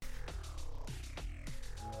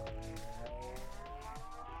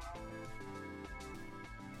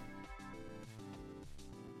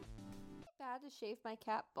shave my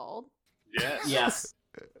cat bald? Yes. Yes.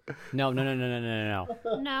 No.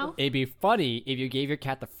 No. It'd be funny if you gave your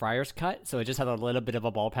cat the Friar's cut, so it just had a little bit of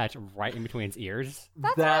a bald patch right in between its ears.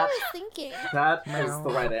 That's what I was thinking. That is the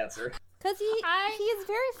right answer. Because he is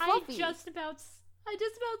very fluffy. I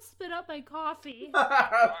just about spit out my coffee.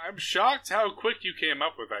 I'm shocked how quick you came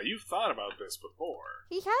up with that. You've thought about this before.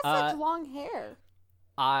 He has such long hair.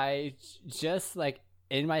 I just, like,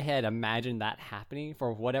 in my head, imagine that happening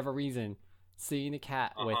for whatever reason. Seeing a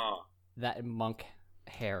cat with that monk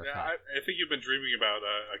haircut. Yeah, I think you've been dreaming about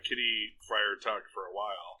a kitty Friar Tuck for a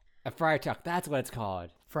while. A Friar Tuck, that's what it's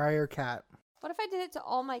called. Friar cat. What if I did it to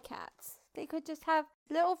all my cats? They could just have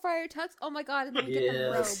little Friar Tucks. Oh my god, and then get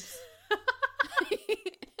them robes.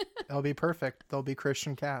 They'll be perfect. They'll be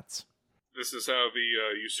Christian cats. This is how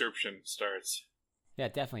the usurpation starts. Yeah,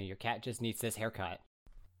 definitely. Your cat just needs this haircut.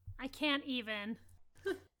 I can't even.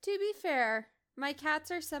 To be fair, my cats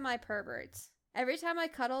are semi-perverts. Every time I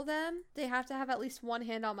cuddle them, they have to have at least one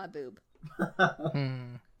hand on my boob.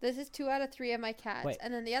 This is 2 out of 3 of my cats. Wait,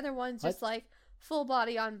 and then the other one's just like full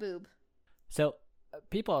body on boob. So,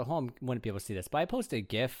 people at home wouldn't be able to see this, but I posted a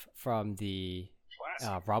GIF from the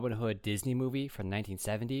Robin Hood Disney movie from the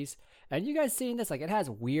 1970s. And you guys seeing this? Like, it has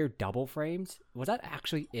weird double frames. Was that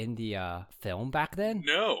actually in the film back then?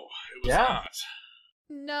 No, it was not.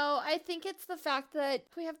 No, I think it's the fact that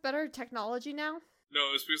we have better technology now.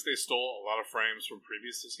 No, it's because they stole a lot of frames from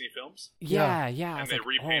previous Disney films. Yeah. And they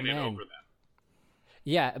repainted over them.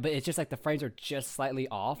 Yeah, but it's just like the frames are just slightly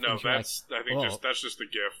off. No, and that's like, I think that's just the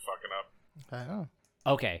GIF fucking up.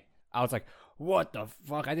 Okay. I was like, what the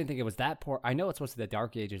fuck? I didn't think it was that poor. I know it's supposed to be the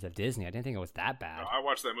dark ages of Disney. I didn't think it was that bad. No, I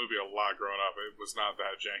watched that movie a lot growing up. It was not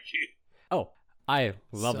that janky. Oh, I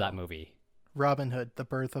love that movie. Robin Hood, The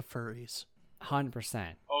Birth of Furries.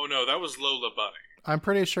 100%. Oh no, that was Lola Bunny. I'm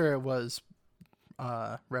pretty sure it was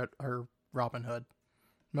Robin Hood.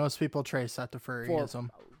 Most people trace that to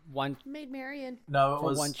furryism. One Maid Marian. No, it for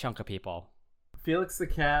was one chunk of people. Felix the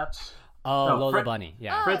Cat. Oh, No, Lola Bunny.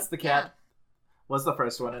 Yeah. Fritz the Cat was the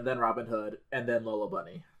first one, and then Robin Hood, and then Lola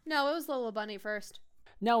Bunny. No, it was Lola Bunny first.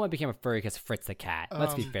 No one became a furry because Fritz the Cat.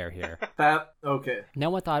 Let's be fair here. Okay.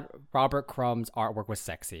 No one thought Robert Crumb's artwork was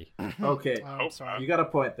sexy. Okay. Sorry. You got a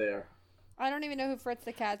point there. I don't even know who Fritz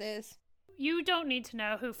the Cat is. You don't need to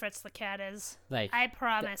know who Fritz the Cat is. Like, I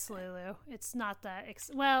promise, Lulu. It's not that...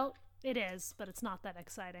 well, it is, but it's not that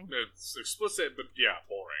exciting. It's explicit, but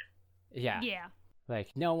boring. Yeah. Yeah. Like,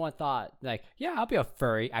 no one thought, like, yeah, I'll be a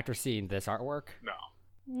furry after seeing this artwork. No.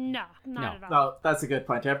 No, not at all. No, that's a good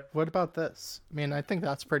point, Tip. What about this? I mean, I think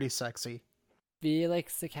that's pretty sexy.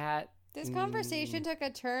 Felix the Cat. This conversation took a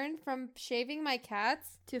turn from shaving my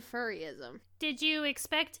cats to furryism. Did you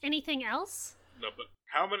expect anything else? No, but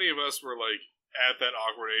how many of us were like at that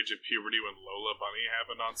awkward age of puberty when Lola Bunny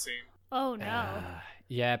happened on scene? Oh no.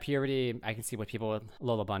 Yeah, puberty, I can see what people with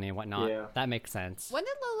Lola Bunny and whatnot. Yeah. That makes sense. When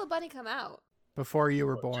did Lola Bunny come out? Before you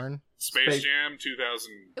were born. Space Jam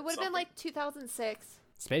 2000. It would have been like 2006.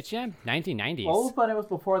 Space Jam? 1990s. Lola Bunny was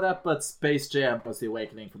before that, but Space Jam was the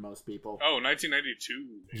awakening for most people. Oh,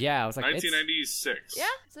 1992. Yeah, I was like, 1996. Yeah,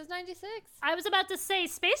 it says 96. I was about to say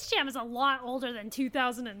Space Jam is a lot older than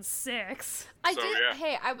 2006. I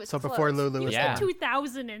was So close. before Lulu was Yeah. born.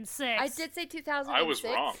 2006. I did say 2006. I was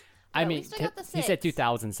wrong. I At mean, least I got the he said 6.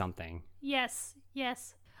 2000 something. Yes.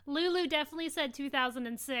 Lulu definitely said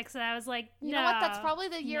 2006, and I was like, no. You know what? That's probably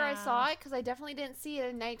the year I no. saw it, because I definitely didn't see it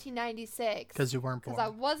in 1996. Because you weren't born. Because I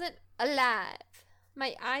wasn't alive.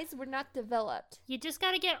 My eyes were not developed. You just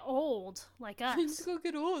gotta get old, like us. Go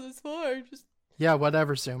get old. It's fine. Yeah,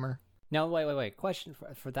 whatever, Zoomer. No, wait. Question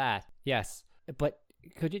for that. Yes. But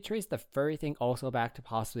could you trace the furry thing also back to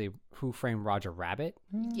possibly Who Framed Roger Rabbit?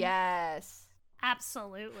 Yes.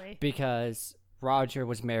 Absolutely. Because Roger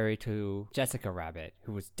was married to Jessica Rabbit,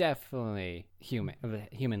 who was definitely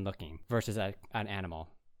human looking versus an animal.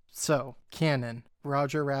 So, canon.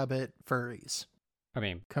 Roger Rabbit furries. I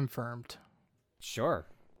mean, Confirmed. sure.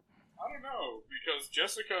 I don't know, because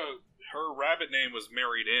Jessica, her rabbit name was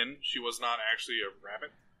married in. She was not actually a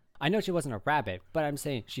rabbit. I know she wasn't a rabbit, but I'm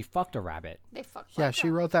saying she fucked a rabbit. They fucked Yeah, my she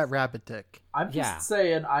dog. wrote that rabbit dick. I'm just Yeah.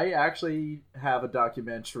 saying, I actually have a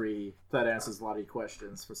documentary that answers a lot of your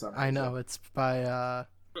questions for some reason. I know, it's by,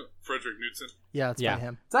 Frederick Knudsen. yeah, it's Yeah. by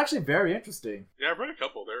him. It's actually very interesting. Yeah, I've read a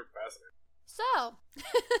couple. They're fascinating. So,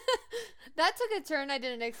 that took a turn I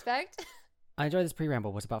didn't expect. I enjoyed this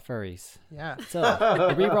pre-ramble was about furries. Yeah. So,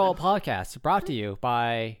 the Reroll podcast brought to you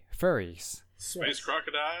by furries. Space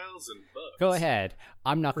crocodiles and bugs. Go ahead.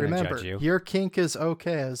 I'm not going to Remember, judge you. your kink is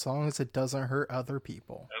okay as long as it doesn't hurt other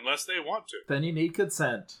people. Unless they want to. Then you need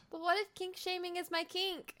consent. But what if kink shaming is my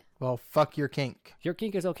kink? Well, fuck your kink. Your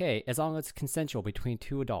kink is okay as long as it's consensual between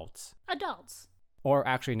two adults. Adults. Or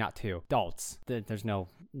actually not two. Adults. There's no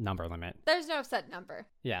number limit. There's no set number.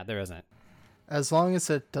 Yeah, there isn't. As long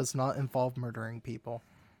as it does not involve murdering people.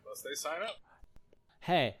 Unless they sign up.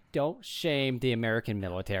 Hey, don't shame the American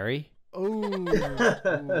military.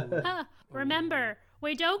 Oh. Remember,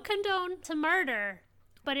 we don't condone to murder,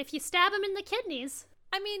 but if you stab him in the kidneys...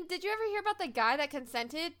 I mean, did you ever hear about the guy that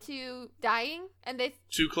consented to dying? And they...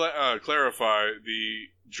 To clarify, the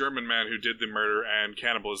German man who did the murder and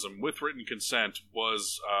cannibalism with written consent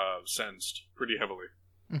was sentenced pretty heavily.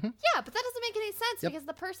 Yeah, but that doesn't make any sense because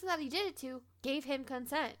the person that he did it to gave him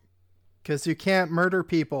consent. Because you can't murder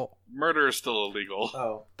people. Murder is still illegal.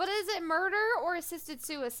 Oh. But is it murder or assisted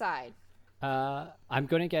suicide? I'm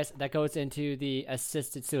going to guess that goes into the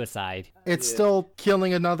assisted suicide. It's still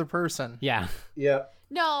killing another person. Yeah. Yeah.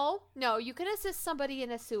 No, you can assist somebody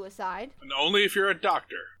in a suicide. And only if you're a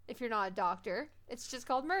doctor. If you're not a doctor, it's just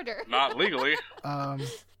called murder. Not legally.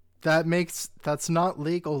 That's not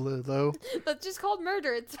legal, Lulu. That's just called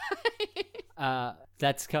murder. It's fine.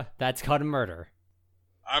 That's called a murder.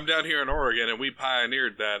 I'm down here in Oregon, and we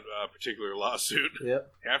pioneered that particular lawsuit.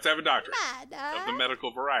 Yep. You have to have a doctor Murder. of the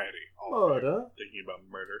medical variety. Murder. Thinking about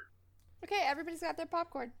murder. Okay, everybody's got their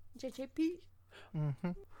popcorn. JJP.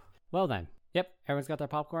 Mm-hmm. Well then. Yep, everyone's got their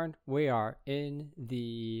popcorn. We are in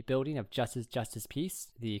the building of Justice Peace,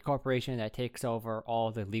 the corporation that takes over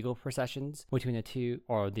all the legal processions between the two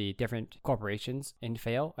or the different corporations in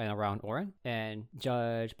Vale and around Orin. And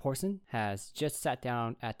Judge Porson has just sat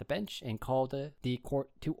down at the bench and called the court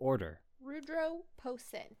to order. Rudro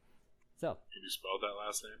Posin. So, Can you spell that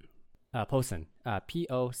last name? Posin,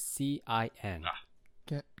 Pocin.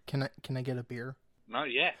 Can I get a beer?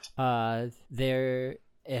 Not yet. There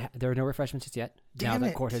are no refreshments just yet. Now Damn that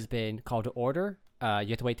it. court has been called to order, you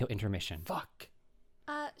have to wait till intermission. Fuck.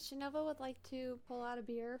 Shinova would like to pull out a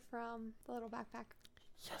beer from the little backpack.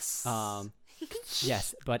 Yes.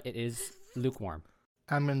 Yes, but it is lukewarm.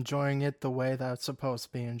 I'm enjoying it the way that it's supposed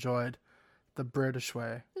to be enjoyed. The British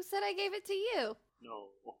way. Who said I gave it to you? No.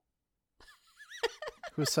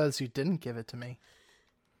 Who says you didn't give it to me?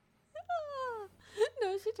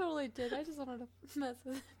 No, she totally did. I just wanted to mess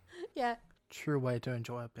with it. Yeah. True way to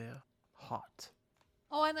enjoy a beer. Hot.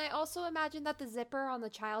 Oh, and I also imagine that the zipper on the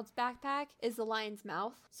child's backpack is the lion's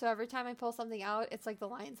mouth. So every time I pull something out, it's like the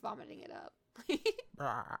lion's vomiting it up.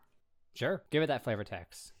 Brah. Sure, give it that flavor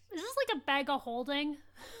text. Is this like a bag of holding?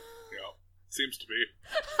 Yeah. Seems to be.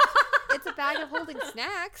 It's a bag of holding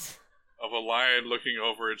snacks. Of a lion looking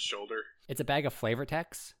over its shoulder. It's a bag of flavor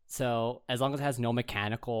text, so as long as it has no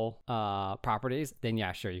mechanical properties, then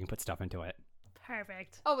yeah, sure, you can put stuff into it.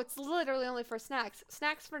 Perfect. Oh, it's literally only for snacks.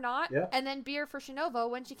 Snacks for Not, Yeah. and then beer for Shinova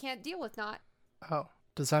when she can't deal with Not. Oh,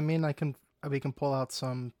 does that mean we can pull out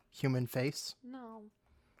some human face? No.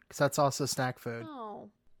 Because that's also snack food.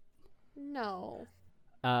 No.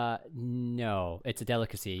 No, it's a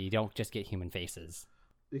delicacy. You don't just get human faces.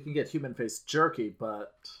 You can get human face jerky,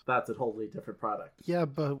 but that's a totally different product. Yeah,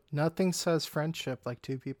 but nothing says friendship like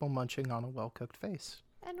two people munching on a well-cooked face.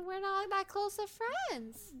 And we're not that close of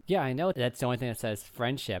friends. Yeah, I know that's the only thing that says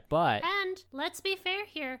friendship, but And let's be fair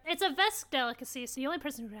here. It's a Vesk delicacy, so the only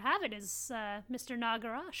person who would have it is Mr.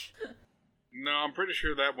 Nagarash. No, I'm pretty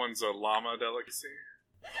sure that one's a llama delicacy.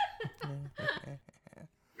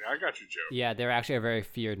 Yeah, I got your joke. yeah, they're actually a very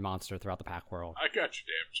feared monster throughout the pack world. I got your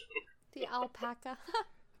damn joke. The alpaca.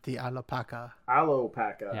 The alpaca.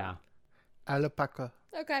 Alpaca. Yeah, Alpaca.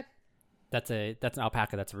 Okay. that's an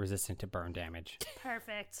alpaca that's resistant to burn damage.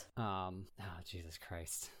 Perfect. Oh, Jesus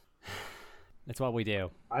Christ. That's what we do.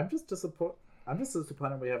 I'm just disappointed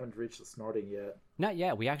we haven't reached the snorting yet. Not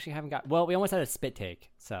yet. We actually haven't got. Well, we almost had a spit take.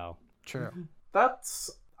 So True. That's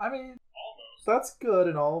good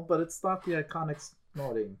and all, but it's not the iconic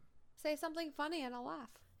snorting. Say something funny and I'll laugh.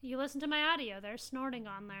 You listen to my audio. There's snorting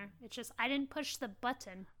on there. It's just I didn't push the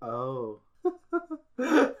button. Oh.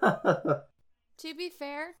 To be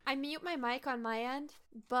fair, I mute my mic on my end,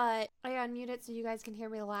 but I unmute it so you guys can hear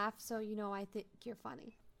me laugh, so you know I think you're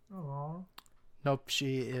funny. Aww. Nope,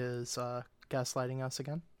 she is gaslighting us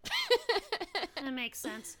again. That makes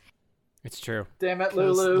sense. it's true. Damn it,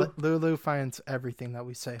 'Cause Lulu. Lulu finds everything that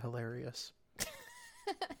we say hilarious.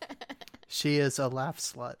 She is a laugh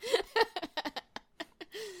slut.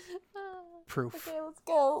 Proof. Okay, let's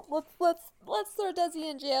go. Let's throw Desi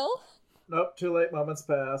in jail. Nope, too late, moments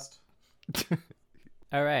passed.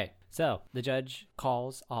 All right. So the judge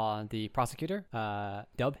calls on the prosecutor,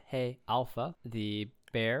 Dubhe Alpha, the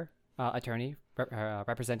bear attorney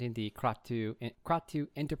representing the Kratu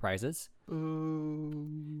Enterprises,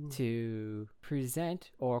 Boo. to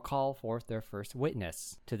present or call forth their first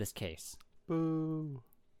witness to this case. Boo.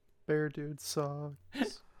 Bear dude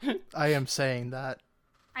sucks. I am saying that.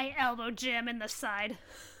 I elbow Jim in the side.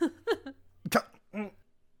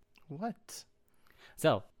 What?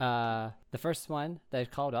 So, the first one that is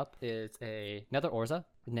called up is another Orza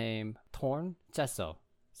named Torn Jesso.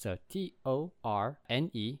 So, Tornejesso.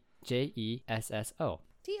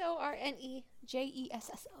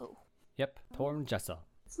 Tornejesso. Yep, Torn Jesso.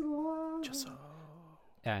 Just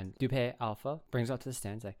And Dupe Alpha brings up to the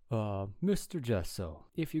stand like, Mr. Jesso,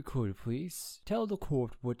 if you could please tell the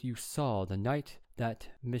court what you saw the night that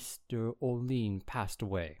Mr. Olin passed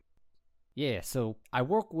away. Yeah, so I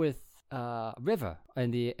work with River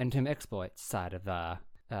on the Entom Exploits side of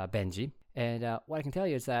Benji, and what I can tell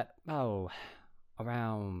you is that,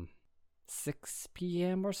 around 6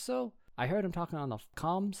 p.m. or so, I heard him talking on the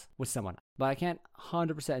comms with someone, but I can't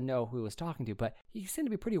 100% know who he was talking to, but he seemed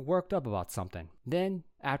to be pretty worked up about something. Then,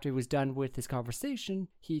 after he was done with his conversation,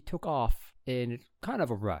 he took off in kind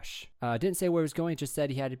of a rush. Didn't say where he was going, just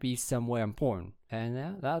said he had to be somewhere important.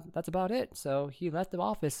 And that's about it. So he left the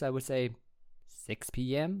office, I would say, 6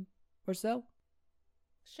 p.m. or so.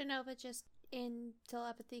 Shinova just in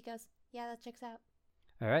telepathy goes, yeah, that checks out.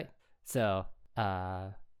 All right. So,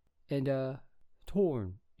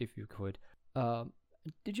 Torn, if you could,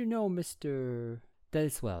 did you know Mr.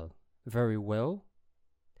 Deswell very well?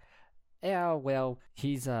 Yeah, well,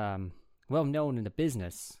 he's well known in the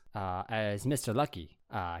business as Mr. Lucky.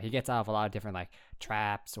 He gets out of a lot of different like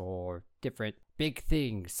traps or different big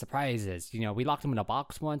things, surprises. You know, we locked him in a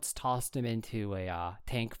box once, tossed him into a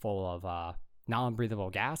tank full of non-breathable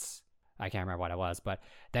gas. I can't remember what it was, but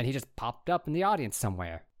then he just popped up in the audience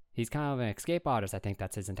somewhere. He's kind of an escape artist. I think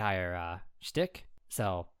that's his entire shtick.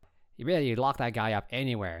 So you lock that guy up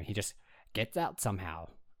anywhere, he just gets out somehow.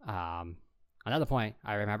 Another point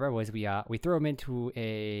I remember was we threw him into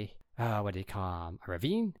a what do you call him? A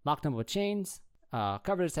ravine, locked him with chains,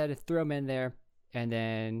 covered his head, threw him in there, and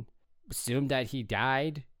then assumed that he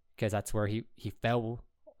died because that's where he fell.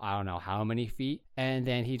 I don't know how many feet, and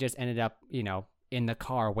then he just ended up, in the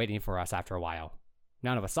car waiting for us after a while.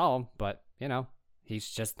 None of us saw him, but he's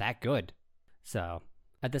just that good. So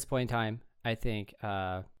at this point in time, I think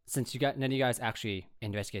since none of you guys actually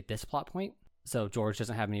investigate this plot point, so George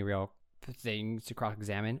doesn't have any real things to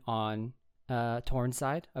cross-examine on Torn's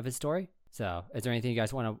side of his story. So is there anything you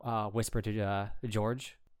guys want to whisper to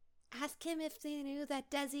George? Ask him if they knew that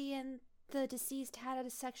Desi and the deceased had a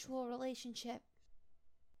sexual relationship.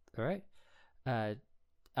 All right.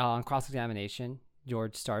 On cross-examination,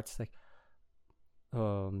 George starts like,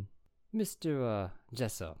 Mr.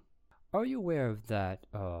 Jesso, are you aware of that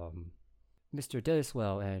Mr.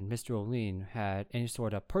 Deswell and Mr. Olin had any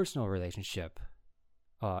sort of personal relationship,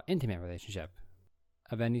 intimate relationship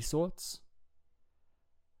of any sorts?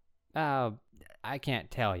 I can't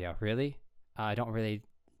tell you, really. I don't really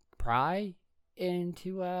pry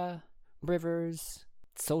into River's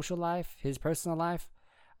social life, his personal life.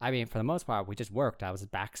 I mean, for the most part, we just worked. I was a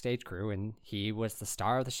backstage crew, and he was the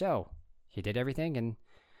star of the show. He did everything, and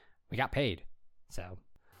we got paid. So,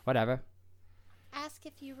 whatever. Ask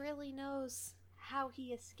if he really knows how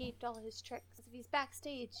he escaped all his tricks. If he's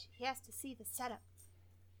backstage, he has to see the setup.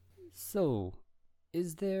 So,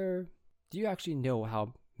 do you actually know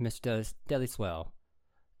how Mr. Deliswell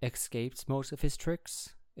escapes most of his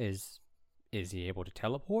tricks? Is he able to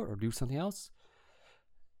teleport or do something else?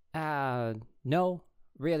 No.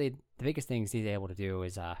 Really, the biggest things he's able to do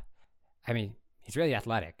is, he's really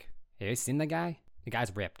athletic. Have you seen the guy? The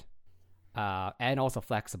guy's ripped. And also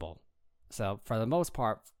flexible. So, for the most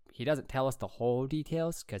part, he doesn't tell us the whole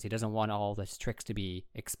details because he doesn't want all his tricks to be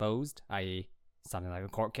exposed, i.e. something like a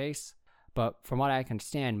court case. But from what I can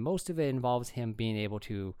understand, most of it involves him being able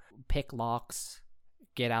to pick locks,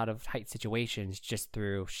 get out of tight situations just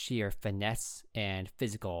through sheer finesse and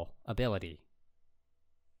physical ability.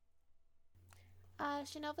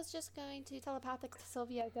 Shinova's just going to telepathic to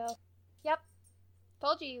Sylvia go, yep,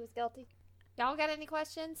 told you he was guilty. Y'all got any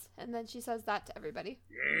questions? And then she says that to everybody.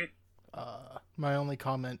 My only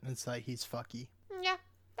comment is that he's fucky. Yeah,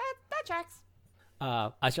 that tracks.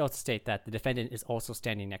 I should also state that the defendant is also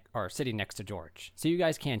sitting next to George, so you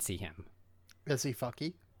guys can see him. Is he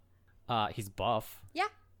fucky? He's buff. Yeah.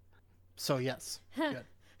 So yes. Good.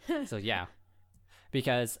 So yeah,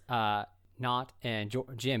 because Not and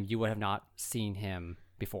Jim, you would have not seen him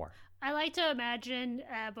before. I like to imagine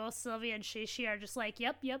both Sylvia and Shishi are just like,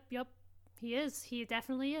 yep. He is. He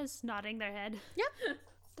definitely is, nodding their head. Yep.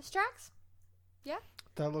 This tracks. Yeah.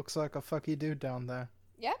 That looks like a fucky dude down there.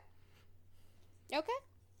 Yeah. Okay.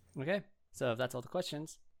 Okay, so if that's all the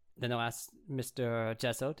questions, then they'll ask Mr.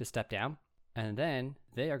 Gesso to step down, and then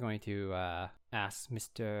they are going to ask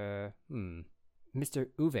Mr.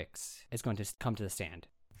 Uvix is going to come to the stand.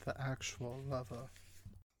 The actual lover.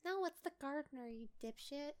 No, it's the gardener, you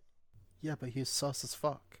dipshit. Yeah, but he's sus as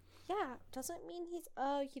fuck. Yeah, doesn't mean he's.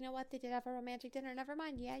 Oh, you know what? They did have a romantic dinner. Never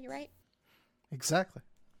mind. Yeah, you're right. Exactly.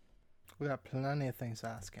 We got plenty of things to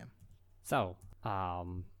ask him. So,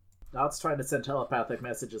 Now it's trying to send telepathic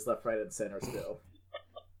messages left, right, and center still.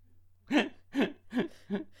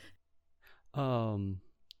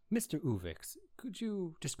 Mr. Uvix, could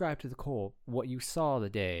you describe to the court what you saw the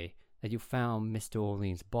day that you found Mr.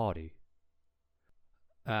 Orlean's body?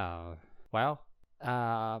 I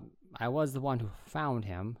was the one who found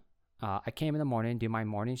him. I came in the morning, do my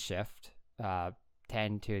morning shift,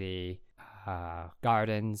 tend to the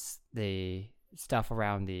gardens, the stuff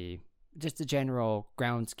around just the general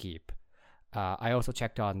groundskeep. I also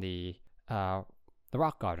checked on the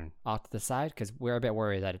rock garden off to the side because we're a bit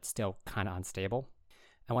worried that it's still kind of unstable.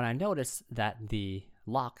 And when I noticed that the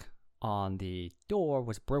lock on the door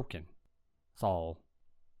was broken, so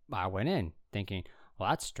I went in thinking, well,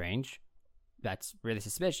 that's strange. That's really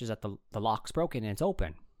suspicious that the lock's broken and it's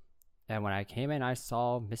open. And when I came in, I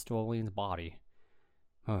saw Mr. Orlean's body.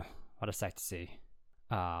 Oh, what a sight to see.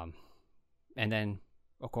 And then,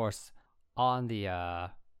 of course, on the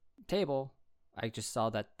table, I just saw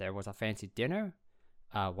that there was a fancy dinner.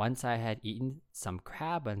 One side had eaten some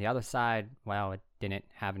crab, and the other side, well, it didn't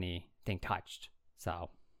have anything touched. So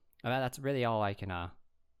that's really all I can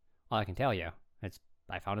tell you.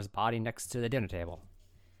 I found his body next to the dinner table.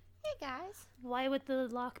 Hey guys. Why would the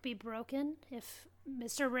lock be broken if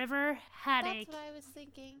Mr. River had That's what I was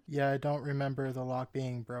thinking. Yeah, I don't remember the lock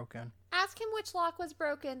being broken. Ask him which lock was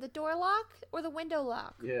broken, the door lock or the window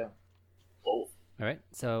lock. Yeah. Both. All right.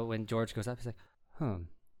 So when George goes up, he's like,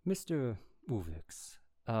 Mr. Uvix,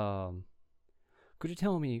 could you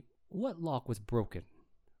tell me what lock was broken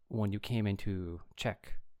when you came in to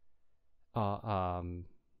check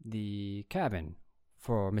the cabin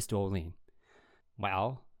for Mr. Orlean?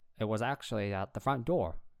 Well, it was actually at the front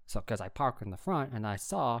door. So, because I parked in the front and I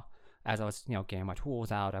saw, as I was, getting my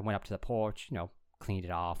tools out, I went up to the porch, cleaned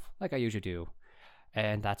it off like I usually do.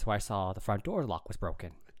 And that's where I saw the front door lock was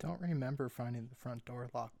broken. I don't remember finding the front door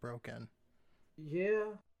lock broken.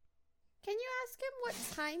 Yeah. Can you ask him what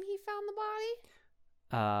time he found the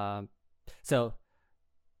body? So,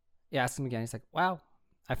 yeah, ask him again. He's like, well,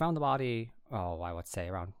 I found the body, I would say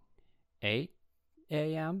around 8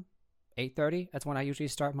 a.m., 8:30. That's when I usually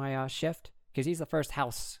start my shift, because he's the first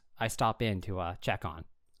house I stop in to check on.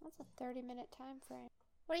 That's a 30-minute time frame.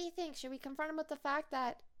 What do you think? Should we confront him with the fact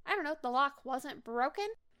that, I don't know, the lock wasn't broken?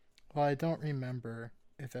 Well, I don't remember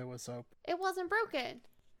if it was open. It wasn't broken.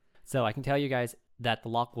 So I can tell you guys that the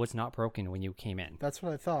lock was not broken when you came in. That's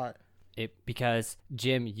what I thought. Because,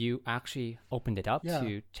 Jim, you actually opened it up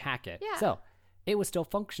to check it. Yeah. So it was still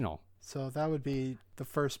functional. So that would be the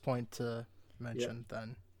first point to mention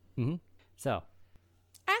then. Mm-hmm. So.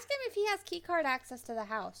 Ask him if he has keycard access to the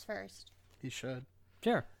house first. He should.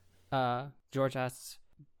 Sure. George asks,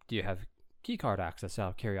 do you have keycard access out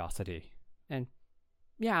of curiosity? And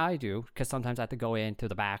yeah, I do, because sometimes I have to go into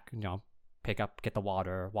the back, get the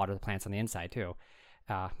water the plants on the inside too.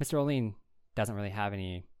 Mr. Orlean doesn't really have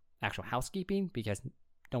any actual housekeeping because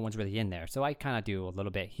no one's really in there. So I kind of do a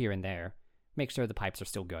little bit here and there, make sure the pipes are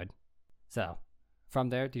still good. So from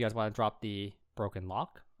there, do you guys want to drop the broken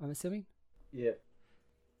lock, I'm assuming? Yeah.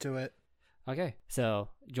 Do it. Okay, so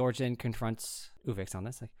George then confronts Uvix on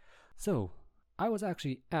this. So I was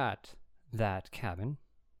actually at that cabin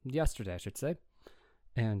yesterday, I should say,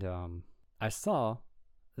 and I saw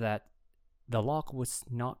that the lock was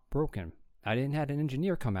not broken. I didn't have an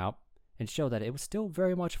engineer come out and show that it was still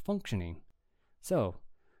very much functioning. So,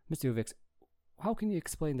 Mr. Uvix, how can you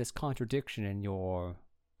explain this contradiction in your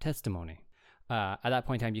testimony? At that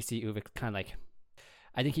point in time, you see Uvix kind of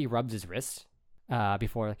I think he rubs his wrist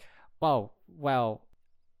before, well,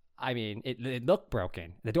 I mean, it looked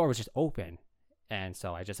broken. The door was just open. And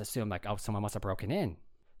so I just assumed, someone must have broken in.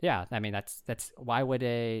 Yeah, I mean, that's why would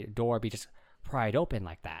a door be just pried open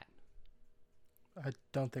like that? I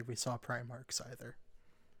don't think we saw pry marks either.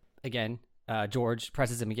 Again, George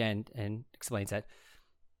presses him again and explains that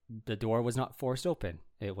the door was not forced open.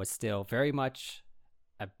 It was still very much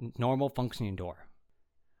a normal functioning door.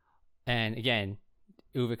 And again,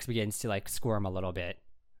 Uvix begins to squirm a little bit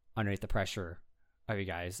underneath the pressure of you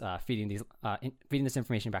guys feeding this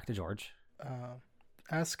information back to George.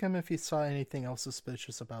 Ask him if he saw anything else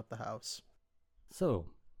suspicious about the house. So,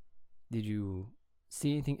 did you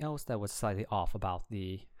see anything else that was slightly off about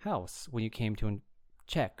the house when you came to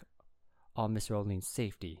check on Mr. O'Lean's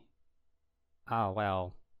safety? Oh,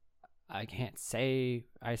 well, I can't say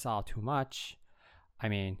I saw too much. I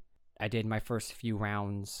mean, I did my first few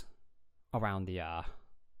rounds around the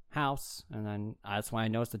house, and then that's when I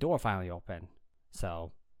noticed the door finally open.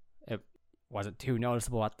 So it wasn't too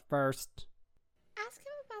noticeable at the first. Ask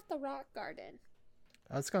him about the rock garden.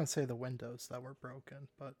 I was going to say the windows that were broken,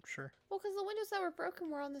 but sure. Well, because the windows that were broken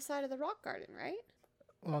were on the side of the rock garden, right?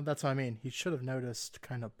 Well, that's what I mean. He should have noticed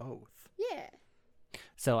kind of both. Yeah.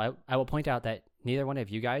 So I will point out that neither one of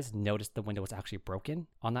you guys noticed the window was actually broken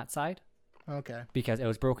on that side. Okay. Because it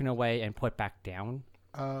was broken away and put back down.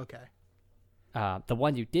 Okay. The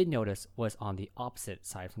one you did notice was on the opposite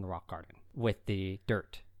side from the rock garden, with the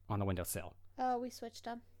dirt on the windowsill. Oh, we switched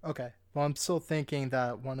them. Okay. Well, I'm still thinking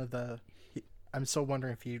that I'm still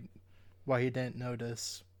wondering why he didn't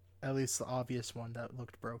notice at least the obvious one that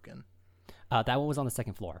looked broken. That one was on the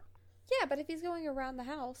second floor. Yeah, but if he's going around the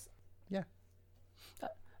house. Yeah.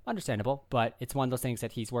 Understandable, but it's one of those things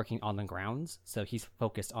that he's working on the grounds, so he's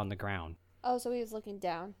focused on the ground. Oh, so he was looking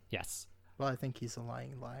down. Yes. Well, I think he's a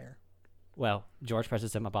lying liar. Well, George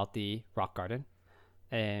presses him about the rock garden,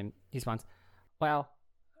 and he responds, well,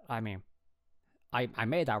 I mean, I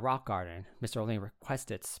made that rock garden. Mr. O'Lean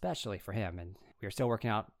requested specially for him, and we were still working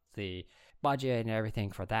out the budget and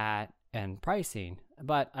everything for that and pricing,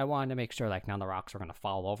 but I wanted to make sure like none of the rocks were going to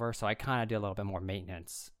fall over, so I kind of did a little bit more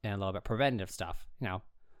maintenance and a little bit preventative stuff.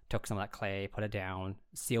 Took some of that clay, put it down,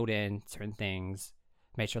 sealed in certain things,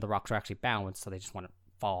 made sure the rocks were actually balanced so they just wouldn't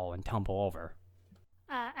fall and tumble over.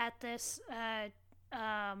 At this,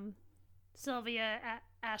 Sylvia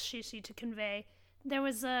asked Shishi to convey, there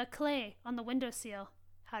was clay on the windowsill.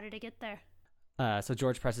 How did it get there? So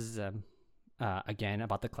George presses him again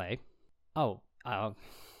about the clay. Oh,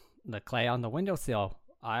 the clay on the windowsill.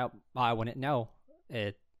 I wouldn't know.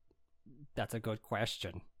 That's a good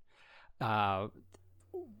question.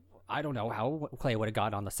 I don't know how clay would have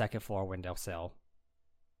gotten on the second floor windowsill.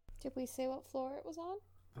 Did we say what floor it was on?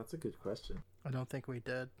 That's a good question. I don't think we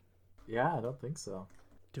did. Yeah, I don't think so.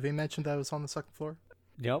 Did we mention that it was on the second floor?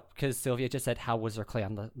 Nope, because Sylvia just said, how was there clay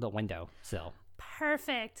on the windowsill?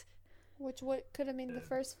 Perfect. Which could have been the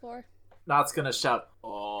first floor. Knott's gonna shout,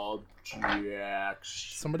 objection.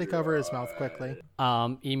 Somebody cover his mouth quickly.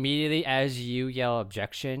 Immediately as you yell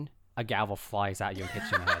objection, a gavel flies at you and hits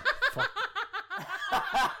you in the head.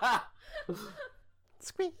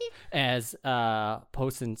 Squeak. As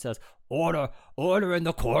Poston says, order in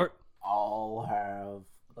the court. I'll have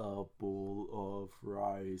a bowl of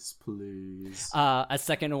rice, please. A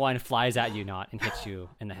second one flies at you, Knot, and hits you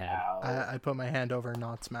in the head. I put my hand over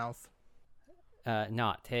Knott's mouth.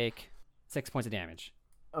 Knot, take 6 points of damage.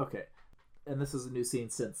 Okay. And this is a new scene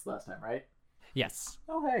since last time, right? Yes.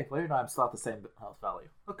 Oh, hey. Well, I'm still at the same health value.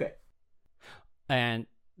 Okay. And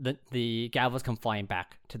the gavels come flying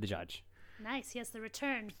back to the judge. Nice, he has the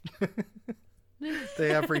return. They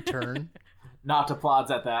have return. Knott applauds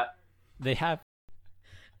at that. They have...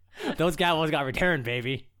 Those gavels got returned,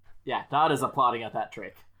 baby. Yeah, Knott is applauding at that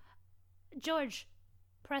trick. George,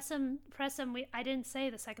 press him. I didn't say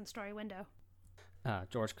the second story window.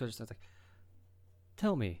 George Clear says,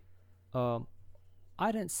 tell me,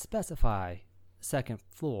 I didn't specify second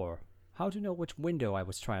floor. How do you know which window I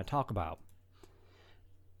was trying to talk about?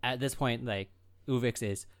 At this point, Uvix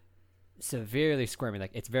is severely squirming.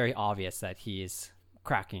 It's very obvious that he is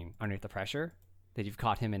cracking underneath the pressure, that you've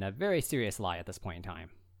caught him in a very serious lie at this point in time.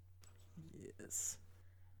 Yes.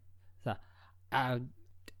 So,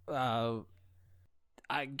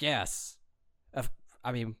 I guess.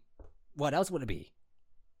 I mean, what else would it be?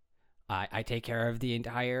 I take care of the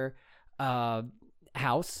entire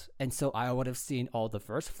house, and so I would have seen all the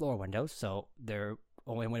first floor windows, so the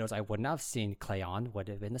only windows I wouldn't have seen clay on would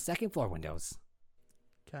have been the second floor windows.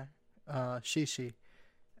 Okay. Shishi,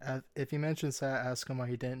 if he mentions that, ask him why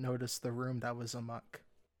he didn't notice the room that was amok.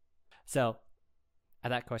 So, at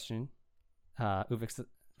that question, Uvix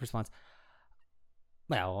responds,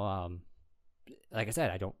 well, like I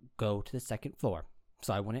said, I don't go to the second floor,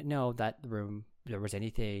 so I wouldn't know that the room, there was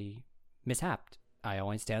anything mishapped. I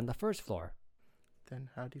only stand on the first floor. Then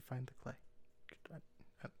how do you find the clay?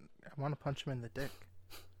 I want to punch him in the dick.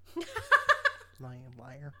 Lying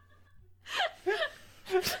liar.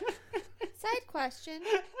 Side question.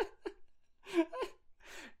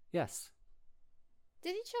 Yes.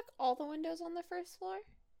 Did he check all the windows on the first floor?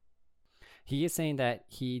 He is saying that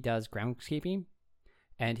he does groundskeeping,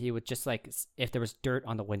 and he would just if there was dirt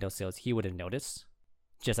on the windowsills, he would have noticed.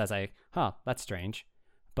 Just as that's strange.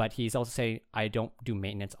 But he's also saying, I don't do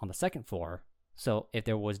maintenance on the second floor. So if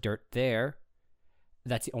there was dirt there,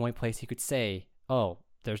 that's the only place he could say, oh,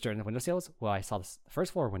 there's dirt in the windowsills. Well, I saw the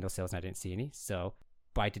first floor windowsills and I didn't see any. So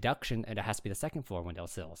by deduction, it has to be the second floor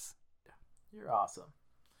windowsills. You're awesome.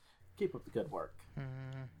 Keep up the good work.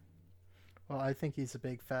 Well, I think he's a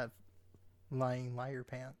big fat lying liar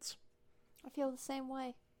pants. I feel the same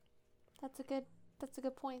way. That's a good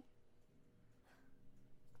point.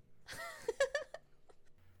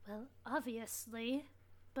 Well, obviously,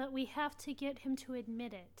 but we have to get him to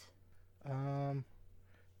admit it.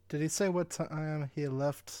 Did he say what time he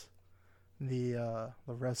left the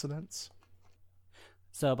residence?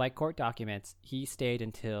 So by court documents, he stayed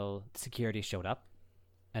until security showed up,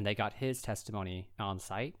 and they got his testimony on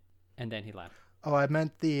site, and then he left. Oh, I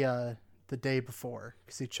meant the day before,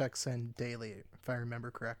 because he checks in daily, if I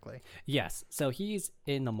remember correctly. Yes, so he's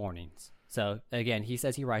in the mornings. So again, he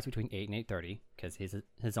says he arrives between 8 and 8:30 because he's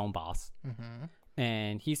his own boss,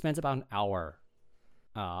 and he spends about an hour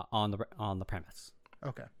on the premise.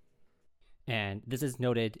 Okay. And this is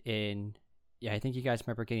noted in, I think you guys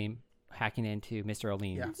remember hacking into Mr.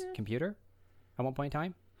 O'Lean's computer at one point in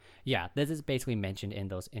time. Yeah, this is basically mentioned in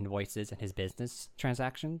those invoices and his business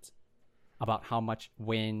transactions about how much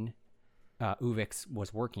when Uvix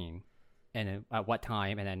was working and at what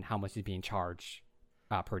time, and then how much he's being charged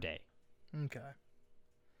per day. Okay.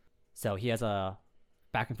 So he has a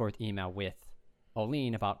back and forth email with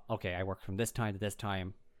O'Lean about, okay, I work from this time to this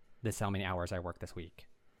time. This is how many hours I work this week.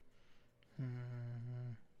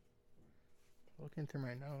 Looking through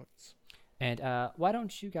my notes. And why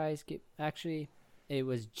don't you guys actually, it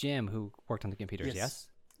was Jim who worked on the computers, yes?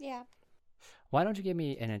 Yeah. Why don't you give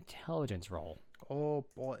me an intelligence roll? Oh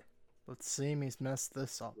boy. Let's see me mess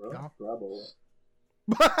this up. Trouble.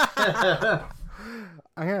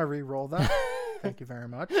 I'm going to re-roll that. Thank you very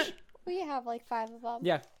much. We have like 5 of them.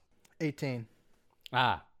 Yeah. 18.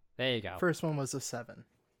 Ah, there you go. First one was a 7.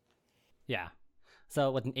 Yeah.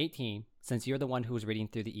 So with an 18, since you're the one who was reading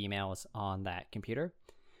through the emails on that computer,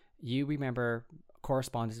 you remember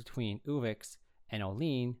correspondence between Uvix and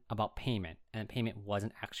O'Lean about payment, and payment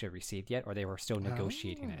wasn't actually received yet, or they were still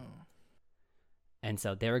negotiating it. And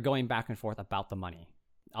so they were going back and forth about the money.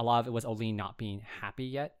 A lot of it was O'Lean not being happy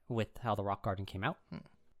yet with how the Rock Garden came out,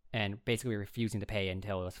 and basically refusing to pay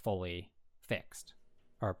until it was fully fixed,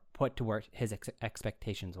 or put to where his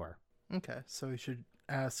expectations were. Okay, so we should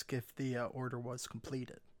ask if the order was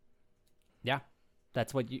completed. Yeah,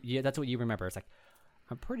 that's what you remember. It's like,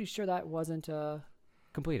 I'm pretty sure that wasn't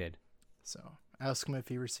completed. So ask him if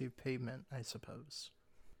he received payment, I suppose.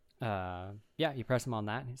 Yeah, you press him on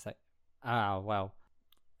that, and he's like, well,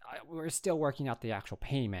 we're still working out the actual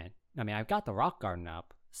payment. I mean, I've got the Rock Garden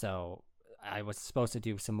up, so I was supposed to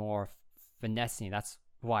do some more finessing. That's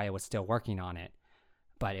why I was still working on it.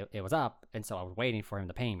 But it was up, and so I was waiting for him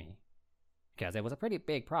to pay me. Because it was a pretty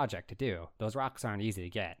big project to do. Those rocks aren't easy to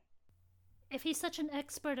get. If he's such an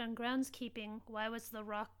expert on groundskeeping, why was the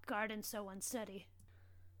Rock Garden so unsteady?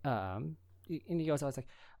 And he goes, I was like,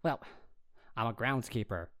 well, I'm a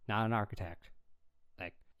groundskeeper, not an architect.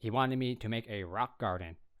 Like, he wanted me to make a rock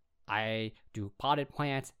garden. I do potted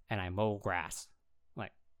plants and I mow grass.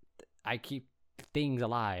 Like, I keep things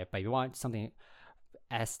alive, but if you want something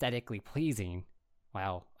aesthetically pleasing,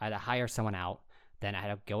 well, I had to hire someone out. Then I had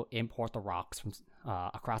to go import the rocks from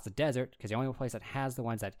across the desert, because the only place that has the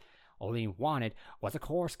ones that O'Lean wanted was, of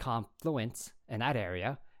course, Confluence in that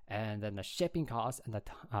area. And then the shipping costs and the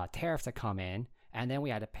tariffs that come in. And then we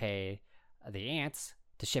had to pay the ants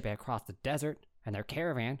to ship it across the desert and their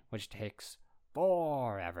caravan, which takes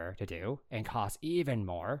forever to do and costs even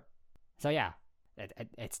more. So yeah,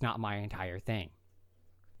 it's not my entire thing.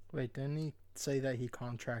 Wait, didn't he say that he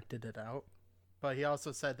contracted it out? But he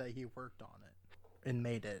also said that he worked on it and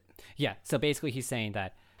made it. Yeah, so basically he's saying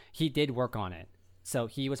that he did work on it. So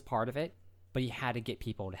he was part of it, but he had to get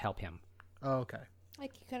people to help him. Oh, okay.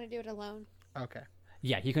 Like, you couldn't do it alone. Okay.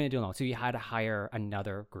 Yeah, he couldn't do it alone. So he had to hire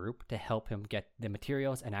another group to help him get the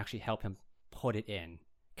materials and actually help him put it in,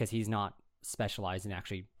 because he's not specialized in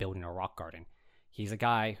actually building a rock garden. He's a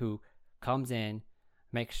guy who comes in,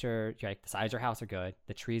 makes sure like the sides of your house are good,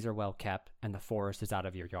 the trees are well kept, and the forest is out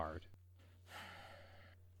of your yard.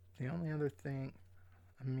 The only other thing,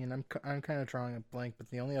 I mean, I'm kind of drawing a blank, but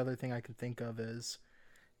the only other thing I can think of is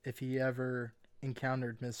if he ever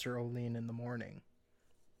encountered Mr. O'Lean in the morning.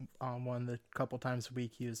 One of the couple times a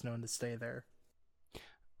week he was known to stay there.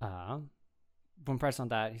 When pressed on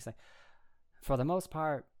that, he's like, for the most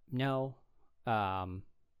part, no.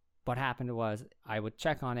 What happened was I would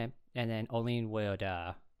check on it, and then O'Lean would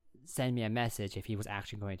send me a message if he was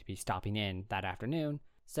actually going to be stopping in that afternoon.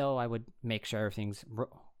 So I would make sure everything's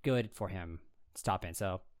good for him to stop in.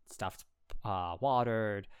 So stuff's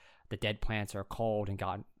watered, the dead plants are cold and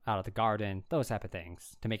got out of the garden, those type of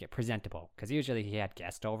things to make it presentable. Because usually he had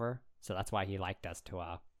guests over, so that's why he liked us to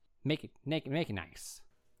make it nice.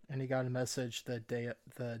 And he got a message the day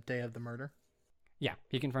of the murder. Yeah,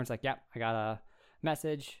 he confirms like, I got a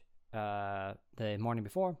message the morning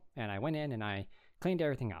before, and I went in and I cleaned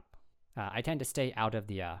everything up. I tend to stay out of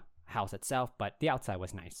the house itself, but the outside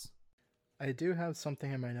was nice. I do have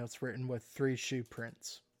something in my notes written with 3 shoe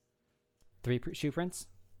prints. 3 shoe prints?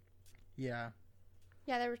 Yeah.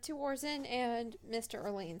 Yeah, there were 2 Orson and Mr.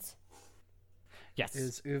 Orleans. Yes.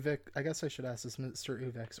 Is Uvik... I guess I should ask, is Mr.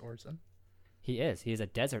 Uvik's Orson? He is. He is a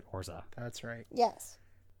desert Orza. That's right. Yes.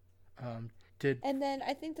 And then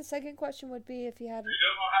I think the second question would be if he had... He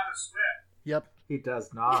don't know how to swim. Yep. He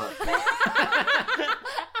does not.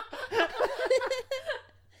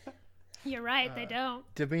 You're right, they don't.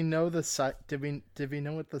 Did we know the size? Did we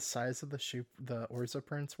know what the size of the Orza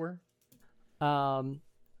prints were?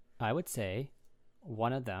 I would say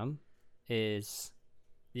one of them is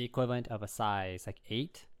the equivalent of a size like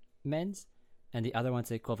 8 men's, and the other one's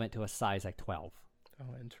the equivalent to a size like 12.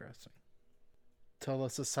 Oh, interesting. Tell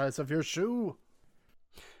us the size of your shoe.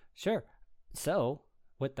 Sure. So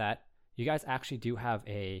with that, you guys actually do have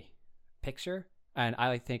a picture, and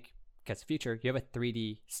I think because future, you have a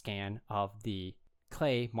 3D scan of the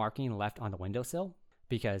clay marking left on the windowsill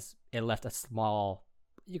because it left a small,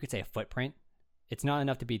 you could say a footprint. It's not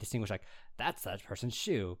enough to be distinguished like that's that person's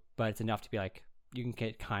shoe, but it's enough to be like you can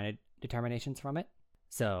get kind of determinations from it.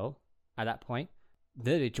 So at that point,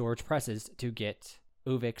 literally George presses to get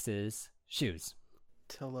Uvik's shoes.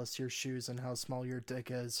 Tell us your shoes and how small your dick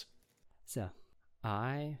is. So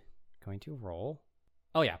I'm going to roll.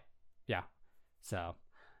 Oh yeah. So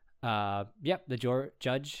the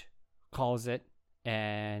judge calls it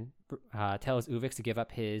and tells Uvik to give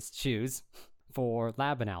up his shoes for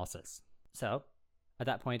lab analysis. So at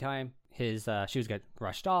that point in time, his shoes get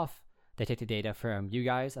brushed off. They take the data from you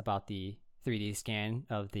guys about the 3D scan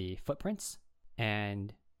of the footprints,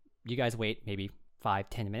 and you guys wait maybe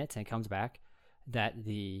 5-10 minutes, and it comes back that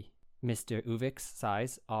the Mr. Uvik's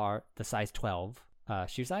size are the size 12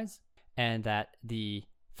 shoe size, and that the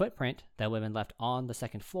footprint that would have been left on the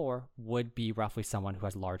second floor would be roughly someone who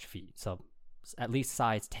has large feet, so at least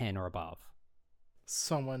size 10 or above.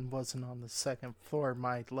 Someone wasn't on the second floor,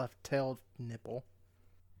 my left tail nipple.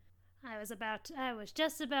 I was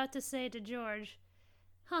just about to say to George,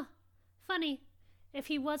 funny, if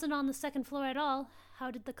he wasn't on the second floor at all, how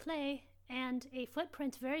did the clay and a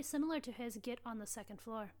footprint very similar to his get on the second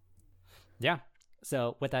floor? Yeah,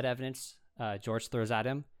 so with that evidence, George throws at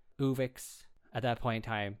him. Uvik's at that point in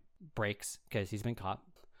time breaks because he's been caught.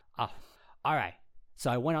 All right, so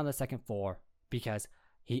I went on the second floor because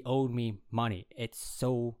he owed me money. It's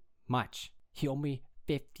so much. He owed me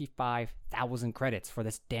 55,000 credits for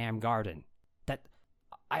this damn garden. That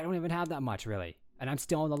I don't even have that much really, and I'm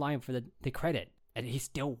still on the line for the credit, and he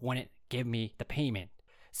still wouldn't give me the payment.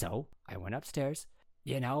 So I went upstairs,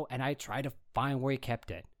 and I tried to find where he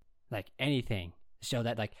kept it, like anything to show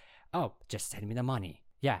that just send me the money.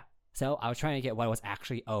 Yeah. So I was trying to get what was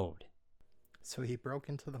actually owed. So he broke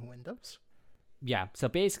into the windows? Yeah. So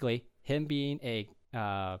basically, him being a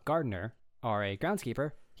gardener or a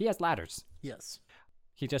groundskeeper, he has ladders. Yes.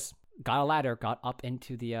 He just got a ladder, got up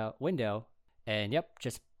into the window, and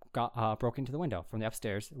just got broke into the window from the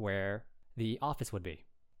upstairs where the office would be.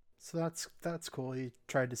 So that's cool. He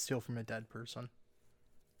tried to steal from a dead person.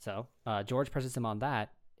 So George presses him on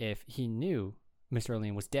that if he knew Mr.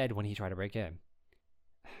 Orlean was dead when he tried to break in.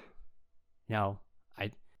 No,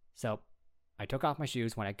 I took off my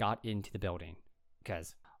shoes when I got into the building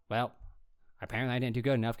because, apparently I didn't do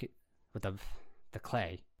good enough with the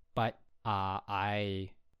clay. But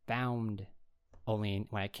I found Orlean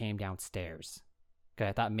when I came downstairs because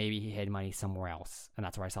I thought maybe he hid money somewhere else, and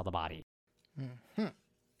that's where I saw the body. Mm-hmm.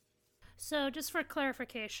 So just for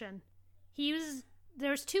clarification,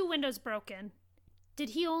 there's 2 windows broken. Did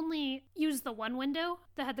he only use the one window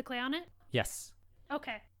that had the clay on it? Yes.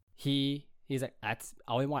 Okay. He's like, that's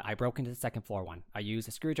all we want. I broke into the second floor one. I used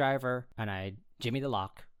a screwdriver and I jimmied the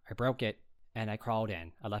lock. I broke it and I crawled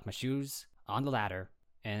in. I left my shoes on the ladder,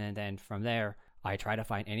 and then from there I tried to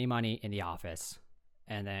find any money in the office.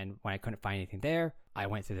 And then when I couldn't find anything there, I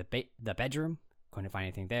went through the bedroom. Couldn't find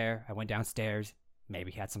anything there. I went downstairs.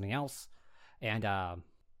 Maybe he had something else. And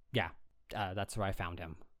that's where I found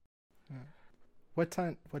him. What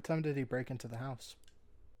time did he break into the house?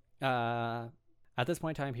 At this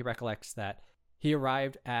point in time, he recollects that he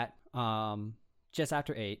arrived at just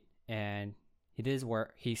after 8, and he did his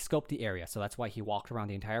work. He scoped the area, so that's why he walked around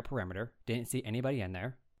the entire perimeter. Didn't see anybody in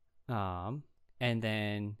there. And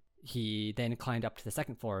then he then climbed up to the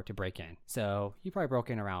second floor to break in. So he probably broke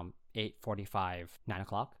in around 8:45, 9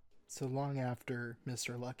 o'clock. So long after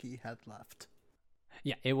Mr. Lucky had left.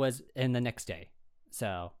 Yeah, it was in the next day.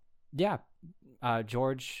 So, yeah,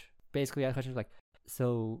 George basically asked questions like,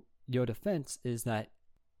 so your defense is that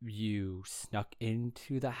you snuck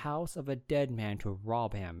into the house of a dead man to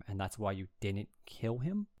rob him, and that's why you didn't kill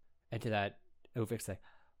him? And to that, Uvix said,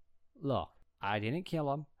 look, I didn't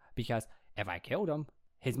kill him because if I killed him,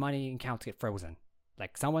 his money accounts get frozen.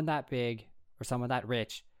 Like someone that big or someone that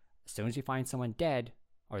rich, as soon as you find someone dead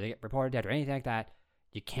or they get reported dead or anything like that,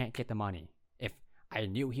 you can't get the money. If I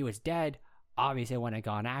knew he was dead, obviously I wouldn't have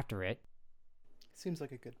gone after it. Seems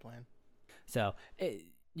like a good plan. So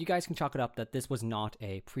you guys can chalk it up that this was not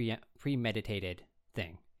a premeditated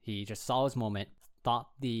thing. He just saw his moment,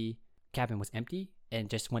 thought the cabin was empty, and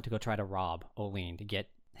just went to go try to rob Olene to get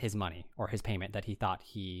his money or his payment that he thought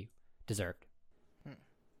he deserved.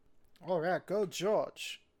 All right, go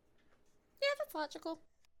George. Yeah, that's logical.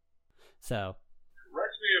 So,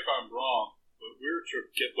 correct me if I'm wrong, but we're to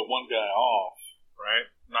get the one guy off, right?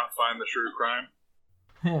 Not find the true crime.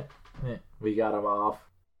 We got him off.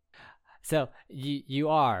 So you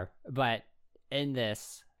are, but in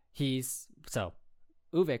this,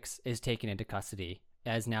 Uvix is taken into custody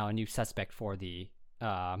as now a new suspect for the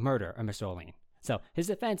murder of Mr. Olene. So his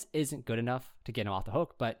defense isn't good enough to get him off the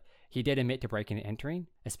hook, but he did admit to breaking and entering,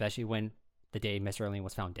 especially when the day Mr. Olene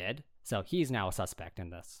was found dead. So he's now a suspect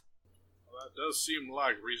in this. Well, that does seem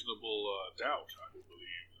like reasonable doubt, I believe.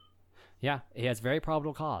 Yeah, he has very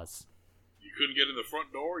probable cause. You couldn't get in the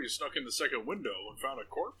front door, you snuck in the second window and found a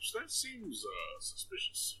corpse? That seems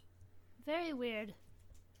suspicious. Very weird.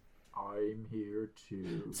 I'm here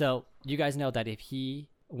too. So you guys know that if he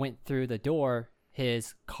went through the door,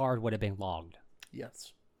 his card would have been logged.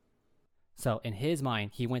 Yes. So in his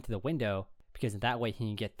mind, he went to the window because that way he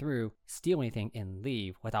can get through, steal anything, and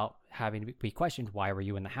leave without having to be questioned, why were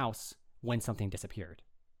you in the house when something disappeared?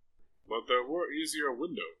 But there were easier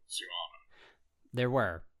windows, Your Honor. There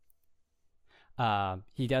were.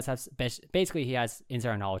 He does have, basically he has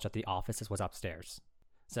insider knowledge that the office was upstairs.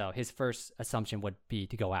 So his first assumption would be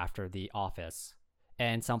to go after the office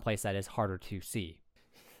and someplace that is harder to see.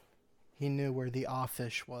 He knew where the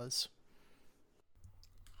office was.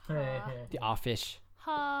 The office.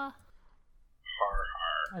 Ha.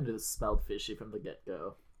 I knew this spelled fishy from the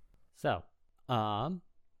get-go. So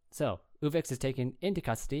Uvix is taken into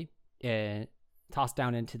custody and tossed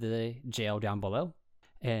down into the jail down below.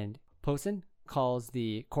 And Posen calls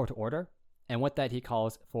the court to order, and with that he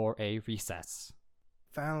calls for a recess.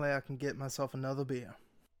 Finally, I can get myself another beer.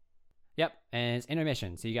 Yep, and it's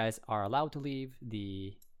intermission, so you guys are allowed to leave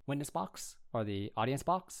the witness box or the audience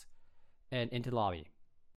box and into the lobby.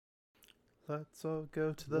 Let's all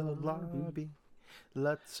go to the lobby.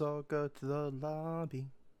 Let's all go to the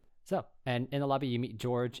lobby. So, and in the lobby you meet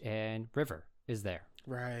George, and River is there.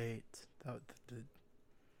 Right.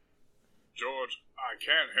 George, I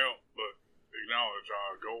can't help but acknowledge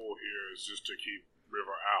our goal here is just to keep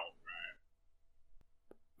River out,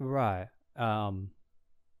 right? Right.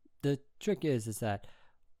 The trick is that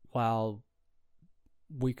while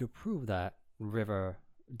we could prove that River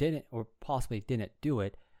didn't or possibly didn't do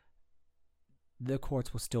it, the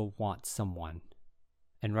courts will still want someone.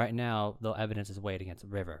 And right now, the evidence is weighed against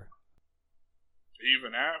River.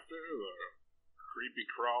 Even after the creepy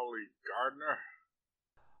crawly gardener?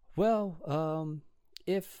 Well,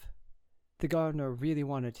 if the gardener really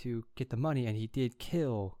wanted to get the money and he did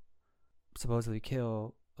supposedly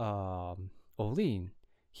kill Olene,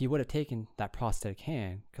 he would have taken that prosthetic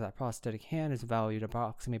hand, because that prosthetic hand is valued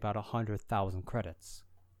approximately about 100,000 credits.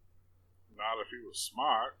 Not if he was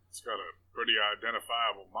smart. It's got a pretty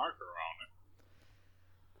identifiable marker on it.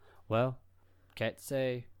 Well, can't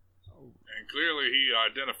say. And clearly he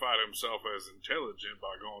identified himself as intelligent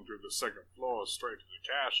by going through the second floor straight to the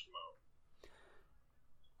cash flow.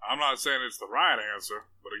 I'm not saying it's the right answer,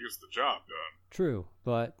 but it gets the job done. True,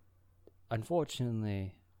 but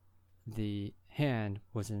unfortunately, the hand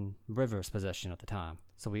was in River's possession at the time,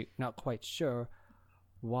 so we're not quite sure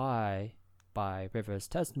why, by River's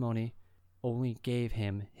testimony, only gave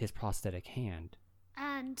him his prosthetic hand.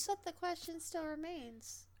 And But the question still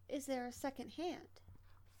remains, is there a second hand?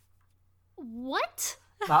 what?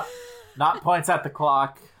 Not points at the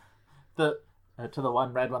clock. To the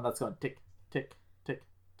one red one that's going tick, tick, tick,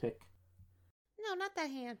 tick. No, not that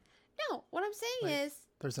hand. No, what I'm saying Wait. is...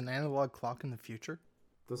 There's an analog clock in the future?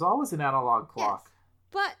 There's always an analog clock.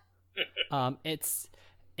 Yes, but...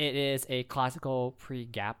 It is a classical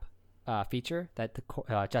pre-gap feature that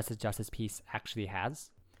the Justice Peace actually has.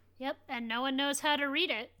 Yep, and no one knows how to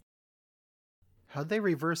read it. How'd they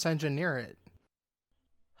reverse engineer it?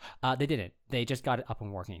 They didn't. They just got it up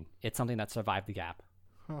and working. It's something that survived the gap.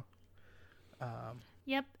 Huh.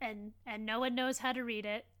 Yep, and no one knows how to read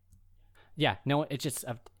it. Yeah, no, it's just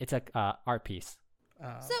it's a art piece.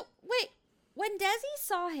 So, wait. When Desi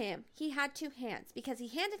saw him, he had two hands because he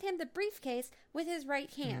handed him the briefcase with his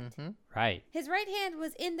right hand. Mm-hmm. Right. His right hand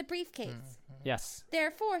was in the briefcase. Mm-hmm. Yes.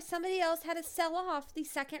 Therefore, somebody else had to sell off the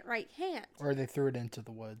second right hand. Or they threw it into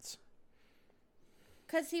the woods.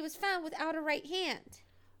 Because he was found without a right hand.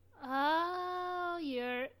 Oh,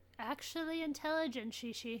 you're actually intelligent,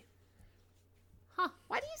 Shishi. Huh.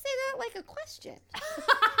 Why do you say that like a question?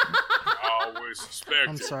 Always suspected.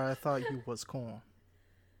 I'm sorry, I thought you was corn.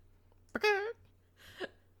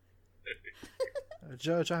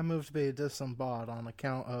 Judge, I moved to be disemboweled on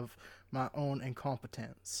account of my own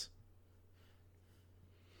incompetence.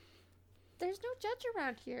 There's no judge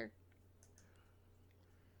around here.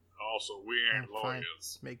 Also, we ain't Fine.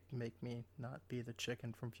 lawyers, Make me not be the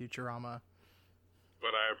chicken from Futurama.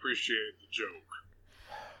 but I appreciate the joke.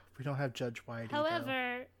 We don't have Judge Whitey.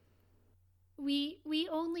 However, we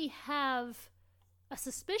only have a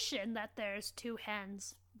suspicion that there's two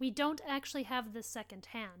hands. We don't actually have the second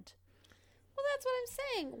hand. Well, that's what I'm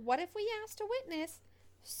saying. What if we asked a witness,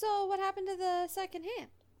 so what happened to the second hand?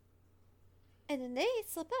 And then they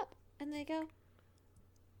slip up and they go,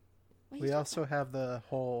 We also have that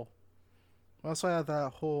whole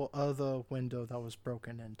other window that was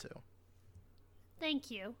broken into.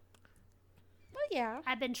 Thank you. Well, yeah.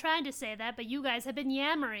 I've been trying to say that, but you guys have been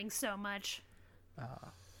yammering so much.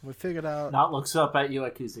 We figured out. Not looks up at you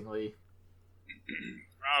accusingly.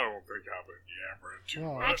 I don't think I've been yammering too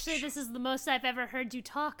Well, much. Actually, this is the most I've ever heard you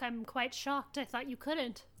talk. I'm quite shocked. I thought you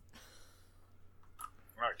couldn't.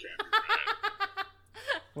 I can't do that.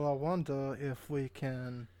 Well, I wonder if we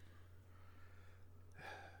can.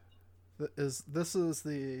 This is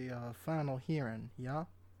the final hearing, yeah?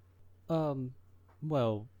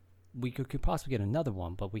 Well, we could possibly get another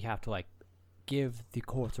one, but we have to give the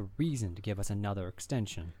courts a reason to give us another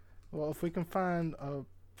extension. Well, if we can find a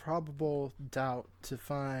probable doubt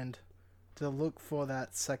to look for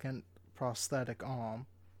that second prosthetic arm,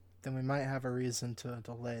 then we might have a reason to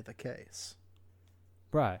delay the case.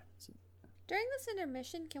 Right. During this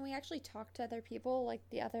intermission, can we actually talk to other people, like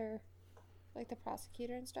the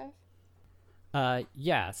prosecutor and stuff?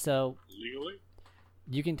 Yeah. So Legally?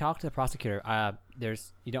 you can talk to the prosecutor.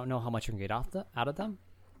 You don't know how much you can get out of them,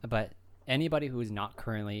 but anybody who is not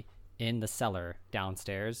currently in the cellar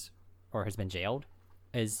downstairs or has been jailed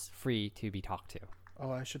is free to be talked to.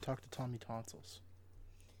 Oh, I should talk to Tommy Tonsils.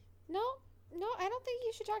 No, I don't think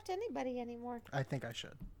you should talk to anybody anymore. I think I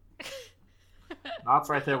should. Knott's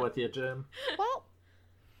right there with you, Jim. Well,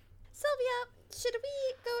 Sylvia, should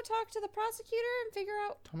we go talk to the prosecutor and figure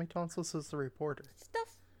out Tommy Tonsils is the reporter.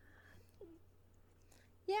 stuff?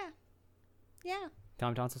 Yeah.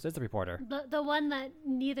 Tom Johnson is the reporter. The one that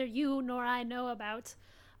neither you nor I know about.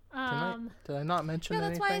 Did I not mention No, that's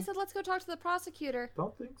anything? why I said let's go talk to the prosecutor.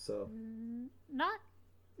 Don't think so. Not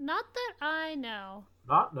that I know.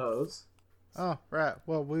 Knott knows. Oh, right.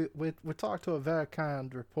 Well, we talked to a very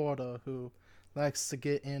kind reporter who likes to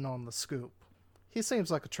get in on the scoop. He seems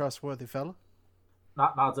like a trustworthy fella.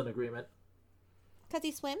 Knott nods in agreement. Because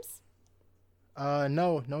he swims?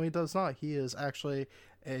 No, he does not. He is actually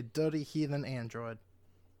a dirty heathen android.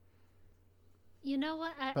 You know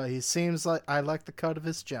what? But he seems like I like the cut of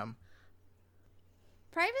his gem.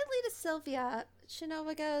 Privately to Sylvia,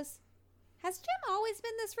 Shinova goes, has Jim always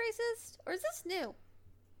been this racist? Or is this new?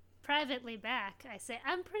 Privately back, I say,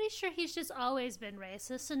 I'm pretty sure he's just always been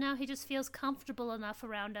racist, and now he just feels comfortable enough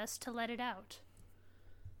around us to let it out.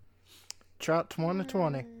 Trout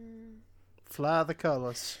 2020. Fly the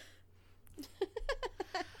colors.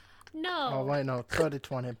 No. Oh, wait, no.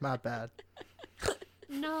 3020. My bad.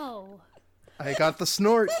 No. I got the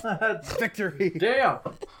snort. Victory. Damn!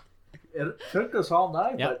 It took us all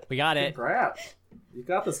night, Yep, but we got it. congrats. You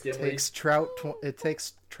got this, Gimli. It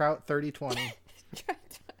takes Trout 3020. I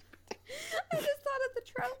just thought of the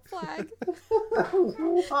trout flag.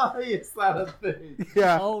 Why is that a thing?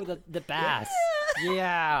 Yeah. Oh, the bass.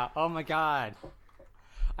 Yeah. Oh my God.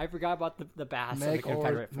 I forgot about the bass and the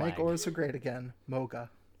Confederate flag. Make Orza great again. Moga.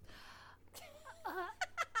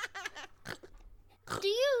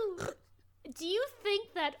 Do you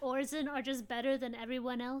think that Orzen are just better than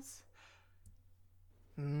everyone else?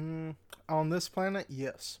 On this planet,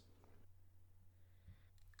 yes.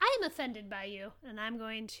 I am offended by you, and I'm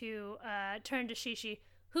going to turn to Shishi.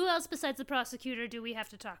 Who else besides the prosecutor do we have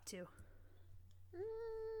to talk to?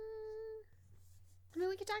 I mean,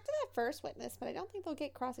 we could talk to that first witness, but I don't think they'll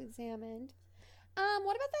get cross-examined.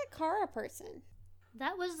 What about that Kara person?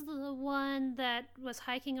 That was the one that was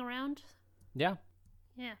hiking around? Yeah.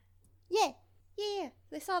 Yeah. Yeah.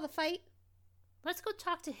 They saw the fight. Let's go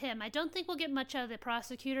talk to him. I don't think we'll get much out of the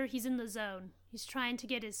prosecutor. He's in the zone. He's trying to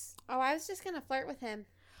get his... Oh, I was just gonna flirt with him.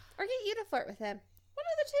 Or get you to flirt with him. One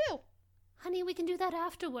of the two. Honey, we can do that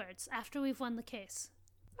afterwards, after we've won the case.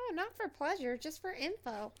 Oh, not for pleasure, just for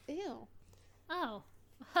info. Ew. Oh,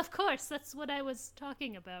 of course. That's what I was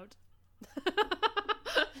talking about.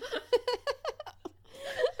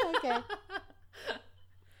 Okay.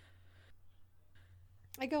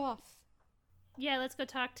 I go off. Yeah, let's go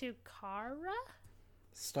talk to Kara?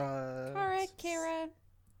 Kara.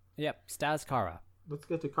 Yep, Stas Kara. Let's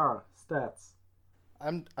get to Kara. Stats.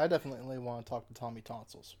 I definitely want to talk to Tommy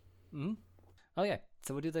Tonsils. Mm-hmm. Okay,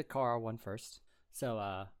 so we'll do the Kara one first.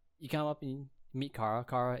 So, you come up and meet Kara.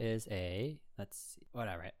 Kara is a... Let's see. What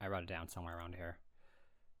I wrote it down somewhere around here.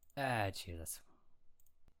 Jesus.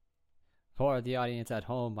 For the audience at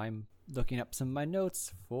home, I'm looking up some of my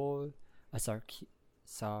notes for a Sarkeesian?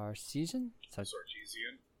 Sarkeesian.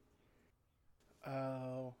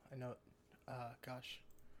 Oh, I know. Gosh.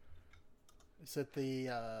 Is it the,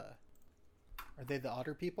 Are they the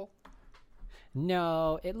otter people?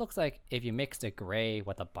 No, it looks like if you mixed a gray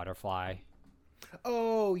with a butterfly.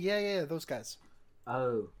 Oh, yeah, those guys.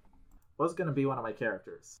 Oh. Was gonna be one of my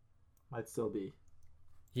characters. Might still be.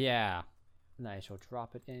 Yeah. And I shall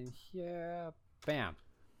drop it in here. Bam.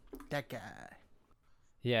 That guy.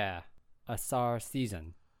 Yeah. A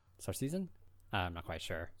Sarkeesian. Sarkeesian? I'm not quite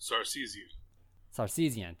sure. Sarkeesian.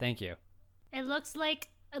 Sarkeesian, thank you. It looks like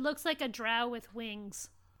a drow with wings.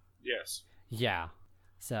 Yes. Yeah.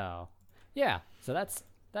 So that's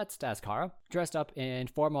Stas Kara, dressed up in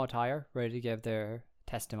formal attire, ready to give their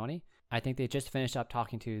testimony. I think they just finished up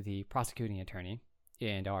talking to the prosecuting attorney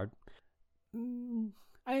and are...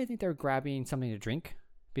 I think they're grabbing something to drink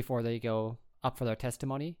before they go up for their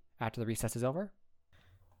testimony after the recess is over.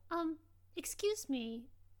 Excuse me.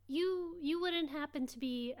 You wouldn't happen to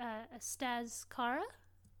be a Stas Kara?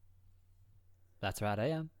 That's right, I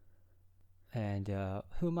am. And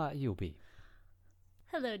who might you be?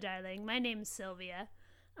 Hello, darling. My name's Sylvia.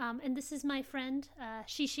 And this is my friend,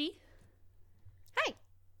 Shishi. Hi.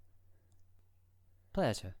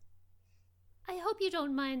 Pleasure. I hope you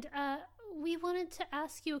don't mind. We wanted to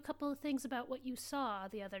ask you a couple of things about what you saw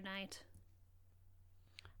the other night.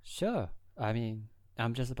 Sure. I mean,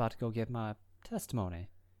 I'm just about to go give my testimony.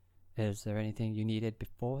 Is there anything you needed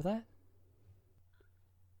before that?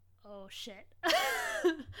 Oh, shit.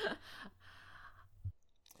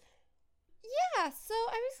 Yeah, so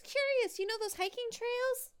I was curious. You know those hiking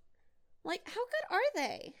trails? Like, how good are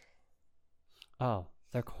they? Oh,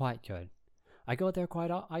 they're quite good. I go there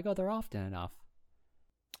often enough.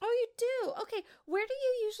 Oh, you do? Okay, where do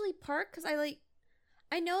you usually park? Because I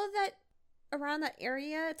know that around that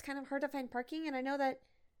area it's kind of hard to find parking, and I know that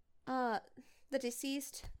the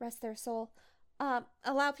deceased, rest their soul,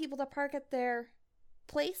 allow people to park at their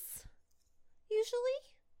place, usually?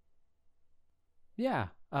 Yeah,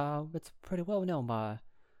 it's pretty well known by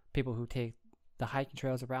people who take the hiking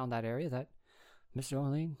trails around that area that Mr.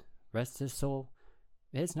 O'Lean, rest his soul,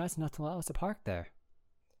 is nice enough to allow us to park there.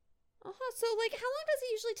 Uh-huh, so, how long does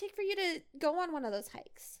it usually take for you to go on one of those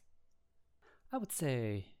hikes? I would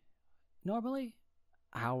say normally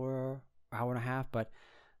hour and a half, but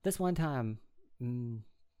this one time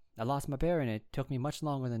I lost my bearing. It took me much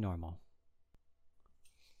longer than normal.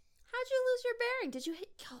 How'd you lose your bearing? Did you hit...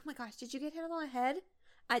 Oh my gosh, did you get hit on the head?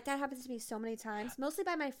 That happens to me so many times, mostly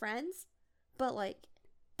by my friends, but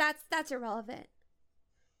that's irrelevant.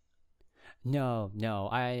 No,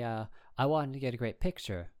 I wanted to get a great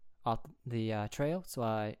picture off the trail, so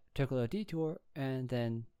I took a little detour and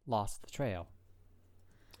then lost the trail.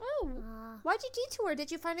 Oh, why'd you detour? Did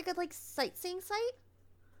you find a good sightseeing site?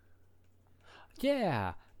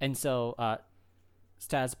 Yeah, and so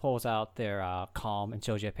Stas pulls out their calm and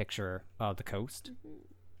shows you a picture of the coast. Mm-hmm.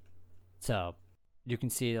 So you can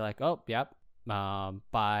see by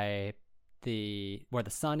where the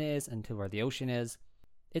sun is and to where the ocean is,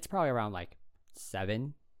 it's probably around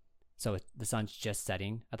 7. So the sun's just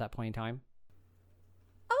setting at that point in time.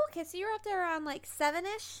 Oh, okay. So you're up there around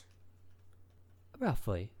 7-ish?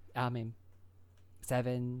 Roughly. I mean,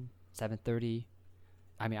 7:30.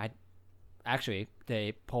 I mean,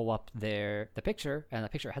 they pull up the picture, and the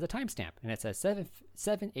picture has a timestamp, and it says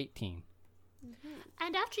 7:18. Mm-hmm.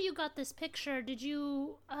 And after you got this picture, did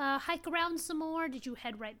you hike around some more? Did you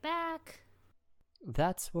head right back?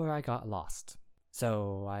 That's where I got lost.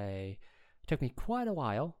 So it took me quite a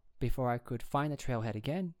while before I could find the trailhead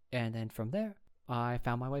again, and then from there, I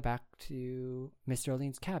found my way back to Mr.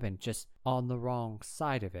 O'Lean's cabin, just on the wrong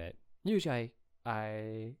side of it. Usually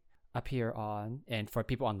I appear on, and for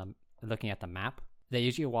people on the looking at the map, they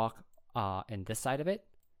usually walk in this side of it.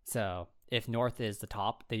 So if north is the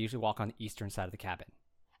top, they usually walk on the eastern side of the cabin.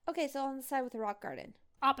 Okay, so on the side with the rock garden.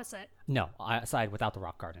 Opposite. No, side without the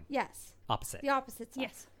rock garden. Yes. Opposite. The opposite side.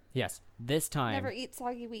 Yes. Yes. This time. Never eat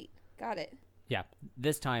soggy wheat. Got it. Yeah.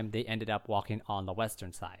 This time they ended up walking on the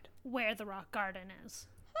western side. Where the rock garden is.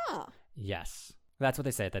 Huh. Yes. That's what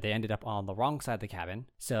they said, that they ended up on the wrong side of the cabin.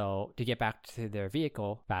 So to get back to their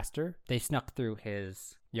vehicle faster, they snuck through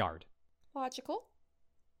his yard. Logical.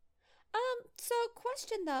 So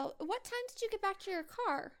question though, what time did you get back to your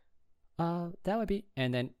car? That would be.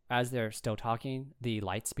 And then as they're still talking, the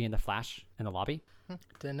lights begin to flash in the lobby.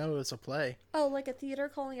 Didn't know it was a play. Oh, like a theater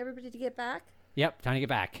calling everybody to get back? Yep, time to get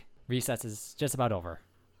back. Recess is just about over.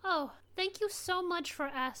 Oh, thank you so much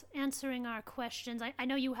for answering our questions. I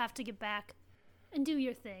know you have to get back and do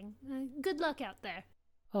your thing. Good luck out there.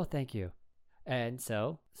 Oh, thank you. And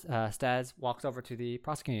so, Stas walks over to the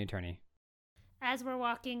prosecuting attorney. As we're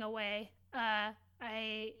walking away,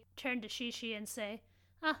 I turn to Shishi and say,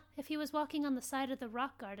 if he was walking on the side of the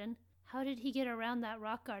rock garden, how did he get around that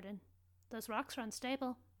rock garden? Those rocks are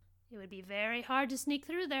unstable. It would be very hard to sneak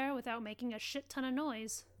through there without making a shit ton of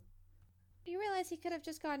noise. You realize he could have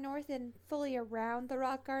just gone north and fully around the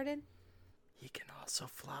rock garden? He can also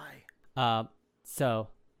fly.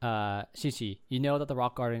 Shishi, you know that the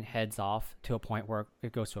rock garden heads off to a point where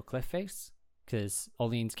it goes to a cliff face? Because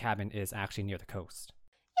Olean's cabin is actually near the coast.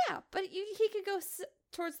 Yeah, but he could go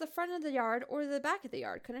towards the front of the yard or the back of the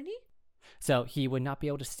yard, couldn't he? So he would not be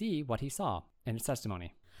able to see what he saw in his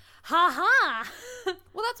testimony. Ha ha!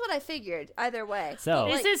 Well, that's what I figured, either way. So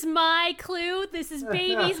This is my clue. This is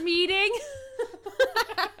baby's meeting.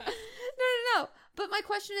 No. But my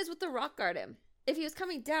question is with the rock garden. If he was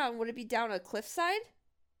coming down, would it be down a cliffside?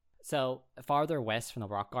 So farther west from the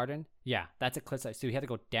rock garden, yeah, that's a cliffside. So you have to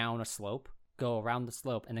go down a slope, go around the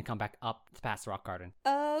slope, and then come back up past the rock garden.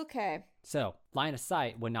 Okay. So line of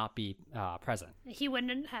sight would not be present. He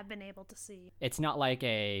wouldn't have been able to see. It's not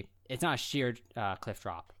a sheer cliff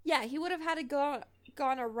drop. Yeah, he would have had to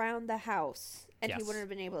gone around the house, and he Yes. wouldn't have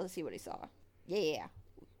been able to see what he saw. Yeah.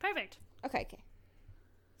 Perfect. Okay.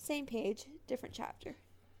 Same page, different chapter,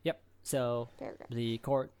 Yep. So paragraph. the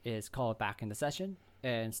court is called back into session,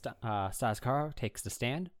 and Stas Kara takes the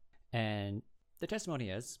stand. And the testimony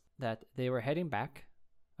is that they were heading back.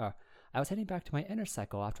 I was heading back to my inner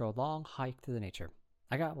cycle after a long hike through the nature.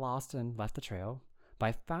 I got lost and left the trail, but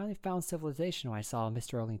I finally found civilization when I saw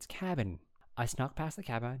Mr. Olean's cabin. I snuck past the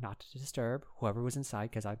cabin not to disturb whoever was inside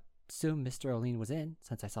because I assumed Mr. Olean was in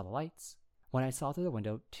since I saw the lights. When I saw through the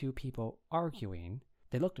window 2 people arguing,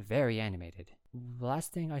 they looked very animated. The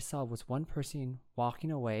last thing I saw was one person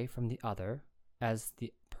walking away from the other as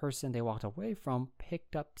the person they walked away from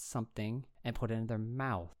picked up something and put it in their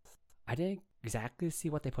mouth. I didn't exactly see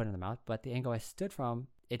what they put in their mouth, but the angle I stood from,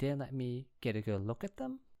 it didn't let me get a good look at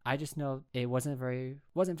them. I just know it wasn't very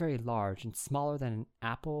large and smaller than an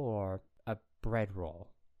apple or a bread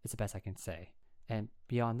roll. It's the best I can say. And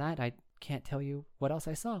beyond that, I can't tell you what else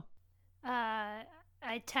I saw.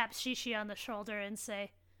 I tap Shishi on the shoulder and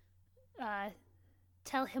say,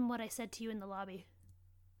 tell him what I said to you in the lobby.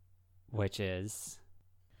 Which is...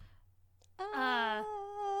 Yeah,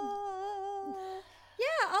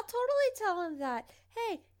 I'll totally tell him that.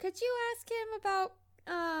 Hey, could you ask him about,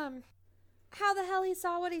 how the hell he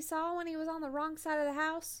saw what he saw when he was on the wrong side of the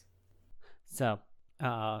house? So,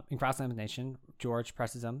 in cross-examination, George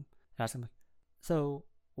presses him and asks him, so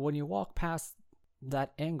when you walk past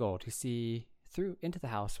that angle to see through into the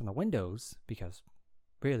house from the windows, because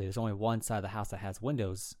really there's only one side of the house that has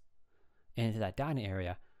windows, and into that dining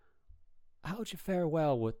area, how would you fare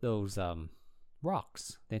well with those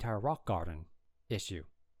rocks, the entire rock garden issue?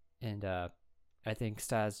 And I think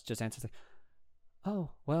Stas just answers like,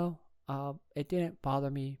 oh, well, it didn't bother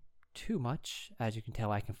me too much. As you can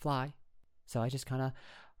tell, I can fly. So I just kind of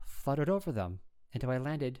fluttered over them until I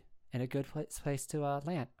landed in a good place to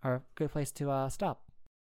land, or a good place to stop.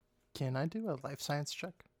 Can I do a life science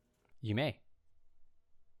check? You may.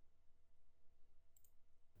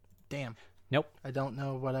 Damn. Nope. I don't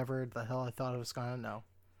know whatever the hell I thought I was going to know.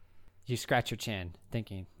 You scratch your chin,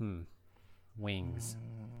 thinking, wings.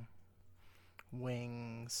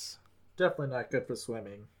 Wings. Definitely not good for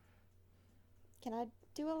swimming. Can I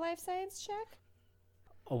do a life science check?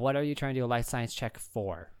 What are you trying to do a life science check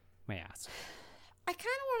for, may I ask? I kind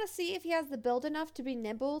of want to see if he has the build enough to be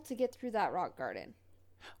nimble to get through that rock garden.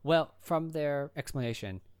 Well, from their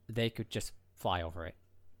explanation, they could just fly over it.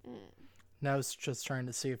 And I was just trying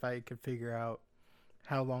to see if I could figure out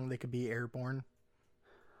how long they could be airborne.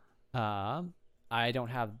 I don't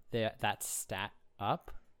have that stat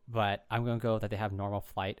up, but I'm going to go that they have normal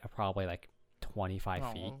flight of probably like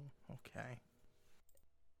 25 feet. Okay.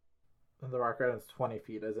 And the rock garden's 20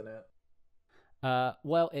 feet, isn't it?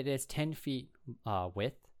 Well, it is 10 feet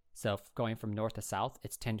width. So going from north to south,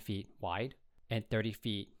 it's 10 feet wide and 30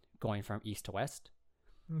 feet going from east to west.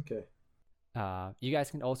 Okay. You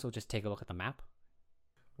guys can also just take a look at the map.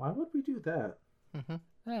 Why would we do that? Mm-hmm.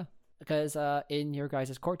 Yeah, because in your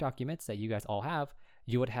guys' court documents that you guys all have,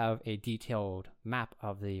 you would have a detailed map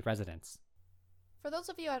of the residence. For those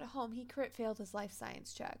of you at home, he crit failed his life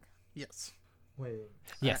science check. Yes. Wait.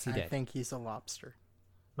 Yes, he did. I think he's a lobster.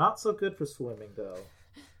 Not so good for swimming, though.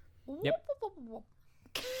 Yep.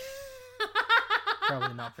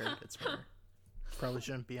 Probably not very good swimmer. Probably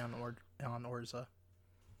shouldn't be on Orza.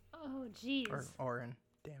 Oh, jeez. Or Orin.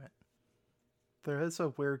 Damn it. There is a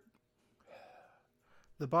weird...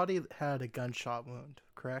 The body had a gunshot wound,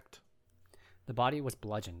 correct? The body was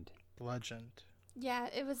bludgeoned. Bludgeoned. Yeah,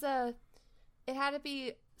 it was it had to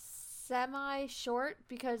be semi-short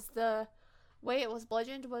because the way it was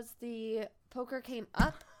bludgeoned was the poker came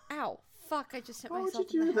up. Ow. Fuck, I just hit Why would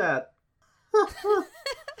myself you in do the head. that?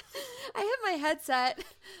 I hit my headset,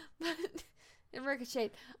 but it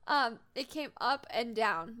ricocheted. It came up and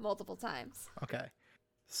down multiple times. Okay.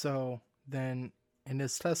 So then in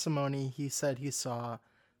his testimony, he said he saw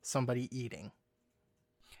somebody eating.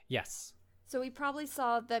 Yes. So we probably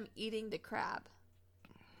saw them eating the crab.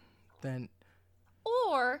 Then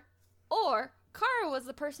Or Kara was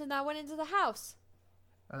the person that went into the house.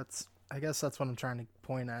 I guess that's what I'm trying to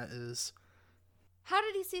point at is How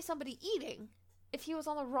did he see somebody eating if he was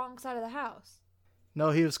on the wrong side of the house?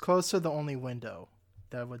 no, he was close to the only window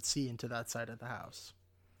that would see into that side of the house.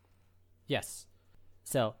 Yes.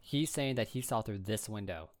 So he's saying that he saw through this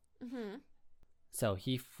window. Mm-hmm. So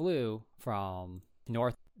he flew from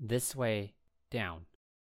north this way down.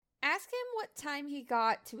 Ask him what time he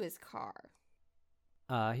got to his car.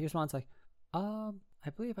 He responds like, I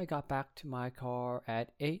believe I got back to my car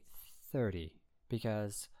at 8:30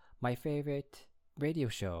 because my favorite radio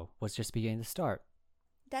show was just beginning to start.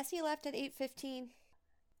 Desi left at 8:15.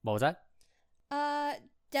 What was that?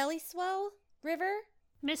 Deli Swell River?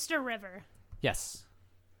 Mr. River. Yes.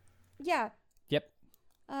 Yeah. Yep.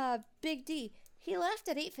 Big D. He left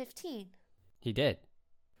at 8:15. He did.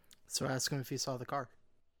 So ask him if he saw the car.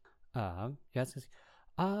 Yes.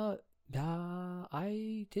 I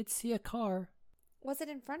did see a car Was it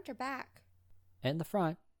in front or back? in the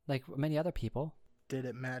front, like many other people. Did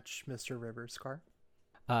it match Mr. Rivers' car?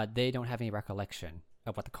 They don't have any recollection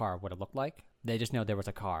of what the car would have looked like. They just know there was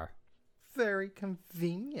a car. Very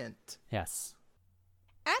convenient. Yes.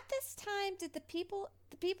 At this time, did the people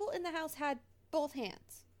in the house had both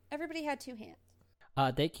hands? Everybody had two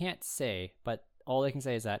hands. They can't say, but all they can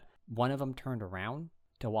say is that one of them turned around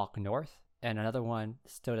to walk north, and another one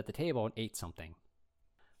stood at the table and ate something.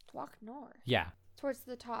 To walk north. Yeah. Towards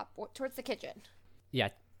the top, towards the kitchen. Yeah,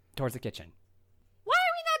 towards the kitchen. Why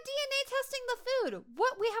are we not DNA testing the food?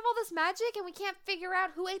 What, we have all this magic and we can't figure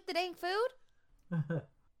out who ate the dang food?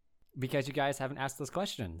 Because you guys haven't asked those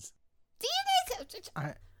questions.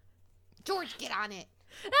 DNA George, get on it.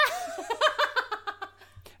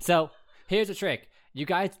 So, here's the trick. You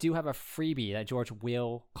guys do have a freebie that George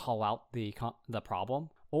will call out the problem,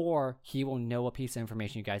 or he will know a piece of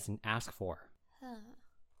information you guys didn't ask for.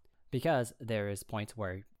 Because there is points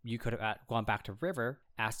where you could have gone back to River,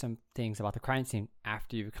 asked him things about the crime scene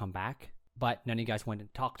after you come back, but none of you guys went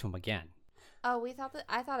and talked to him again. Oh,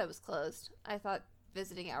 I thought it was closed. I thought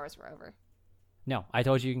visiting hours were over. No, I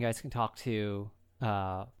told you guys can talk to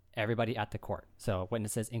everybody at the court. So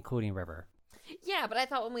witnesses, including River. Yeah, but I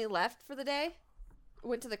thought when we left for the day,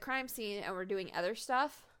 went to the crime scene and we're doing other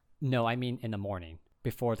stuff. No, I mean in the morning,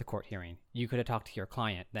 before the court hearing. You could have talked to your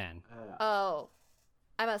client then. Oh,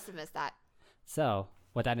 I must have missed that. So,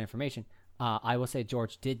 with that information, I will say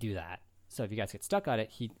George did do that. So if you guys get stuck on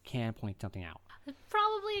it, he can point something out.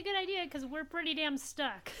 Probably a good idea because we're pretty damn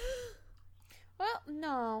stuck. Well,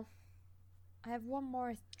 no. I have one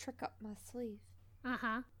more trick up my sleeve.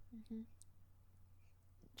 Uh-huh. Mm-hmm.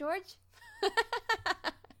 George?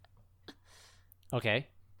 Okay.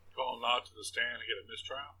 Call Nod to the stand and get a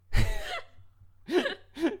mistrial.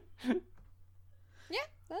 Yeah,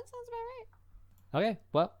 that sounds about right. Okay,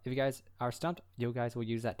 well, if you guys are stumped, you guys will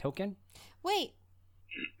use that token. Wait.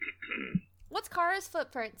 What's Kara's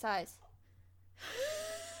footprint size?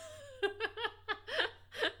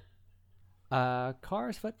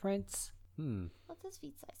 Cars footprints. What's his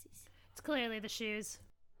feet sizes? It's clearly the shoes.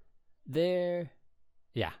 They're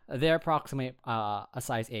approximately a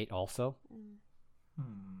size 8 also.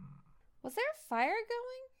 Was there a fire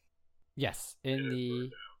going? Yes,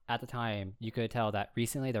 at the time, you could tell that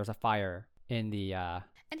recently there was a fire in the.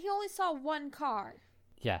 And he only saw one car.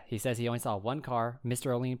 Yeah, he says he only saw one car.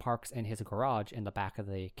 Mr. O'Lean parks in his garage in the back of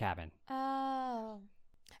the cabin. Oh.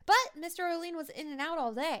 But Mr. O'Lean was in and out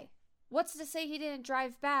all day. What's to say he didn't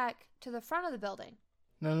drive back to the front of the building?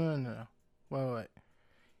 No. Wait.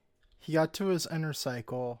 He got to his inner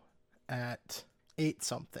cycle at 8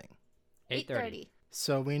 something. 8:30.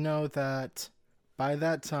 So we know that by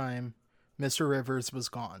that time, Mr. Rivers was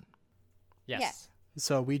gone. Yes. Yes.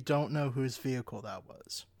 So we don't know whose vehicle that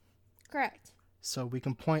was. Correct. So we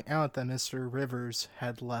can point out that Mr. Rivers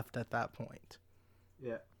had left at that point.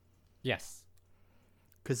 Yeah. Yes.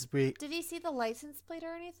 Because we... Did he see the license plate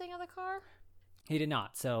or anything of the car? He did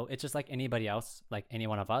not. So it's just like anybody else, like any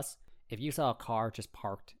one of us. If you saw a car just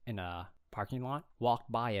parked in a parking lot,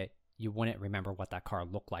 walked by it, you wouldn't remember what that car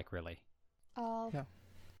looked like, really. Oh. Yeah.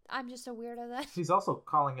 I'm just a weirdo then. He's also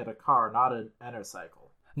calling it a car, not an intercycle.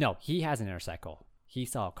 No, he has an intercycle. He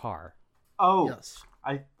saw a car. Oh, Yes.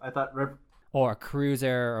 I thought Or a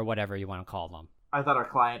cruiser, or whatever you want to call them. I thought our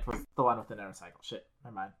client was the one with an intercycle. Shit,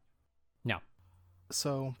 never mind. No.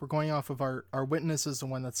 So we're going off of our witness is the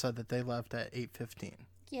one that said that they left at 8:15.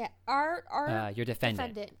 Yeah. Our Your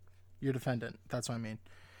defendant. Your defendant. That's what I mean.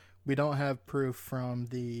 We don't have proof from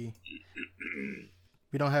the...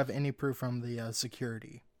 We don't have any proof from the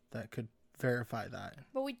security that could verify that.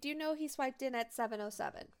 But we do know he swiped in at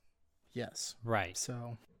 7:07. Yes. Right.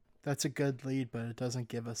 So that's a good lead, but it doesn't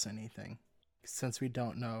give us anything since we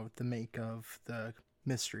don't know the make of the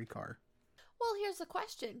mystery car. Well, here's the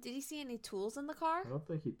question. Did he see any tools in the car? I don't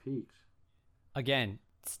think he peeked. Again,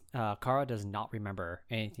 Kara does not remember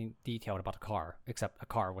anything detailed about the car, except a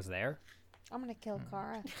car was there. I'm gonna kill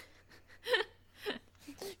Kara.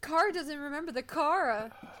 Kara doesn't remember the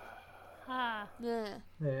Kara. Ah.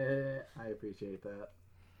 I appreciate that.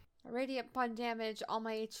 Radiant punch damage, all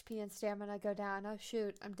my HP and stamina go down. Oh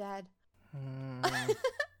shoot, I'm dead.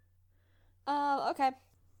 Okay.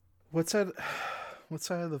 What side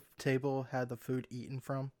of the table had the food eaten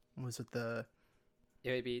from? Was it the...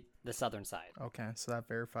 It would be the southern side. Okay, so that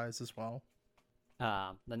verifies as well.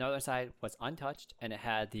 The northern side was untouched, and it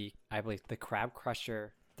had I believe, the Crab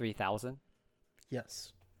Crusher 3000.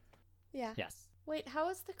 Yes. Yeah. Yes. Wait, how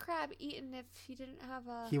was the crab eaten if he didn't have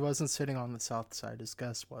a... He wasn't sitting on the south side, his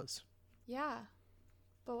guest was. Yeah.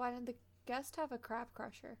 But why didn't the guest have a crab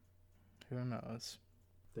crusher? Who knows?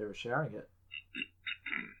 They were sharing it.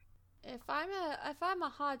 If I'm a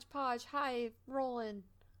hodgepodge high rolling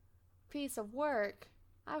piece of work,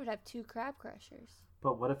 I would have 2 crab crushers.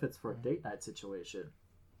 But what if it's for a date night situation?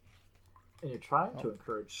 And you're trying to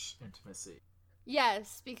encourage intimacy.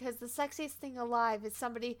 Yes, because the sexiest thing alive is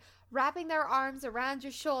somebody wrapping their arms around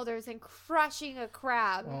your shoulders and crushing a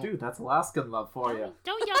crab. Well, Dude, that's Alaskan love for you.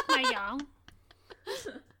 Don't yuck my yum.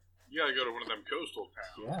 You gotta go to one of them coastal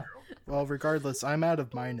towns, Yeah. girl. well, regardless, I'm out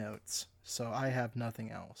of my notes, so I have nothing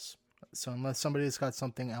else. So unless somebody's got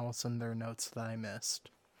something else in their notes that I missed.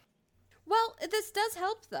 Well, this does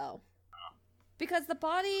help, though. Because the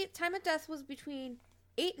body time of death was between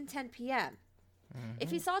 8 and 10 p.m.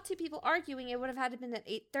 If he saw 2 people arguing, it would have had to been at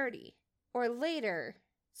 8:30 or later.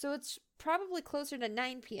 So it's probably closer to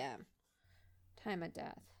 9 p.m. time of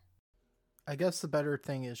death. I guess the better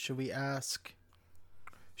thing is, should we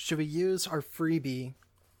use our freebie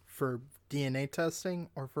for DNA testing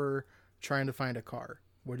or for trying to find a car?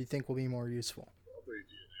 What do you think will be more useful?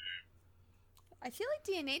 I feel like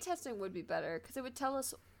DNA testing would be better because it would tell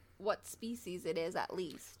us what species it is at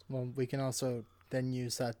least. Well, we can also then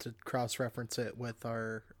use that to cross-reference it with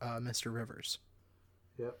our Mr. Rivers.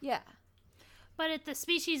 Yep. Yeah. But if the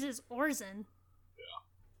species is Orson,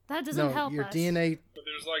 that doesn't No, help your us. DNA... But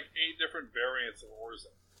there's like 8 different variants of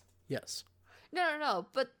Orson. Yes. No.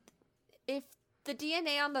 But if the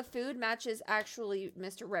DNA on the food matches actually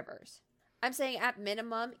Mr. Rivers, I'm saying at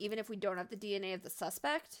minimum, even if we don't have the DNA of the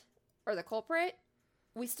suspect or the culprit,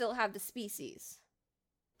 we still have the species.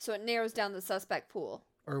 So it narrows down the suspect pool.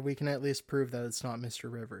 Or we can at least prove that it's not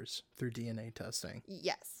Mr. Rivers through DNA testing.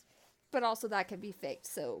 Yes. But also that can be faked,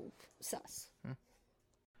 so sus.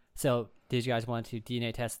 So, did you guys want to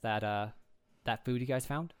DNA test that food you guys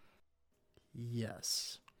found?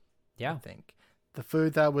 Yes. Yeah. I think. The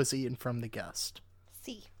food that was eaten from the guest.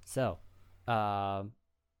 See. So,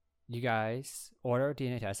 you guys order a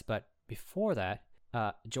DNA test, but before that,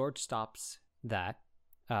 George stops that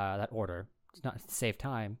order. It's not to save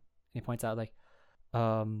time. And he points out, like,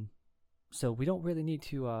 so we don't really need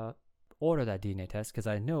to order that DNA test because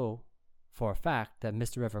I know for a fact that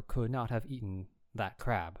Mr. River could not have eaten that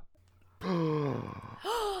crab.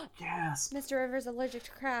 Yes. Mr. River's allergic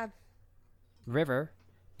to crab. River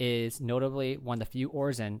is notably one of the few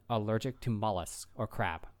Orzen allergic to mollusks or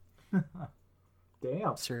crab.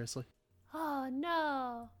 Damn. Seriously. Oh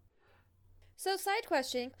no. So, side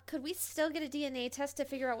question: could we still get a DNA test to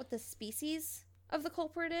figure out what the species of the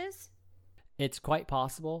culprit is? It's quite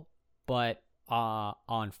possible, but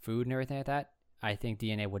on food and everything like that, I think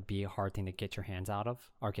DNA would be a hard thing to get your hands out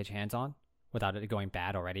of or get your hands on without it going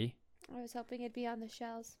bad already. I was hoping it'd be on the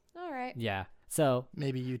shells. All right. Yeah. So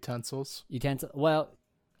Maybe utensils. Well,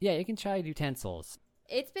 yeah, you can try utensils,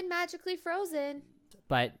 It's been magically frozen.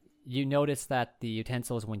 but you notice that the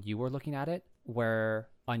utensils when you were looking at it were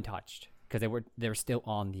untouched because they were still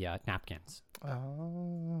on the napkins.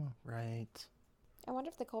 Oh, right. I wonder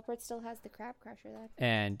if the culprit still has the crab crusher then.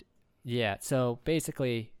 And yeah, so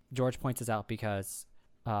basically, George points this out because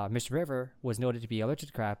Mr. River was noted to be allergic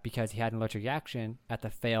to crab because he had an allergic reaction at the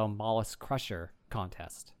Fail Mollusk Crusher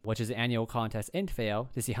contest, which is an annual contest in Fail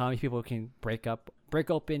to see how many people can break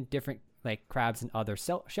open different like crabs and other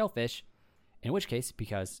shellfish. In which case,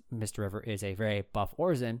 because Mr. River is a very buff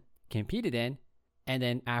Orzen, competed in, and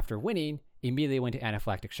then after winning, immediately went to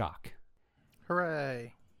anaphylactic shock.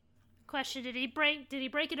 Hooray. Question: Did he break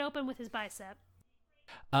it open with his bicep?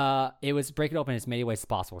 It was break it open in as many ways as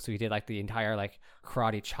possible. So he did like the entire like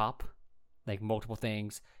karate chop, like multiple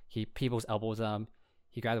things. He people's elbows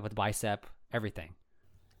he grabbed it with the bicep, everything.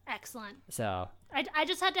 Excellent. So I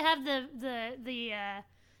just had to have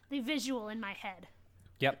the visual in my head.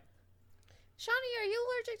 yep, Shawnee, are you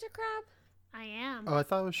allergic to crab? I am. Oh, I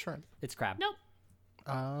thought it was shrimp. it's crab. Nope.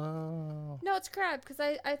 Oh. No, it's crab, because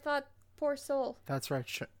I thought, poor soul. That's right.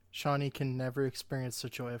 Shawnee can never experience the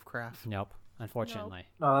joy of craft. Nope, unfortunately.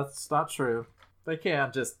 No, that's not true. They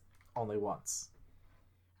can, just only once.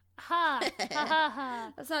 Ha ha ha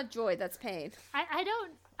ha. That's not joy, that's pain.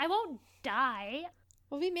 I won't die.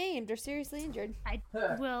 We'll be maimed or seriously injured. I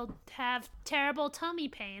will have terrible tummy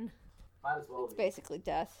pain. Might as well It's basically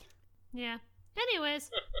death. Yeah. Anyways,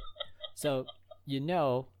 So you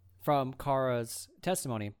know from Kara's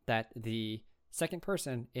testimony that the second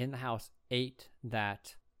person in the house ate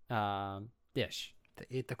that dish.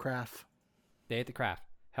 They ate the craft. They ate the craft.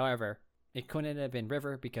 However, it couldn't have been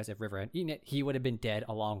River because if River had eaten it, he would have been dead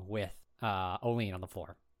along with Olene on the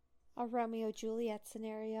floor. A Romeo Juliet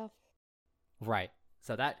scenario. Right.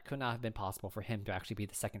 So that could not have been possible for him to actually be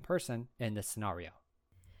the second person in this scenario.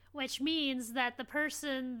 which means that the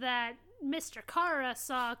person that Mr. Kara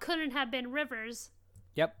saw couldn't have been Rivers.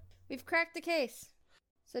 Yep. We've cracked the case.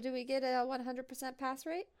 So do we get a 100% pass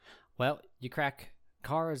rate? Well, you crack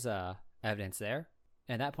Kara's evidence there.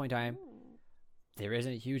 At that point in time, there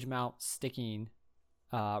isn't a huge amount sticking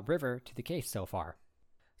River to the case so far.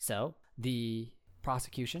 So the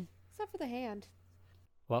prosecution, Except for the hand.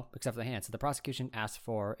 well, except for the hand. So the prosecution asked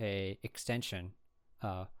for a extension.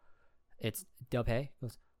 It's Delpay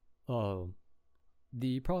goes,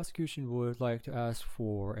 the prosecution would like to ask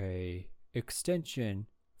for a extension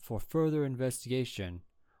for further investigation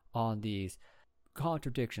on these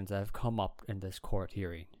contradictions that have come up in this court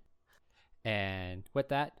hearing. And with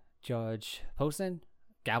that, Judge Posen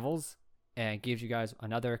gavels and gives you guys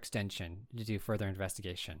another extension to do further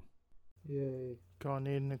investigation. Yay. Gonna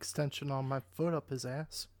need an extension on my foot up his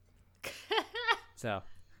ass. So,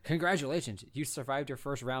 congratulations, you survived your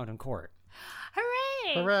first round in court.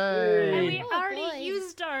 Hooray! And Hooray! we Oh, already boy.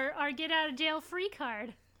 used our get out of jail free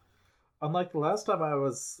card. Unlike the last time I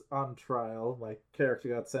was on trial, my character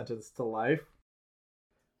got sentenced to life.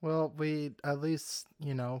 Well, we at least,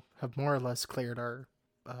 have more or less cleared our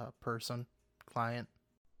client.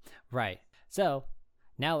 Right. So,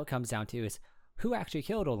 now what it comes down to is who actually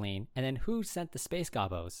killed Olene, and then who sent the space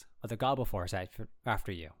gobos, or the gobbo force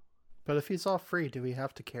after you. But if he's all free, do we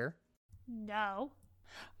have to care? No.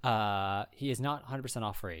 He is not 100%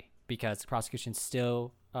 off free, because the prosecution's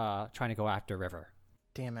still trying to go after River.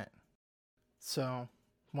 Damn it. So,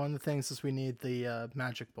 one of the things is we need the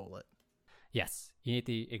magic bullet. Yes, you need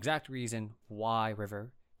the exact reason why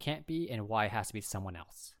River can't be and why it has to be someone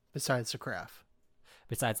else, Besides the craft.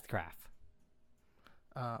 besides the craft.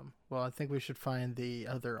 Well, I think we should find the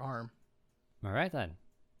other arm. All right, then.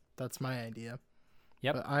 That's my idea.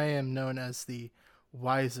 Yep. But I am known as the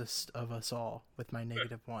wisest of us all with my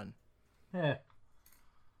 -1. Eh.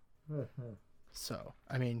 So,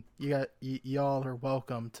 I mean, y'all are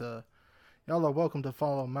welcome to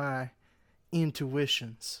follow my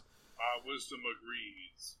intuitions. My wisdom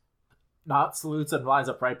agrees. Not salutes and lines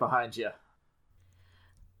up right behind you.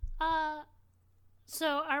 So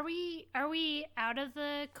are we out of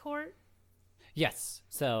the court? Yes,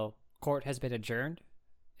 so court has been adjourned,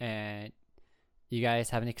 and you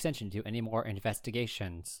guys have an extension to do any more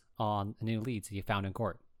investigations on the new leads that you found in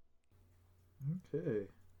court. Okay.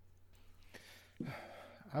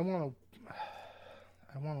 I want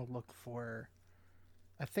to look for.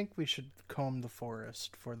 I think we should comb the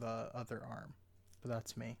forest for the other arm, but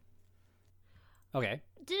that's me. Okay.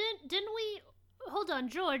 Didn't we? Hold on,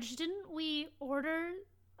 George. Didn't we order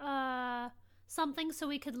something so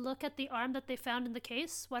we could look at the arm that they found in the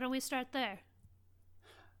case? Why don't we start there?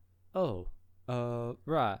 Oh,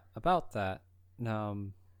 right, about that.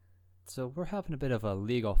 So we're having a bit of a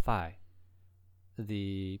legal fight.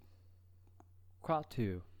 The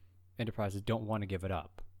Kratu Enterprises don't want to give it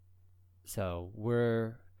up. So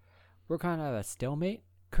we're kind of a stalemate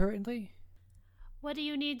currently. What do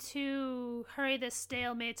you need to hurry this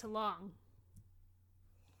stalemate along?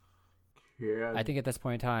 Yeah. I think at this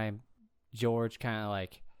point in time, George kind of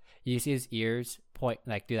like, you see his ears point,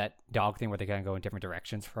 like do that dog thing where they kind of go in different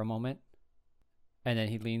directions for a moment. And then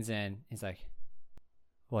he leans in. He's like,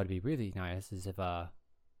 "What'd be really nice is if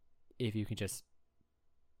you can just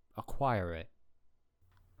acquire it."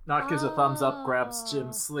 Knock gives a thumbs up, grabs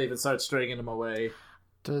Jim's sleeve, and starts dragging him away.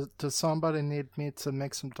 Does somebody need me to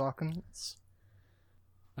make some documents?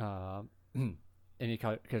 And he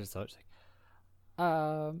kind of starts like,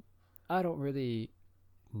 I don't really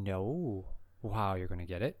know how you're gonna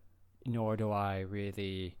get it, nor do I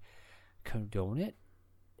really condone it.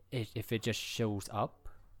 If it just shows up,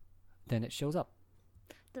 then it shows up.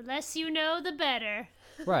 The less you know, the better.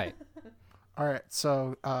 Right. All right,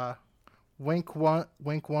 so wink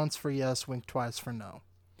once for yes, wink twice for no.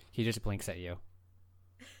 He just blinks at you.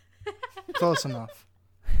 Close enough.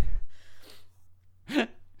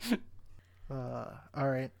 All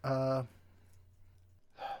right.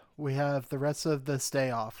 We have the rest of this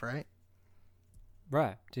day off, right?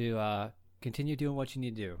 Right. To continue doing what you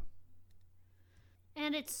need to do.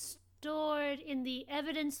 And it's stored in the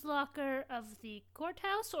evidence locker of the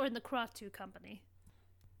courthouse or in the Kratu company?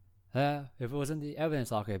 If it was in the evidence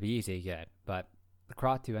locker, it'd be easy to get, but the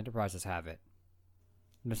Kratu Enterprises have it.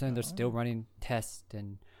 I'm saying they're still running tests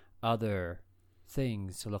and other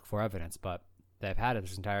things to look for evidence, but they've had it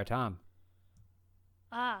this entire time.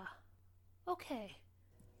 Ah. Okay.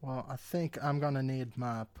 Well, I think I'm gonna need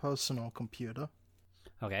my personal computer,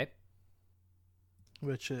 Okay.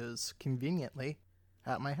 which is conveniently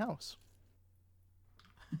at my house.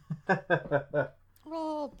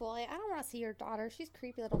 Oh boy, I don't want to see your daughter. She's a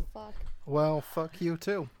creepy little fuck. Well, fuck you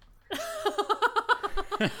too.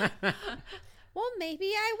 Well,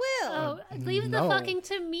 maybe I will. Oh, leave no. the fucking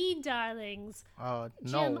to me, darlings. No.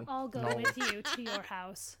 Jim, I'll go no. with you to your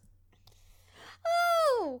house.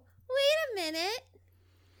 Oh, wait a minute.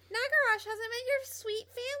 Nagarash hasn't met your sweet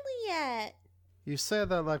family yet. You say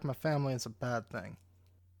that like my family is a bad thing.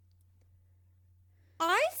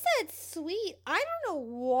 I said sweet. I don't know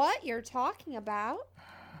what you're talking about.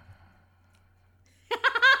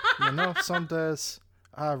 You know, some days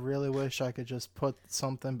I really wish I could just put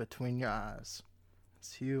something between your eyes.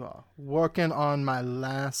 So you are working on my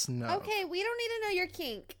last note. Okay, we don't need to know your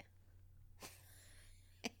kink.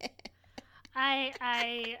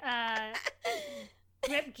 I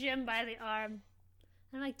grip Jim by the arm.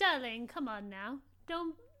 I'm like, darling, come on now.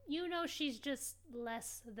 Don't you know she's just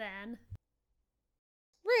less than?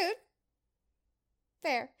 Rude.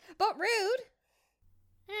 Fair. But rude.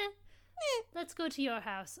 Let's go to your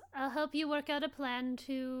house. I'll help you work out a plan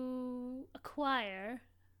to acquire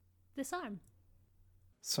this arm.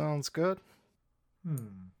 Sounds good.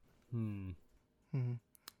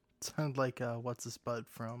 Sound like what's his bud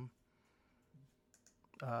from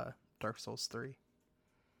Dark Souls 3.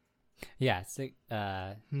 Yeah,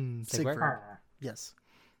 Siegfried. Yes.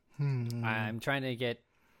 I'm trying to get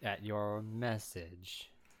at your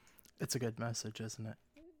message. It's a good message, isn't it?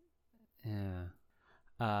 Yeah.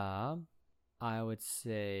 I would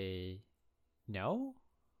say no.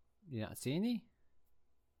 You not see any?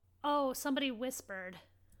 Oh, somebody whispered.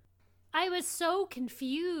 I was so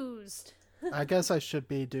confused. I guess I should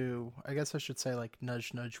say like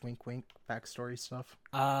nudge nudge wink wink backstory stuff.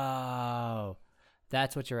 Oh,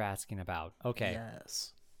 that's what you're asking about. Okay.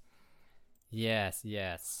 Yes.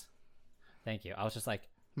 Yes. Thank you. I was just like,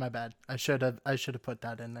 My bad. I should have put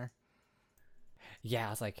that in there. yeah, I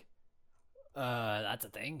was like, that's a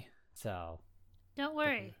thing. So. Don't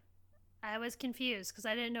worry. I was confused because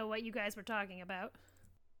I didn't know what you guys were talking about.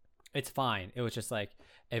 It's fine. It was just like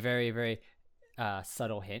a very, very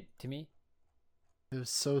subtle hint to me. It was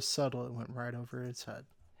so subtle it went right over his head.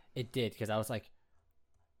 It did, because I was like,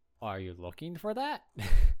 are you looking for that?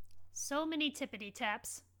 So many tippity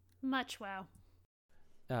taps. Much wow.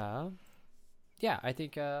 Yeah, I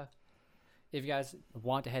think if you guys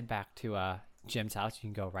want to head back to Jim's house, you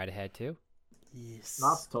can go right ahead too. Yes.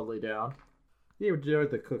 Knop's totally down. He enjoyed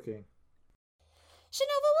the cooking.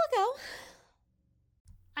 Shinova will go.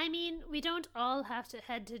 I mean, we don't all have to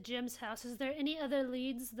head to Jim's house. Is there any other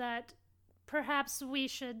leads that perhaps we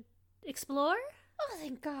should explore? Oh,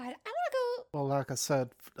 thank God. I want to go. Well, like I said,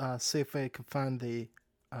 see if we can find the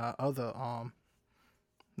other arm.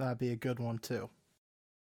 That'd be a good one, too.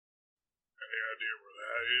 Any idea where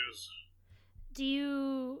that is? Do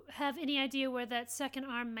you have any idea where that second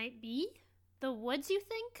arm might be? The woods, you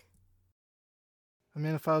think? I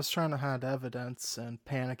mean, if I was trying to hide evidence and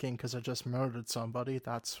panicking because I just murdered somebody,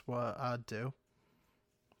 that's what I'd do.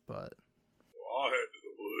 But Well, I'll head to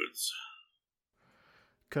the woods.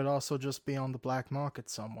 could also just be on the black market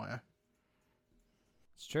somewhere.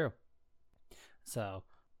 It's true. So,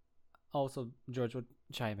 also, George would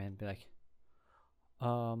chime in and be like,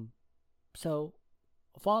 so,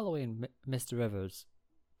 following Mr. Rivers'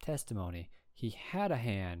 testimony, he had a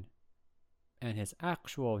hand, and his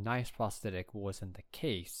actual nice prosthetic was in the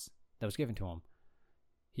case that was given to him.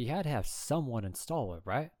 He had to have someone install it,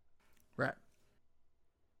 right? Right.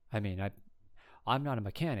 I mean, I'm not a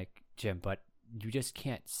mechanic, Jim, but you just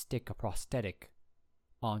can't stick a prosthetic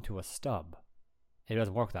onto a stub. It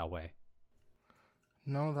doesn't work that way.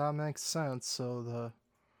 No, that makes sense. But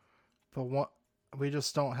what we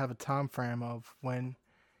just don't have a time frame of when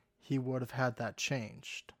he would have had that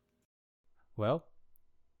changed. Well,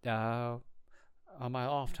 on my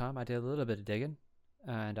off time, I did a little bit of digging,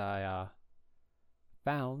 and I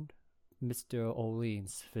found Mr.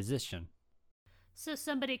 Olean's physician. So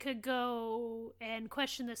somebody could go and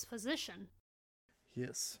question this physician.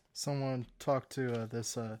 Yes, someone talked to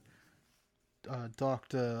this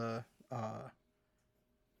doctor.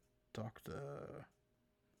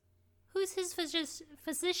 Who's his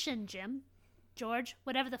physician, Jim? George?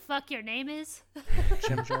 Whatever the fuck your name is?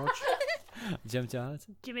 Jim George. Jim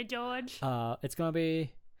Johnson? Jimmy George? It's gonna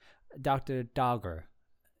be Dr. Dogger.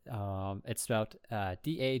 It's spelled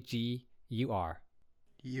D-A-G-U-R.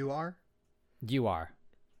 You are? U-R.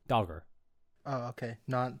 Dogger. Oh, okay.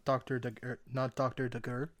 Not Dr. Dagur. Not Dr.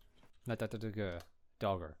 Dagur. Not Dr. Dogger.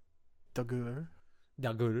 Dogger. Dagur.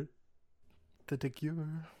 Dogger. The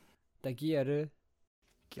Dagur. Dagger.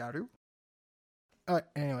 Gyaru. Alright,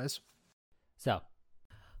 anyways. So,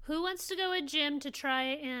 Who wants to go with Jim to try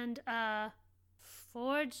and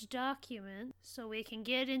forge documents so we can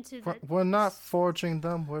get into the... We're not forging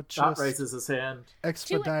them, we're Dot just raises his hand.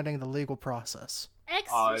 expediting the legal process.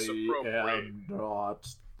 I appropriate. am not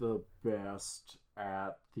the best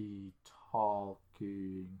at the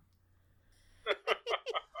talking.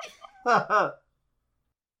 Well,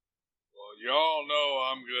 y'all know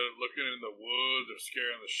I'm good at looking in the woods or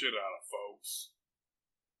scaring the shit out of folks.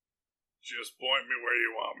 Just point me where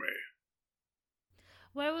you want me.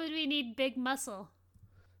 Where would we need big muscle?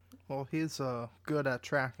 Well, he's good at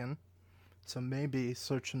tracking, so maybe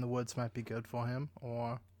searching the woods might be good for him,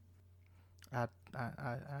 or I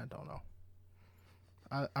don't know.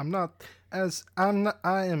 I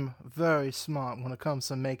am very smart when it comes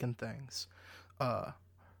to making things.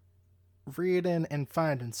 Reading and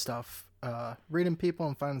finding stuff. Reading people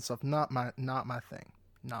and finding stuff, not my thing.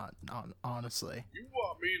 Honestly. You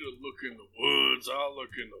want me to look in the woods? I'll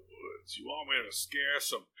look in the woods. You want me to scare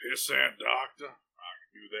some pissant doctor? I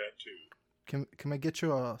can do that too. Can I get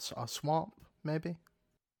you a swamp, maybe?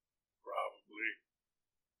 Probably.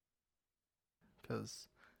 Because,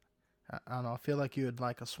 I don't know, I feel like you would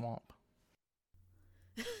like a swamp.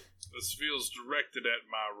 This feels directed at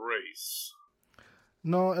my race.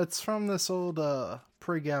 No, it's from this old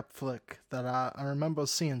pre-gap flick that I remember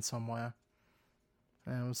seeing somewhere.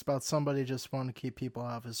 And it was about somebody just wanting to keep people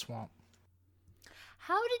out of his swamp.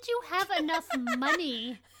 How did you have enough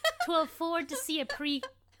money to afford to see a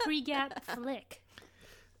pre-gap flick?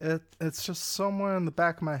 It's just somewhere in the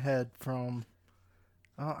back of my head from...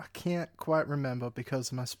 I can't quite remember because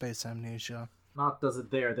of my space amnesia. Not does it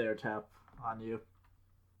there tap on you.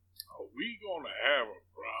 Are we gonna have a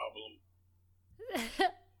problem? Yeah,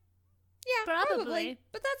 Probably. probably.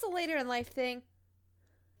 But that's a later in life thing.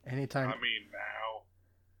 Anytime... I mean now.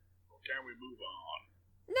 Or can we move on?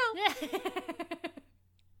 No,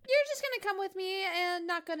 you're just gonna come with me and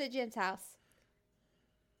not go to Jim's house.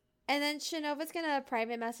 And then Shinova's gonna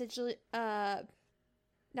private message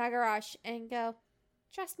Nagarash and go,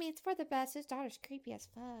 trust me, it's for the best. His daughter's creepy as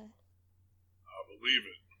fuck. I believe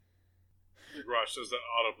it. Nagarash says that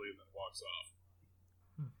audibly and then walks off.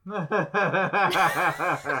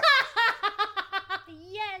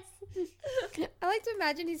 Yes. I like to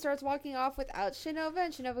imagine he starts walking off without Shinova,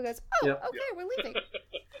 and Shinova goes, oh, Yep. okay, we're leaving.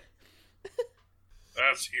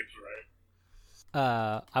 That seems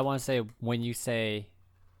right. I want to say when you say,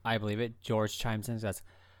 I believe it, George chimes in and says,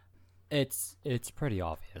 it's pretty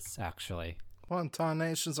obvious, actually. What in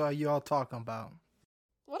tarnations are you all talking about?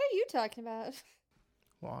 talking about?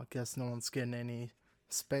 Well, I guess no one's getting any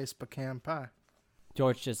space pecan pie.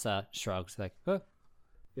 George just shrugs, like, huh?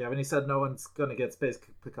 Yeah, when he said no one's gonna get space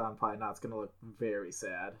pecan pie, now it's gonna look very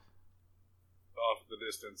sad. Off in the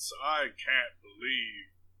distance, I can't believe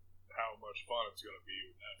how much fun it's gonna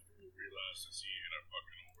be after we realize this he ain't a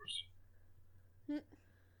fucking horse.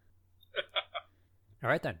 All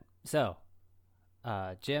right, then. So,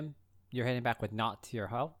 Jim, you're heading back with Not to your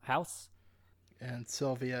house. And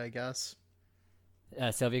Sylvia, I guess.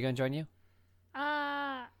 Sylvia gonna join you?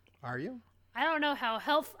 Are you? I don't know how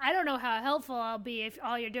helpful I'll be if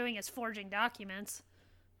all you're doing is forging documents.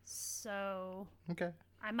 So Okay.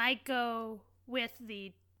 I might go with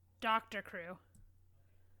the doctor crew.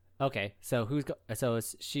 Okay, so so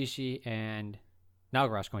it's Shishi and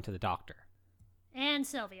Nagarash going to the doctor. And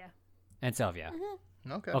Sylvia. And Sylvia.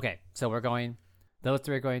 Okay. Okay, so those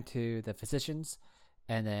three are going to the physicians,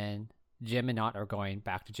 and then Jim and Not are going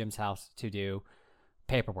back to Jim's house to do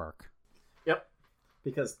paperwork. Yep.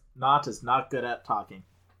 Because Not is not good at talking.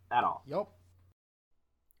 At all. Yup.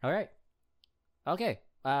 All right. Okay.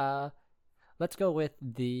 Let's go with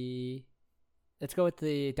the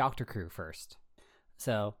doctor crew first.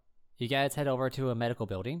 So, you guys head over to a medical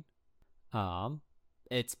building.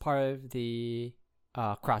 It's part of the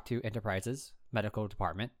Kratu Enterprises medical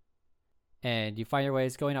department, and you find your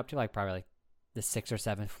ways going up to probably the 6th or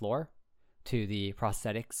 7th floor to the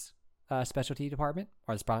prosthetics specialty department,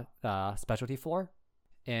 or the specialty floor,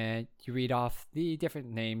 and you read off the different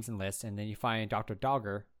names and lists, and then you find Dr.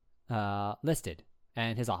 Dogger listed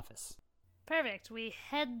and his office. Perfect. We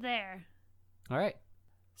head there. All right.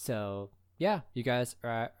 So, yeah, you guys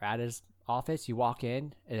are at his office. You walk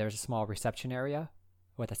in, and there's a small reception area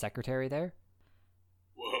with a secretary there.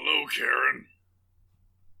 Well, hello, Karen.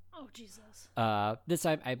 Oh, Jesus. This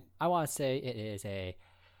time, I want to say it is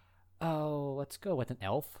let's go with an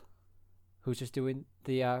elf who's just doing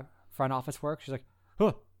the front office work. She's like,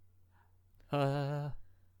 Is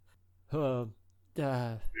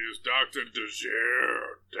Dr. Dagger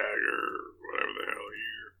or Dagger, whatever the hell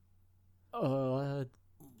here?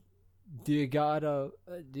 do you got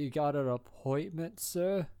an appointment,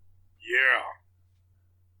 sir?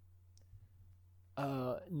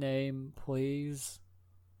 Yeah, Name, please.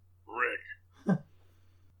 Rick.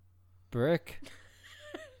 Brick?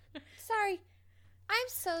 Sorry. I'm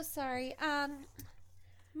so sorry.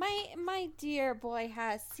 My dear boy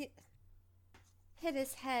has hit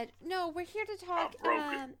his head. No, we're here to talk.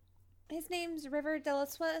 His name's River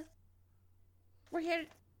Delaswa. We're here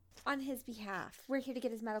on his behalf. We're here to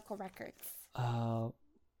get his medical records. Well,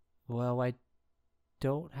 I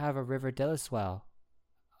don't have a River Delaswell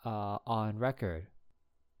on record.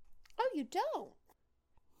 Oh, you don't?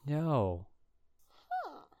 No.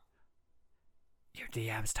 Huh. Your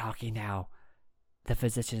DM's talking now. The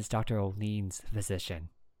physician is Dr. O'Lean's physician.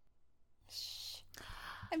 Shh.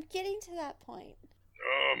 I'm getting to that point.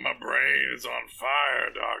 Oh, my brain is on fire,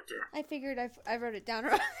 Doctor. I figured I wrote it down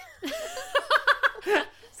wrong.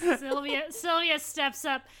 Sylvia steps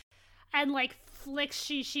up and flicks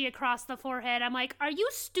Shishi across the forehead. I'm like, are you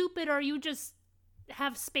stupid or you just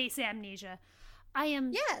have space amnesia? I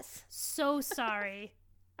am Yes. so sorry.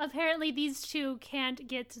 Apparently these two can't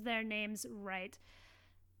get their names right.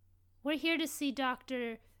 We're here to see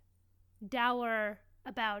Dr. Dower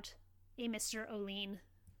about a Mr. O'Lean.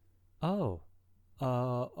 Oh,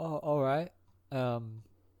 all right.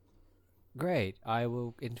 Great. I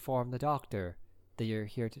will inform the doctor that you're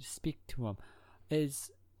here to speak to him.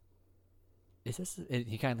 Is this?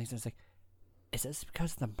 He kind of leans and is like, is this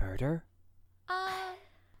because of the murder? We're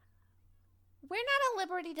not at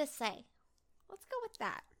liberty to say. Let's go with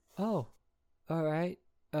that. Oh, all right.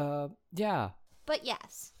 Yeah. But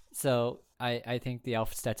yes. So I think the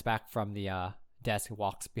elf steps back from the desk and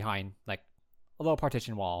walks behind a little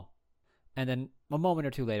partition wall, and then a moment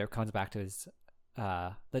or two later comes back to his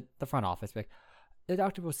the front office. The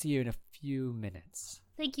doctor will see you in a few minutes.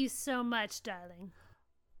 Thank you so much, darling.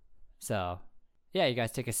 So, yeah, you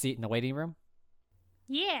guys take a seat in the waiting room.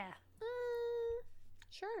 Yeah.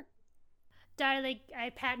 Sure. Darling, I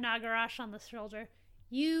pat Nagarash on the shoulder.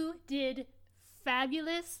 You did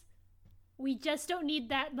fabulous. We just don't need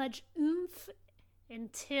that much oomph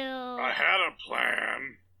until... I had a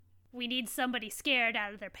plan. We need somebody scared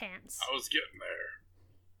out of their pants. I was getting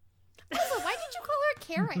there. Also, why did you call her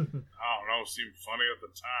Karen? I don't know, seemed funny at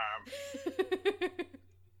the time.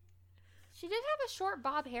 She did have a short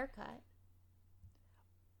bob haircut.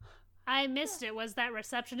 I missed it. Was that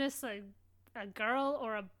receptionist a girl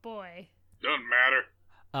or a boy? Doesn't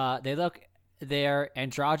matter. They're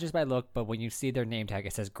androgynous by look, but when you see their name tag,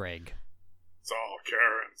 it says Greg. It's all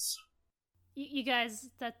Karen's. You guys,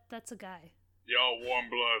 that's a guy. Y'all warm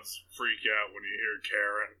bloods freak out when you hear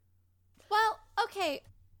Karen. Well, okay.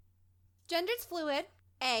 Gender's fluid,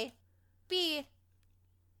 A. B.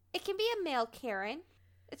 It can be a male Karen.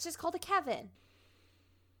 It's just called a Kevin.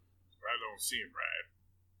 That don't seem right.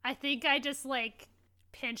 I think I just, like,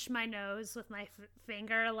 pinch my nose with my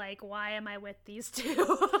finger, like, why am I with these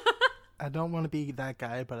two? I don't want to be that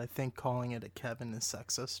guy, but I think calling it a Kevin is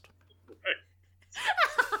sexist.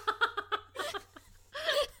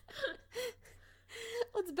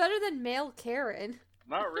 What's better than male Karen?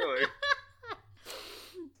 Not really.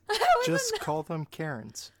 Just call them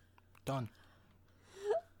Karens. Done.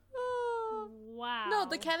 Wow. No,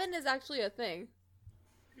 the Kevin is actually a thing.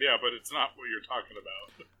 Yeah, but it's not what you're talking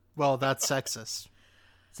about. Well, that's sexist.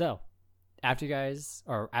 So, after you guys,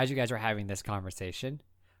 or as you guys are having this conversation,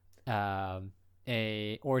 a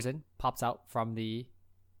Orzen pops out from the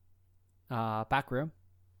back room,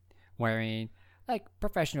 wearing like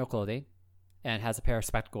professional clothing, and has a pair of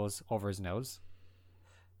spectacles over his nose.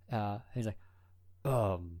 He's like,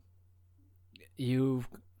 "You've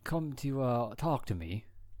come to talk to me."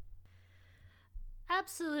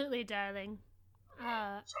 Absolutely, darling.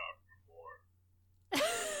 Talk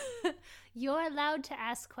more. You're allowed to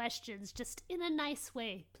ask questions, just in a nice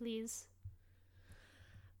way, please.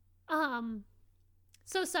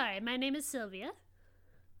 So sorry, my name is Sylvia.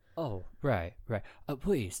 Oh, right.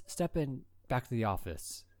 Please step in back to the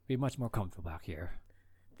office. Be much more comfortable back here.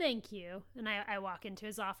 Thank you. And I walk into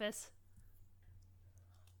his office.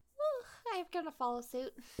 I'm gonna follow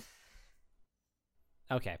suit.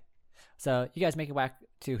 Okay, so you guys make it back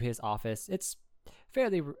to his office. It's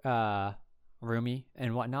fairly roomy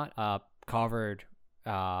and whatnot. Covered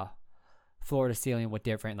floor to ceiling with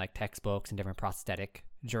different like textbooks and different prosthetic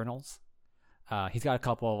journals. He's got a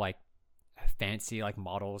couple like fancy like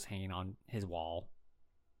models hanging on his wall.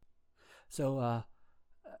 So,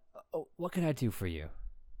 what can I do for you?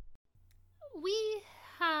 We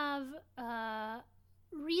have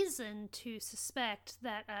reason to suspect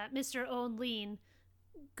that Mr. Onlean,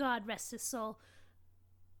 God rest his soul,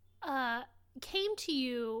 came to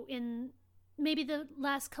you in maybe the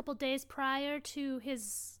last couple days prior to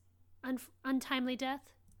his untimely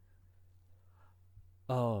death.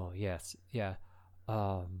 Oh yes, yeah.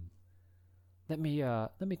 Let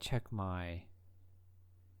me check my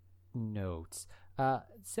notes.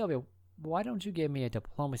 Sylvia, why don't you give me a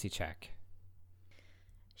diplomacy check?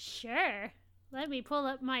 Sure. Let me pull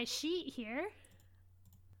up my sheet here.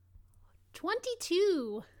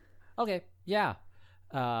 22. Okay, yeah.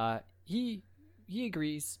 He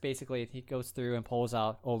agrees. Basically, he goes through and pulls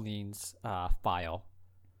out Olean's file,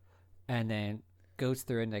 and then goes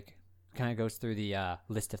through and like kind of goes through the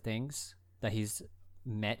list of things that he's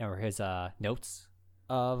met or his notes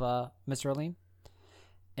of Mr. Olean,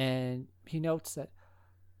 and he notes that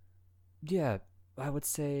I would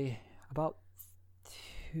say about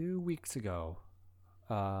 2 weeks ago,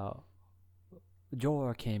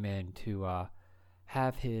 Jor came in to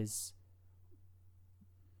have his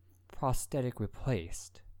prosthetic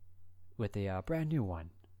replaced with a brand new one.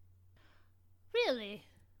 Really?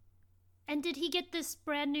 And did he get this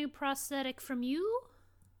brand new prosthetic from you?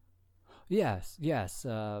 Yes,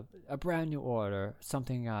 a brand new order,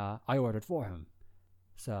 something I ordered for him.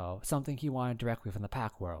 So, something he wanted directly from the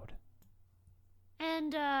Pack World.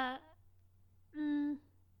 And,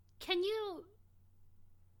 can you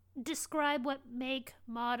describe what make,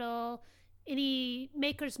 model, any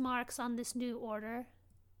maker's marks on this new order?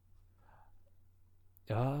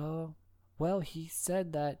 Well, he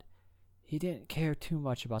said that he didn't care too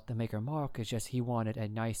much about the maker mark. It's just he wanted a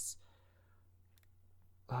nice,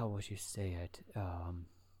 how would you say it?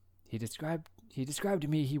 He described to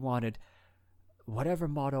me he wanted whatever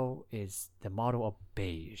model is the model of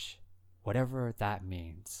beige, whatever that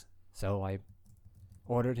means. So I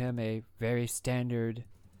ordered him a very standard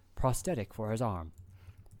prosthetic for his arm,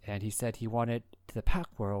 and he said he wanted to the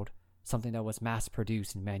Pack World something that was mass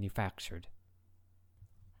produced and manufactured.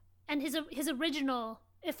 And his original,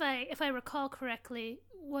 if I recall correctly,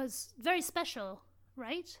 was very special,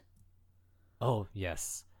 right? Oh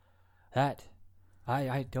yes, that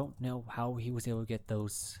I don't know how he was able to get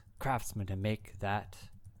those craftsmen to make that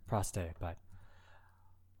prosthetic, but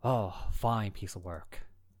fine piece of work.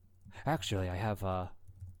 Actually, I have a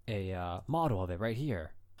model of it right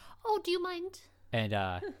here. Oh, do you mind? And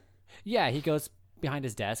yeah, he goes behind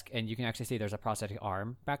his desk, and you can actually see there's a prosthetic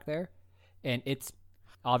arm back there, and it's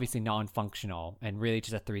obviously non-functional and really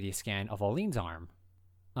just a 3D scan of Olean's arm,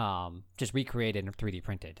 just recreated and 3D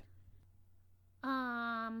printed.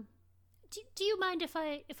 Do you mind if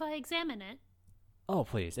I examine it? Oh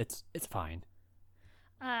please, it's fine.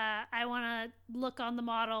 I want to look on the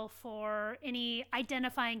model for any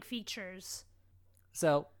identifying features.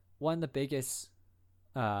 So one of the biggest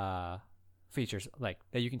features like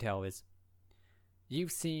that you can tell is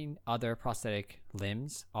you've seen other prosthetic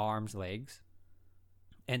limbs, arms, legs,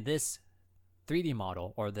 and this 3D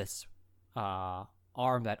model or this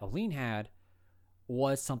arm that Oline had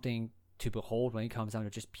was something to behold when it comes down to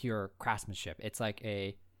just pure craftsmanship. It's like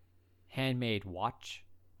a handmade watch,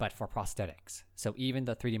 but for prosthetics. So even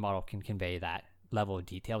the 3D model can convey that level of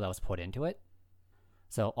detail that was put into it.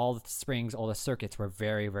 So all the springs, all the circuits were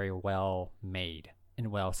very, very well made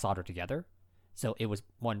and well soldered together. So it was,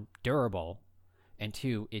 one, durable, and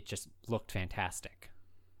two, it just looked fantastic.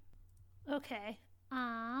 Okay.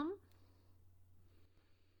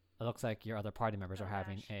 It looks like your other party members are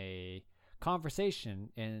having a conversation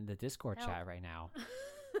in the Discord chat right now.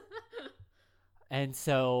 And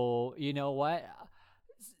so, you know what?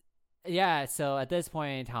 Yeah, so at this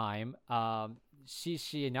point in time,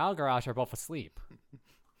 Shishi and Nagarash are both asleep,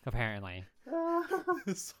 apparently.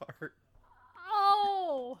 Sorry.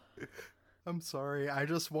 Oh! I'm sorry. I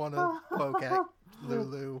just want to poke at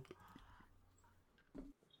Lulu.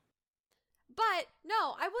 But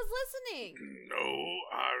no, I was listening. No,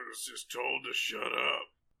 I was just told to shut up.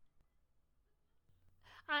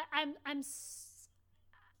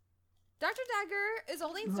 Dr. Dagger is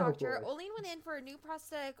Oline's doctor. Oline went in for a new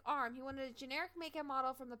prosthetic arm. He wanted a generic make-up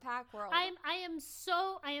model from the pack world. I am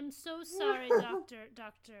so sorry, Dr.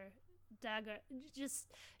 Dagger. Just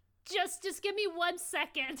give me 1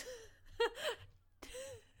 second.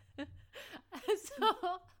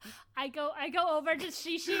 So I go over to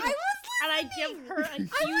Shishi and I give her a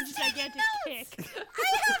huge gigantic kick.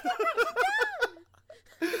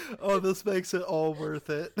 Oh, this makes it all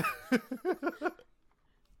worth it. My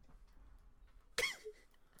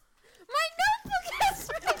notebook has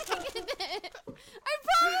writing in it. I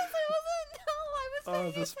promise I wasn't. No, I was.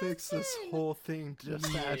 Oh, this makes this whole thing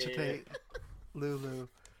just agitate Lulu.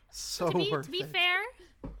 So To worth be it.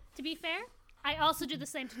 fair, I also do the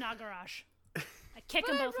same to Nagarash. I kick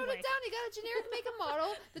But him I both wrote awake. it down. He got a generic make-up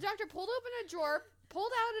model. The doctor pulled open a drawer,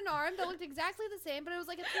 pulled out an arm that looked exactly the same, but it was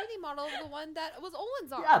like a 3D model of the one that was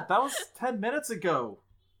Olin's arm. Yeah, that was 10 minutes ago.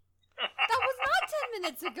 That was not 10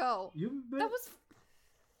 minutes ago. That was.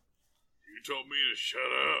 You told me to shut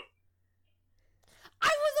up. I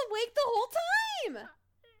was awake the whole time.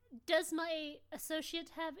 Does my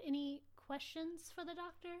associate have any questions for the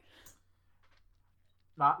doctor?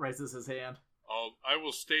 Not raises his hand. I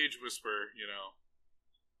will stage whisper,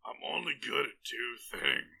 I'm only good at 2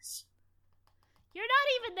 things. You're not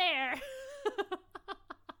even there.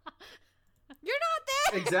 You're not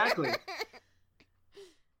there. Exactly.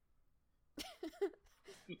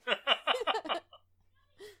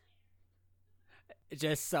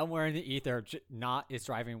 Just somewhere in the ether, Not is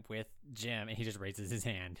driving with Jim, and he just raises his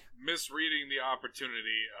hand. Misreading the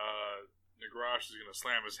opportunity, Nagarash is going to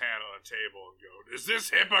slam his hand on the table and go, "Is this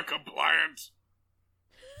HIPAA compliant?"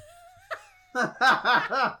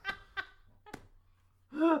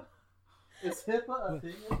 Is HIPAA a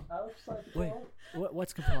thing outside the Wait, world?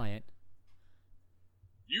 what's compliant?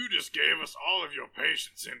 You just gave us all of your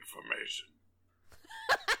patient's information.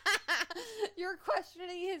 You're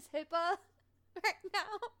questioning his HIPAA right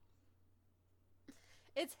now.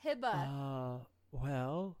 It's HIPAA.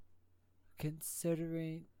 Well,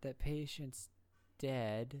 considering the patient's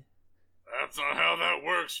dead, That's not how that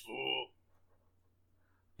works, fool.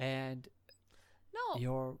 and No.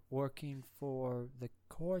 you're working for the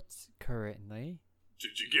courts currently,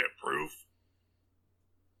 Did you get proof?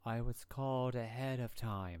 I was called ahead of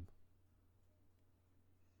time.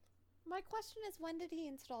 My question is, when did he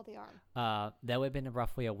install the arm? That would have been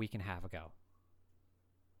roughly a week and a half ago.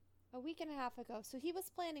 A week and a half ago. So he was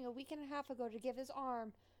planning a week and a half ago to give his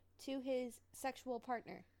arm to his sexual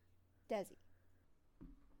partner, Desi.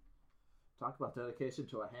 Talk about dedication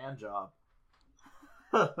to a hand job.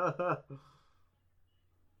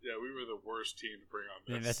 Yeah, we were the worst team to bring on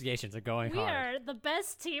The this. investigations are going We hard. are the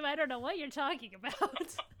best team. I don't know what you're talking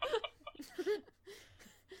about.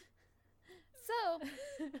 So,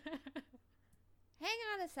 hang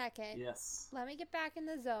on a second. Yes. Let me get back in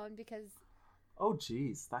the zone because Oh,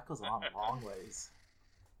 jeez. That goes on a long ways.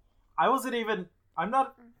 I'm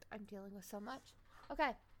not dealing with so much.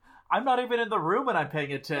 Okay. I'm not even in the room when I'm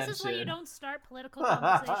paying attention. This is why you don't start political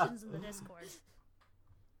conversations in the Discord.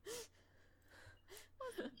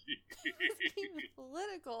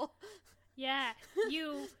 Political. Yeah,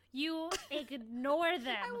 you ignore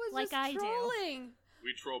them I was like just I do. trolling.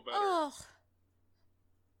 We troll better. Ugh.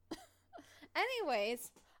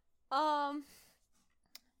 Anyways, Shinova's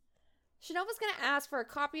gonna ask for a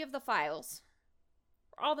copy of the files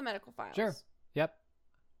all the medical files. Sure. Yep.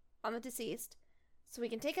 On the deceased, so we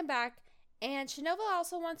can take him back. And Shinova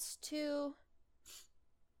also wants to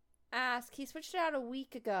ask. He switched it out a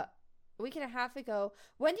week and a half ago.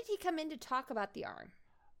 When did he come in to talk about the arm?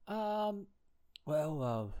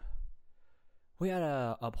 Well, we had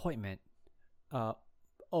a appointment,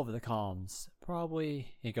 over the comms.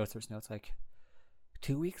 Probably, he goes through his notes, like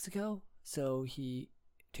 2 weeks ago. So 2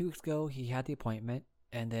 weeks ago, he had the appointment,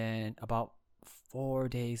 and then about 4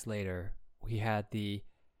 days later, we had the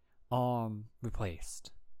arm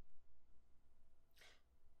replaced.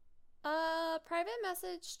 Private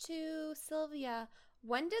message to Sylvia.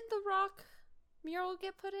 When did the rock mural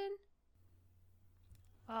get put in?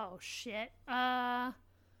 Oh shit. I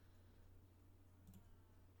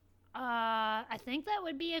think that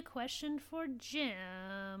would be a question for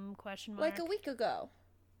Jim. Question mark. Like a week ago.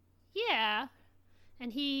 Yeah.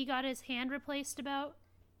 And he got his hand replaced about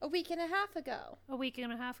A week and a half ago. a week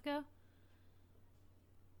and a half ago.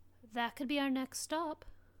 That could be our next stop.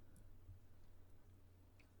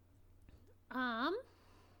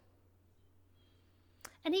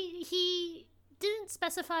 And he didn't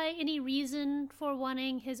specify any reason for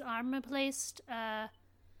wanting his arm replaced.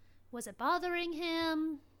 Was it bothering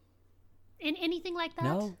him? Anything like that?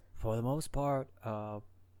 No, for the most part, I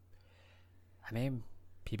mean,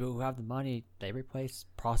 people who have the money, they replace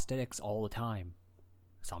prosthetics all the time.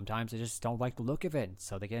 Sometimes they just don't like the look of it,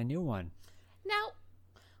 so they get a new one. Now,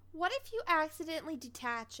 what if you accidentally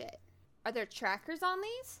detach it? Are there trackers on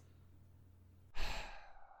these?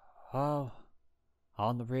 Oh,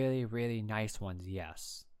 on the really, really nice ones,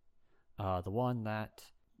 yes. The one that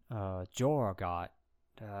Jorah got,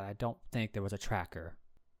 I don't think there was a tracker.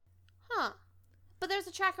 Huh. But there's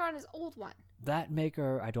a tracker on his old one. That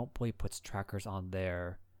maker, I don't believe, puts trackers on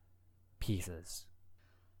their pieces.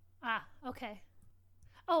 Ah, okay.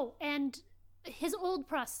 Oh, and his old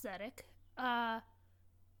prosthetic,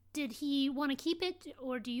 did he want to keep it,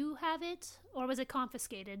 or do you have it, or was it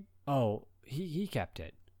confiscated? Oh, he kept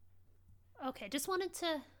it. Okay, just wanted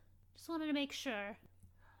to make sure.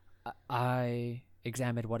 I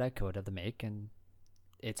examined what I could of the make, and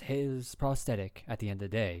it's his prosthetic at the end of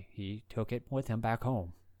the day. He took it with him back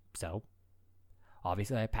home. So,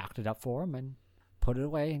 obviously I packed it up for him and put it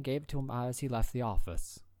away and gave it to him as he left the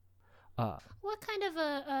office. What kind of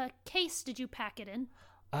a case did you pack it in?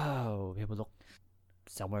 Oh, it would look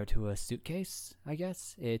similar to a suitcase, I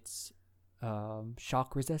guess. It's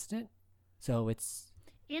shock resistant, so it's...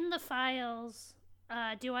 In the files,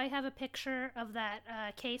 do I have a picture of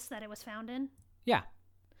that case that it was found in? Yeah.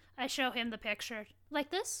 I show him the picture.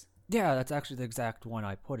 Like this? Yeah, that's actually the exact one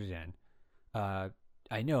I put it in.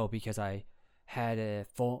 I know because I had a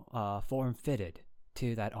form fitted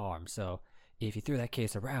to that arm, so if you threw that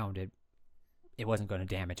case around, it wasn't going to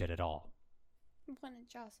damage it at all. I'm going to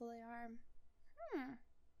jostle the arm.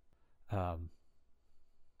 Um,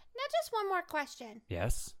 Now just one more question.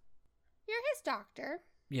 yes? You're his doctor.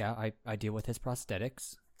 Yeah, I deal with his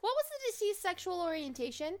prosthetics. What was the deceased sexual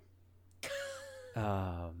orientation?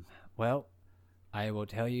 Well, I will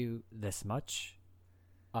tell you this much.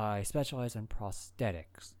 I specialize in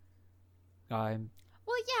prosthetics. Well,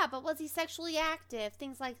 yeah, but was he sexually active?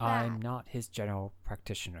 Things like that. I'm not his general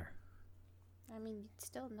practitioner. I mean, you'd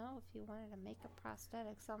still know if you wanted to make a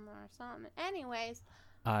prosthetic somewhere or something. Anyways.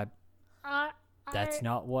 That's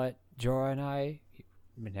not what Jorah and I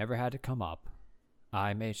never had to come up.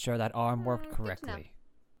 I made sure that arm worked correctly.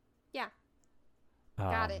 Yeah.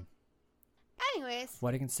 Got it. Anyways.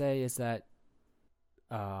 What I can say is that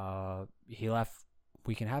he left a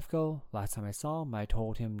week and a half ago. Last time I saw him, I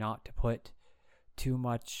told him not to put too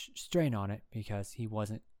much strain on it because he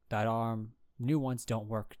wasn't... That arm... New ones don't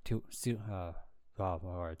work to suit...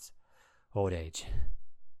 words. Old age.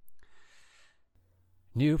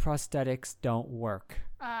 New prosthetics don't work.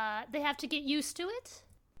 They have to get used to it?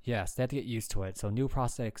 Yes, they have to get used to it. So new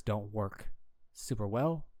prosthetics don't work super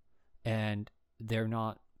well, and they're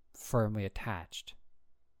not firmly attached.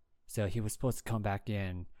 So he was supposed to come back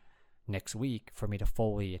in next week for me to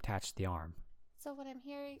fully attach the arm. So what I'm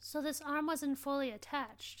hearing... So this arm wasn't fully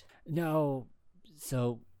attached? No,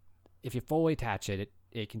 so if you fully attach it,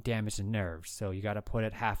 it can damage the nerves. So you gotta put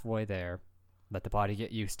it halfway there, let the body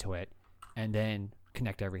get used to it, and then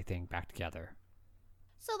connect everything back together.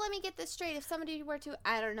 So let me get this straight. If somebody were to,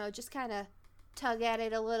 I don't know, just kind of tug at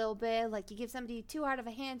it a little bit, like you give somebody too hard of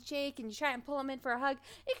a handshake and you try and pull them in for a hug,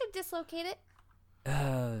 it could dislocate it.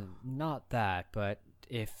 Not that, but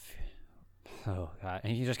if... Oh, God.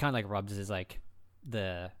 And he just kind of, like, rubs his, like,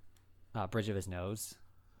 the bridge of his nose.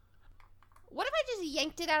 What if I just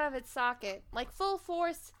yanked it out of its socket? Like, full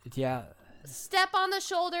force? Yeah, step on the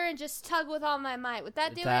shoulder and just tug with all my might. Would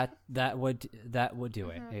that do it? That would do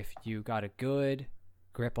it. If you got a good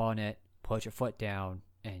grip on it, put your foot down,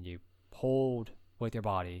 and you pulled with your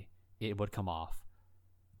body, it would come off.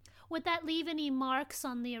 Would that leave any marks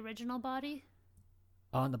on the original body?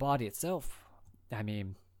 On the body itself, I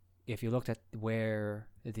mean, if you looked at where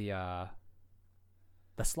the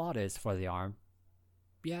slot is for the arm,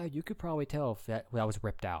 yeah, you could probably tell if that was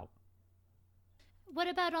ripped out. What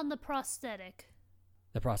about on the prosthetic?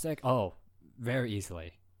 The prosthetic? Oh, very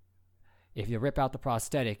easily. If you rip out the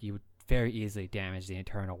prosthetic, you would very easily damage the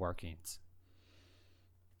internal workings.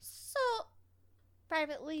 So,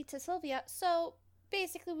 privately to Sylvia, so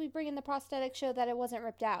basically we bring in the prosthetic, show that it wasn't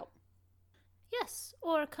ripped out. Yes,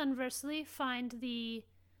 or conversely, find the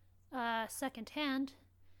second hand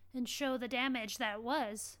and show the damage that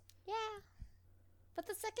was. Yeah, but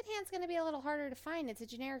the second hand's going to be a little harder to find. It's a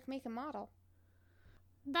generic make and model.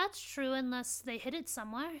 That's true unless they hid it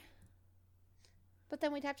somewhere. But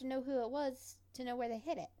then we'd have to know who it was to know where they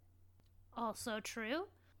hid it. Also true.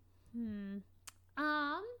 I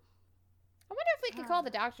wonder if we could call the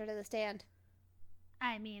doctor to the stand.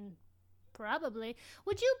 I mean, probably.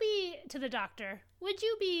 Would you be, to the doctor, would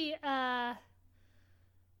you be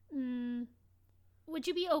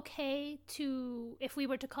okay to, if we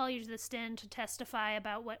were to call you to the stand to testify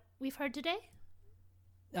about what we've heard today?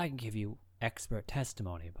 I can give you expert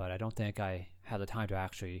testimony, but I don't think I have the time to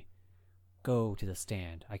actually go to the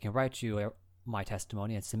stand. I can write you my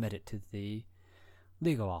testimony and submit it to the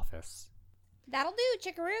legal office. That'll do,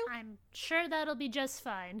 Chickaroo. I'm sure that'll be just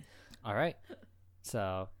fine. All right.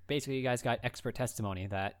 So basically, you guys got expert testimony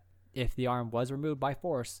that if the arm was removed by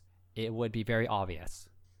force, it would be very obvious.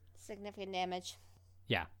 Significant damage.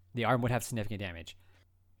 Yeah, the arm would have significant damage.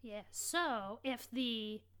 Yeah, so if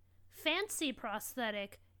the fancy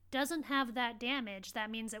prosthetic doesn't have that damage,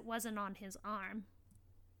 that means it wasn't on his arm.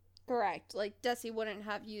 Correct. Like, Desi wouldn't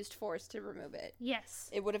have used force to remove it. Yes.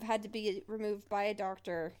 It would have had to be removed by a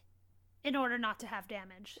doctor. In order not to have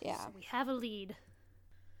damage. Yeah. So we have a lead.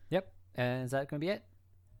 Yep. And is that going to be it?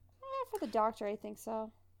 For the doctor, I think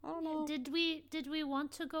so. I don't know. Did we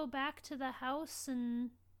want to go back to the house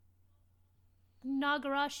and...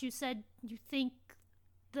 Nagarash, you said you think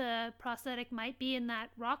the prosthetic might be in that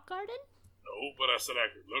rock garden? No, but I said I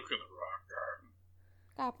could look in the rock garden.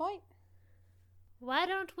 Got a point. Why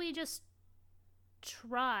don't we just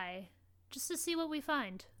try, just to see what we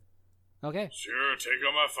find? Okay. Sure, take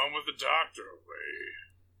all my fun with the doctor away.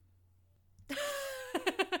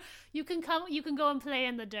 You can go and play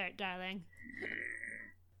in the dirt, darling.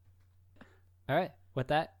 All right. With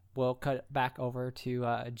that, we'll cut back over to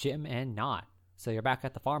Jim and Not. So you're back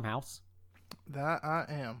at the farmhouse. That I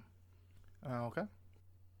am. Okay.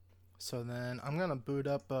 So then I'm going to boot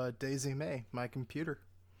up Daisy May, my computer.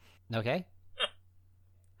 Okay.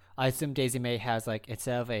 I assume Daisy May has, like,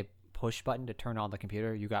 instead of a push button to turn on the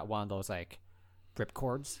computer, you got one of those, like, rip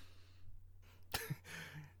cords?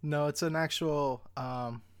 No, it's an actual,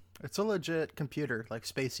 it's a legit computer, like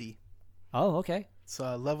Spacey. Oh, okay. It's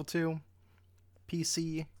level 2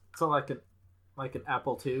 PC. So like an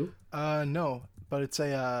Apple II? No, but it's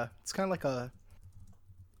it's kind of like a,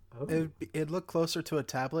 it looked closer to a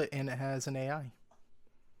tablet, and it has an AI.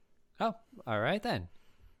 Oh, all right then.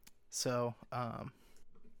 So, I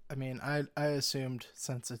mean, I assumed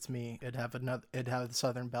since it's me, it'd have the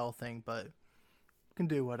Southern Belle thing, but can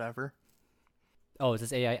do whatever. Oh, is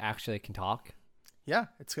this AI actually can talk? Yeah,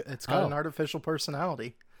 it's got an artificial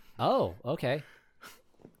personality. Oh, okay.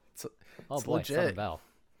 It's boy, legit. Southern Belle.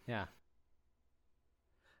 Yeah.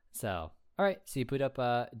 So, all right. So you put up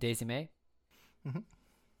Daisy May. Mm-hmm.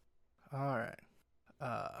 All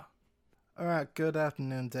right. Good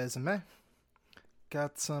afternoon, Daisy May.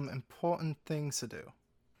 Got some important things to do.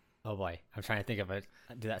 Oh boy, I'm trying to think of it.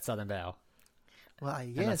 Do that Southern Belle. Why,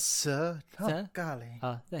 yes, sir. Oh, sir? golly.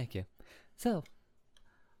 Thank you. So,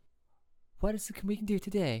 what is it we can do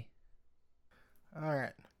today? All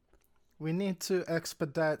right. We need to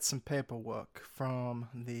expedite some paperwork from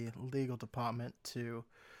the legal department to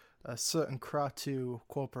certain Kratu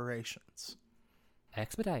corporations.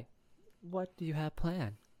 Expedite? What do you have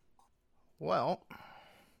planned? Well,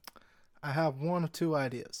 I have one or two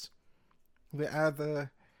ideas. We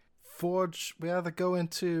either go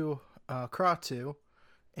into Kratu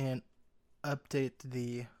and update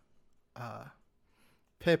the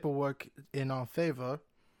paperwork in our favor,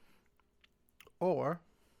 or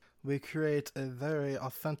we create a very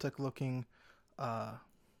authentic looking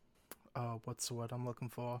what's the word I'm looking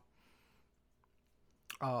for?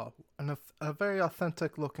 A very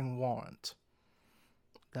authentic looking warrant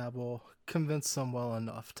that will convince them well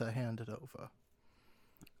enough to hand it over.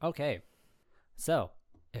 Okay. So,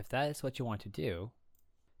 if that is what you want to do,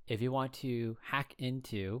 if you want to hack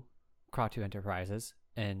into Kratu Enterprises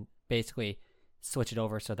and basically switch it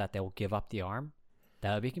over so that they will give up the arm,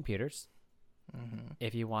 that would be computers. Mm-hmm.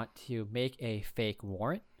 If you want to make a fake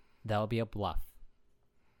warrant, that will be a bluff.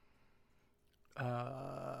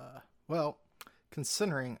 Well,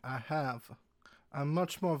 considering I'm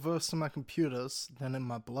much more versed in my computers than in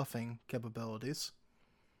my bluffing capabilities.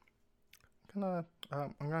 I'm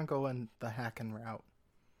gonna go in the hacking route.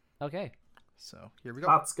 Okay. So here we go.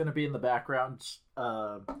 Pot's gonna be in the background,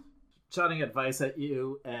 shouting advice at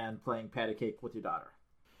you and playing patty cake with your daughter.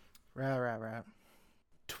 Right.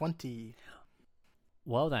 20.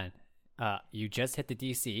 Well then, you just hit the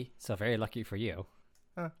DC, so very lucky for you.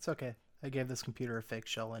 It's okay. I gave this computer a fake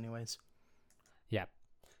shell anyways. Yeah.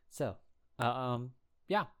 So,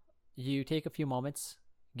 yeah, you take a few moments,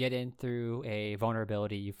 get in through a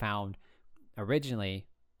vulnerability you found originally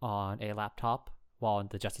on a laptop while in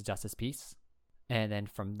the Justice piece, and then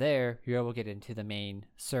from there, you're able to get into the main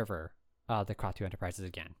server of the Kratu Enterprises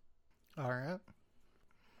again. Alright.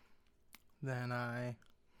 Then I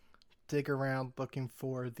dig around looking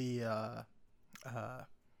for the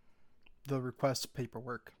request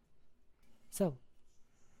paperwork. So,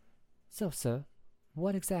 sir,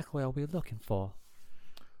 what exactly are we looking for?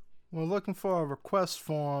 We're looking for a request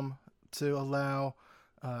form to allow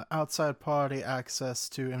outside party access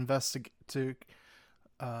to investigate to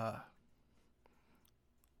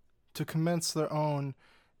commence their own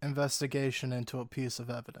investigation into a piece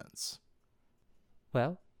of evidence.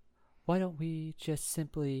 Well, why don't we just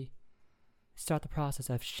simply start the process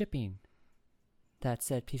of shipping that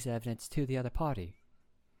said piece of evidence to the other party?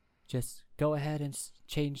 Just go ahead and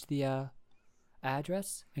change the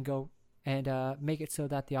address and go and make it so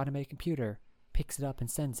that the automated computer picks it up and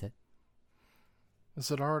sends it. Is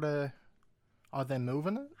it already? Are they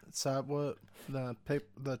moving it? Is that what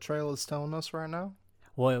the trail is telling us right now?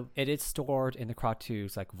 Well, it is stored in the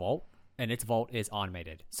Kratu's vault, and its vault is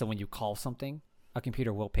automated. So when you call something, a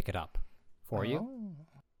computer will pick it up for you.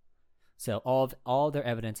 So all their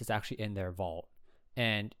evidence is actually in their vault.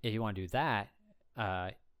 And if you want to do that,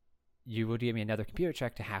 you will give me another computer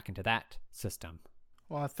check to hack into that system.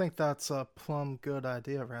 Well, I think that's a plumb good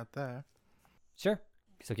idea right there. Sure.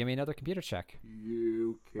 So give me another computer check.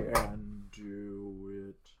 You can do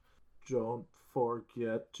it. Don't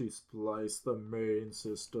forget to splice the main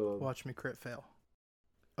system. Watch me crit fail.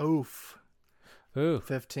 Oof. Ooh.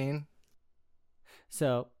 15.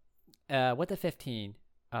 So, with the 15,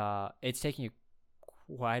 it's taking you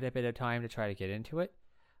quite a bit of time to try to get into it.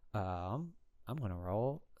 I'm gonna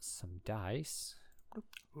roll some dice.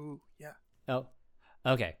 Ooh, yeah. Oh,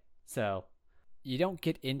 okay. So, you don't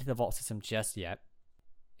get into the vault system just yet,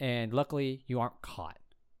 and luckily you aren't caught.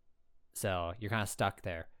 So you're kind of stuck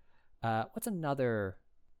there. What's another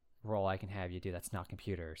role I can have you do that's not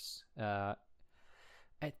computers? I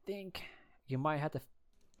think you might have to.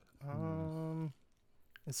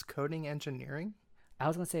 Is coding engineering? I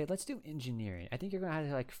was gonna say let's do engineering. I think you're gonna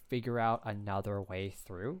have to figure out another way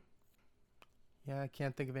through. Yeah, I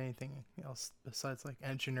can't think of anything else besides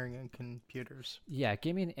engineering and computers. Yeah,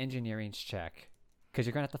 give me an engineering check, because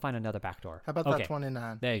you're gonna have to find another backdoor. How about that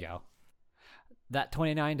 29? There you go. That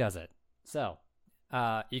 29 does it. So,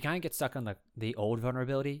 you kind of get stuck on the old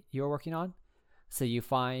vulnerability you were working on. So you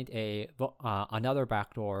find another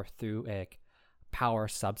backdoor through a power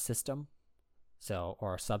subsystem,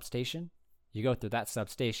 or a substation. You go through that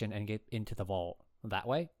substation and get into the vault that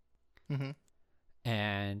way. Mm-hmm.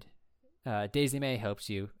 And Daisy May helps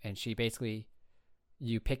you, and she basically,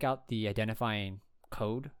 you pick out the identifying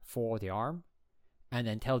code for the arm, and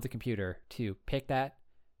then tell the computer to pick that,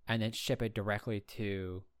 and then ship it directly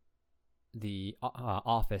to the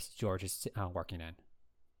office George is working in.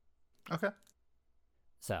 Okay.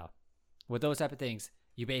 So, with those type of things,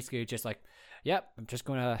 you basically just yep, I'm just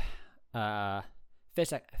gonna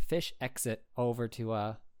fish exit over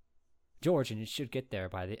to George, and you should get there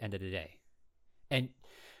by the end of the day. And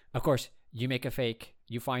of course, you make a fake.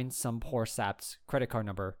 You find some poor sap's credit card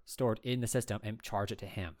number stored in the system and charge it to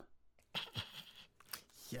him.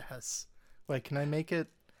 Yes. Wait, can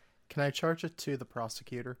I charge it to the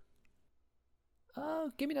prosecutor?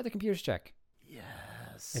 Give me another computer's check.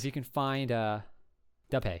 Yes. If you can find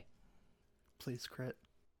Dupay. Please crit.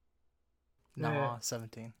 No,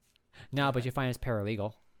 17. No, but you find his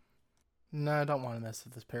paralegal. No, I don't want to mess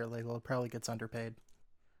with this paralegal. It probably gets underpaid.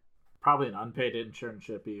 Probably an unpaid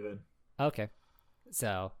internship even. Okay.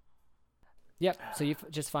 So, yep. So you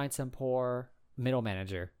just find some poor middle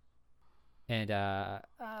manager. And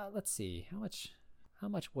let's see. How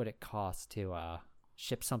much would it cost to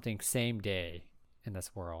ship something same day in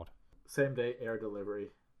this world? Same day air delivery.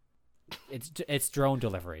 It's drone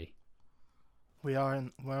delivery. We're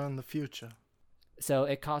in the future. So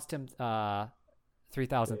it cost him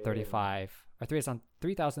 3,035 or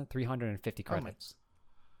 3,350 credits.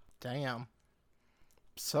 Damn.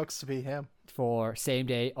 Sucks to be him. For same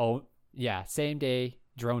day. Oh yeah, same day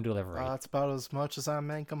drone delivery. That's about as much as I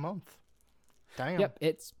make a month. Damn. Yep,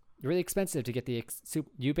 it's really expensive to get the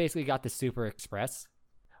you basically got the Super Express,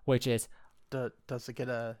 which is Does it get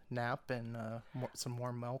a nap and some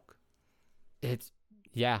more milk? it's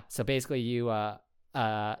yeah. So basically, you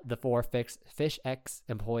the four Fish X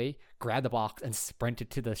employee grabbed the box and sprinted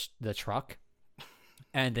to the truck,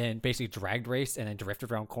 and then basically drag raced and then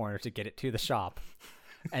drifted around corners to get it to the shop,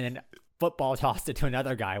 and then football tossed it to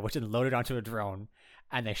another guy, which then loaded onto a drone,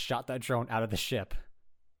 and they shot that drone out of the ship.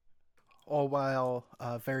 All while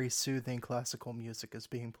very soothing classical music is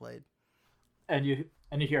being played. And you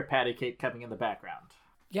hear Patty Cake coming in the background.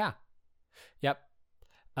 Yeah. Yep.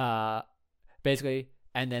 Basically,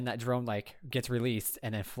 and then that drone like gets released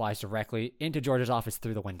and then flies directly into George's office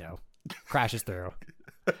through the window, crashes through.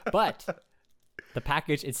 But the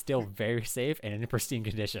package is still very safe and in pristine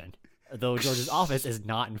condition, though George's office is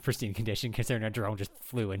not in pristine condition considering a drone just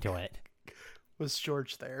flew into it. Was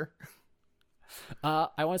George there?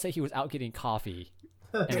 I want to say he was out getting coffee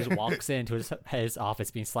and just walks into his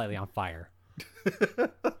office being slightly on fire.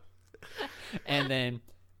 And then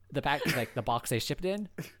the package, like the box they shipped in,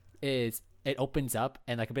 it opens up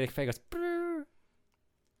and like a big figure goes brrr,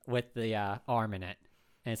 with the arm in it,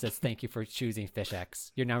 and it says, "Thank you for choosing Fish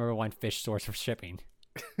X, your #1 fish source for shipping."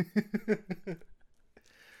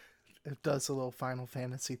 It does a little Final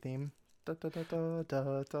Fantasy theme. Da, da, da, da,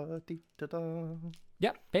 da, da, dee, da, da.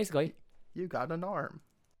 Yep, basically You got an arm.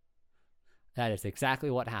 that is exactly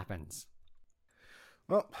what happens.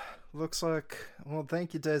 Well, looks like... Well,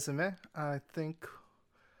 thank you, Desime. I think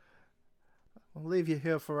I'll leave you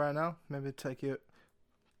here for right now. Maybe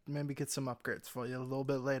get some upgrades for you a little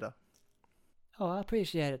bit later. Oh, I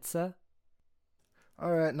appreciate it, sir.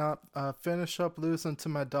 Alright, now finish up losing to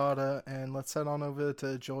my daughter and let's head on over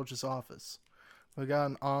to George's office. We got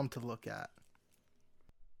an arm to look at.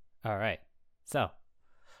 All right, so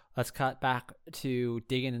let's cut back to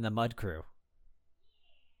digging in the mud crew.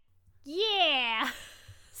 Yeah!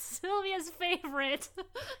 Sylvia's favorite. I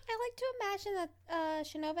like to imagine that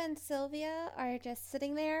Shinova and Sylvia are just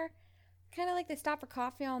sitting there, kind of like they stop for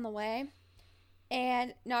coffee on the way,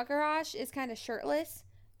 and Nagarash is kind of shirtless,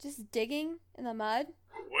 just digging in the mud.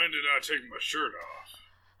 When did I take my shirt off?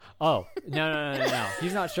 Oh, no.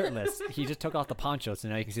 He's not shirtless. He just took off the poncho so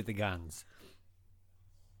now you can see the guns.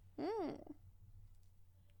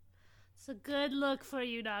 It's a good look for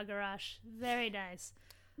you, Nagarash. Very nice.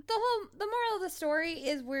 The moral of the story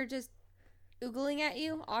is we're just ogling at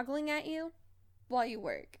you while you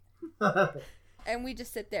work. And we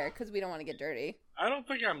just sit there because we don't want to get dirty. I don't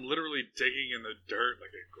think I'm literally digging in the dirt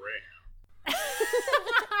like a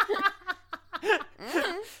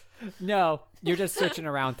gram. No, you're just searching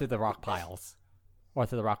around through the rock piles. Or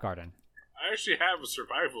through the rock garden. I actually have a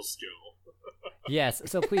survival skill. Yes,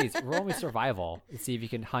 so please, roll me survival and see if you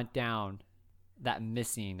can hunt down that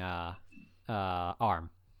missing arm.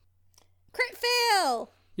 Crit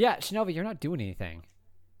fail! Yeah, Shinobi, you're not doing anything.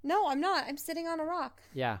 No, I'm not. I'm sitting on a rock.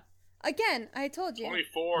 Yeah. Again, I told you.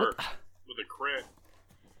 24 with a crit.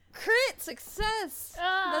 Crit success!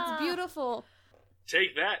 That's beautiful.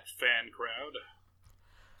 Take that, fan crowd.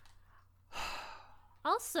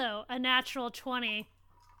 Also, a natural 20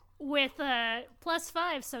 with a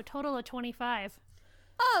 +5, so total of 25.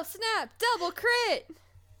 Oh, snap! Double crit!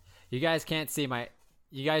 You guys can't see me,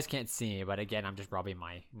 but again, I'm just rubbing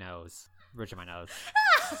my nose. Bridging my nose.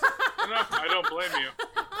 No, I don't blame you.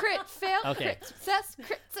 Crit fail, Okay. crit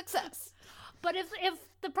success. But if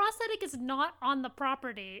the prosthetic is not on the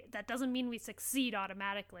property, that doesn't mean we succeed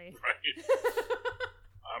automatically. Right.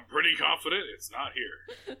 I'm pretty confident it's not here.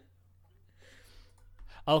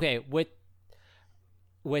 Okay, with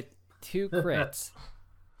 2 crits,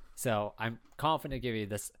 so I'm confident to give you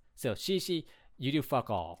this. So Shishi, you do fuck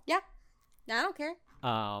all. Yeah. No, I don't care.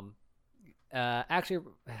 Actually,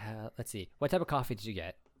 let's see. What type of coffee did you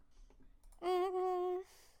get? A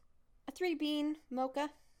 3-bean mocha.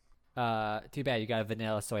 Too bad you got a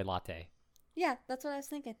vanilla soy latte. Yeah, that's what I was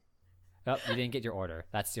thinking. Oh, you didn't get your order.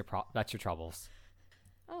 That's your troubles.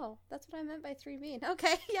 Oh, that's what I meant by 3-bean.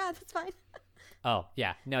 Okay, yeah, that's fine. Oh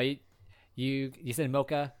yeah, no, you said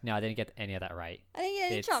mocha. No, I didn't get any of that right. I didn't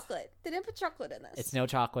get any chocolate. They didn't put chocolate in this. It's no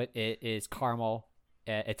chocolate. It is caramel.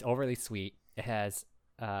 It's overly sweet. It has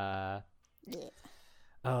I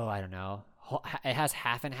don't know. It has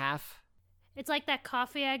half and half. It's like that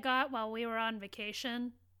coffee I got while we were on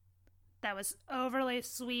vacation. that was overly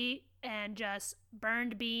sweet and just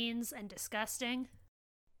burned beans and disgusting.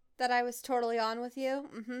 That I was totally on with you.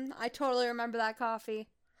 I totally remember that coffee.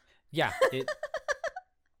 Yeah.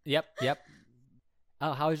 Yep.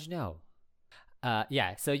 Oh, how did you know?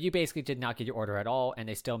 Yeah. So you basically did not get your order at all, and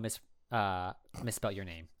they still misspelled your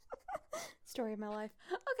name. Story of my life.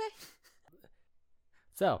 Okay.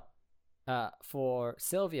 So, for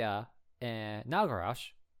Sylvia and Nagarash,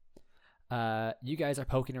 you guys are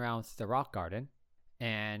poking around the rock garden,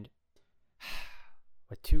 and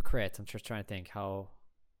with 2 crits, I'm just trying to think how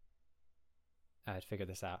I'd figure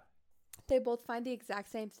this out. They both find the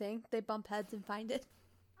exact same thing. They bump heads and find it.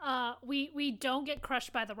 We don't get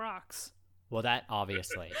crushed by the rocks. Well, that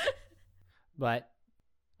obviously. But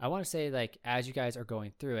I want to say, like, as you guys are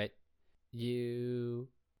going through it, you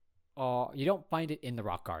don't find it in the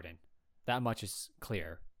rock garden. That much is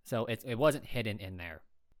clear. So it wasn't hidden in there.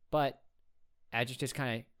 But as you're just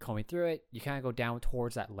kind of combing through it, you kind of go down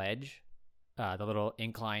towards that ledge, the little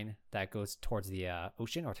incline that goes towards the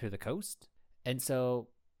ocean or to the coast. And so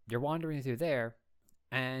you're wandering through there,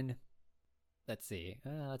 and let's see.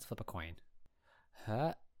 Let's flip a coin.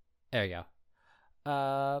 There you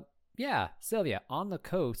go. Yeah, Sylvia, on the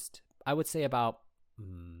coast, I would say about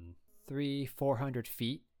 300-400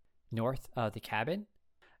 feet north of the cabin,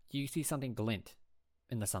 you see something glint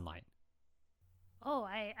in the sunlight. Oh,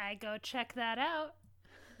 I go check that out.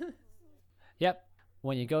 Yep.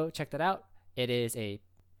 When you go check that out, it is a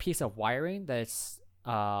piece of wiring that's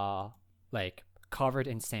like covered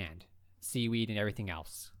in sand, seaweed, and everything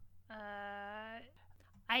else.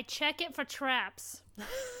 I check it for traps.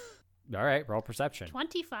 All right, roll perception.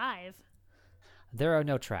 25. There are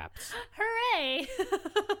no traps. Hooray!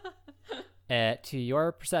 To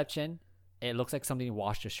your perception, it looks like something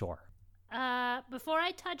washed ashore. Before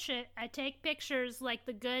I touch it, I take pictures like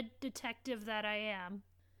the good detective that I am.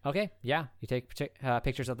 Okay, yeah, you take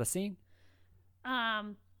pictures of the scene.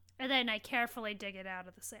 And then I carefully dig it out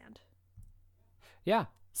of the sand. Yeah,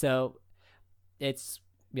 so it's,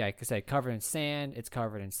 yeah, like I said, covered in sand, it's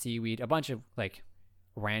covered in seaweed, a bunch of, like,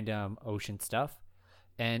 random ocean stuff.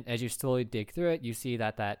 And as you slowly dig through it, you see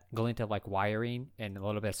that glint of, like, wiring and a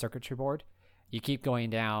little bit of circuitry board. You keep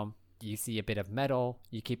going down, you see a bit of metal,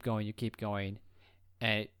 you keep going,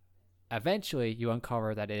 and eventually you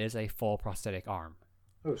uncover that it is a full prosthetic arm.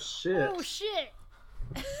 Oh shit. Oh shit!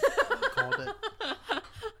 Called it.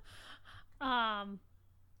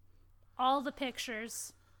 All the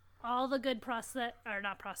pictures, all the good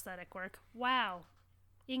not prosthetic work. Wow,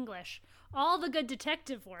 English. All the good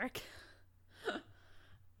detective work.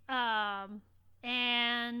 And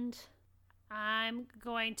I'm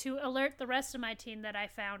going to alert the rest of my team that I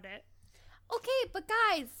found it. Okay, but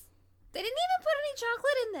guys, they didn't even put any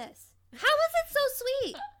chocolate in this. How is it so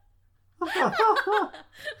sweet?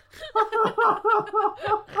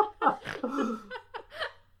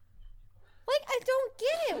 Like, I don't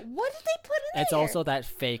get it. What did they put in It's there? also that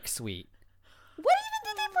fake sweet. What even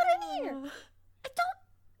did they put in here? I don't...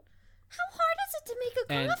 How hard is it to make a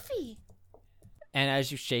And- coffee? And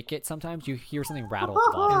as you shake it, sometimes you hear something rattle at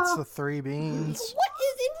the bottom. It's the 3 beans. What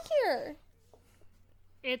is in here?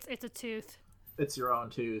 It's a tooth. It's your own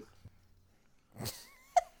tooth.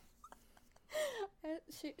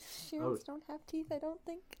 Shearers don't have teeth, I don't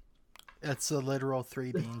think. It's the literal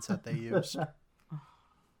 3 beans that they used.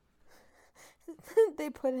 They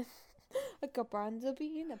put in a garbanzo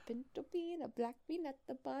bean, a pinto bean, a black bean at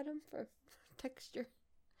the bottom for texture.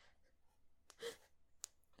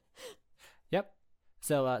 Yep.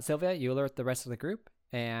 So, Sylvia, you alert the rest of the group,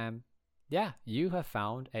 and yeah, you have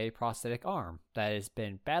found a prosthetic arm that has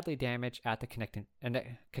been badly damaged at the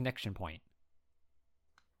connection point.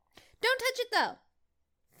 Don't touch it though.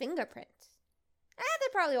 Fingerprints. They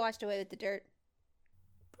probably washed away with the dirt.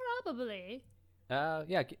 Probably.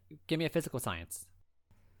 Yeah, give me a physical science.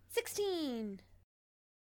 16.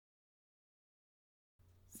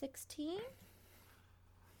 16?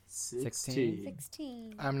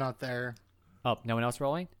 16. I'm not there. Oh, no one else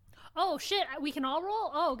rolling? Oh shit! We can all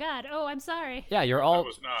roll. Oh god. Oh, I'm sorry. Yeah, I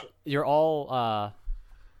was not. you're all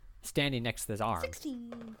standing next to this arm.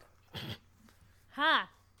 16. Ha.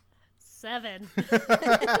 7. All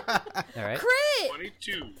right. Crit!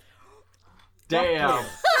 22. Damn.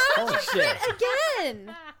 Holy shit.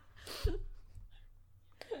 Again!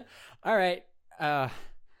 All right.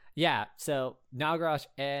 Yeah. So Nagarash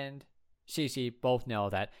and Shishi both know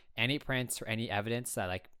that any prints or any evidence that,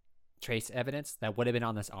 like, trace evidence that would have been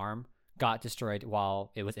on this arm got destroyed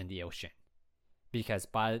while it was in the ocean, because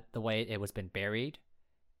by the way it was been buried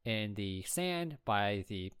in the sand by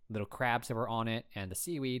the little crabs that were on it and the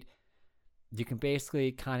seaweed, you can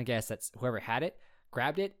basically kind of guess that whoever had it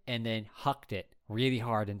grabbed it and then hucked it really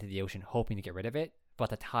hard into the ocean, hoping to get rid of it, but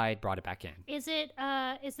the tide brought it back in. Is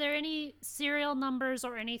there any serial numbers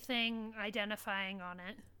or anything identifying on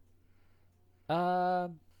it?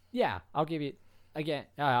 Yeah, I'll give you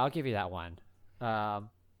that one.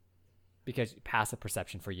 Because passive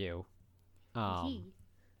perception for you.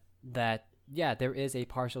 That, yeah, there is a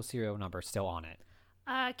partial serial number still on it.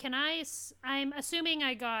 I'm assuming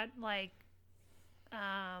I got, like,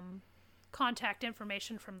 contact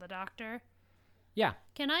information from the doctor. Yeah.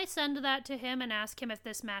 Can I send that to him and ask him if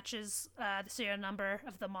this matches the serial number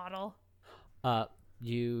of the model?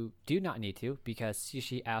 You do not need to, because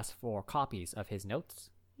Shishi asked for copies of his notes.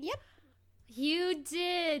 Yep. You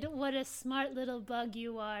did! What a smart little bug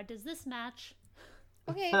you are. Does this match?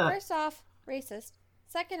 Okay, first off, racist.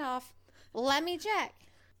 Second off, let me check.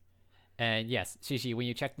 And yes, Shishi, when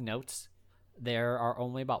you check the notes, there are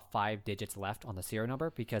only about 5 digits left on the serial number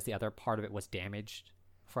because the other part of it was damaged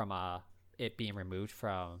from it being removed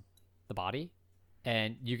from the body.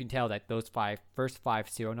 And you can tell that those first five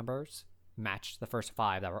serial numbers matched the first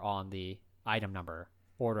 5 that were on the item number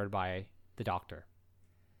ordered by the doctor.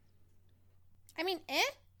 I mean,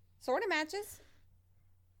 sort of matches.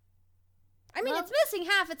 I mean, Well- it's missing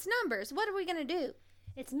half its numbers. What are we gonna do?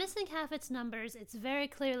 It's missing half its numbers. It's very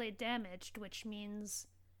clearly damaged, which means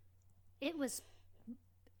it's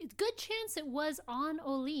a good chance it was on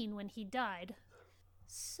Olin when he died.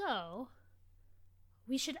 So,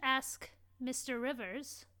 we should ask Mr.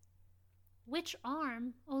 Rivers which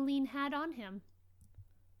arm Olin had on him.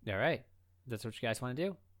 All right. That's what you guys want to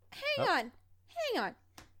do? Hang on.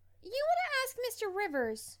 You want to ask Mr.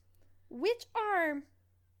 Rivers which arm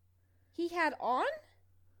he had on?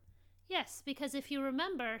 Yes, because if you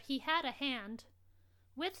remember, he had a hand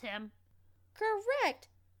with him. Correct.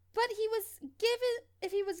 But if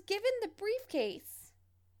he was given the briefcase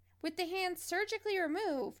with the hand surgically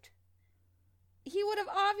removed, he would have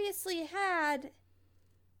obviously had,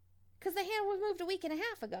 because the hand was moved a week and a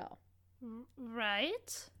half ago.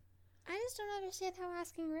 Right? I just don't understand how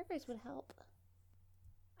asking Rivers would help.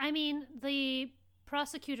 I mean, the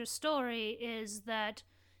prosecutor's story is that,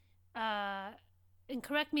 and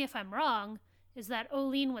correct me if I'm wrong, is that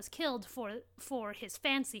Olin was killed for his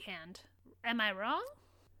fancy hand. Am I wrong?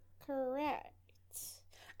 Correct.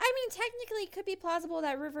 I mean, technically, it could be plausible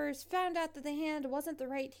that Rivers found out that the hand wasn't the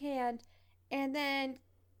right hand and then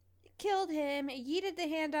killed him, yeeted the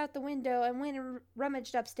hand out the window, and went and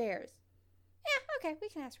rummaged upstairs. Yeah, okay, we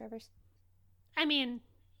can ask Rivers. I mean,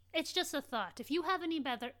 it's just a thought. If you have any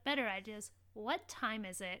better ideas, what time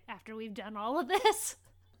is it after we've done all of this?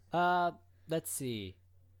 Let's see.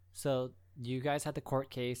 So you guys had the court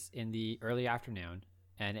case in the early afternoon,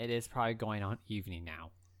 and it is probably going on evening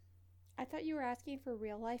now. I thought you were asking for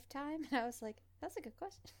real life time, and I was like, that's a good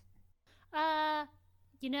question.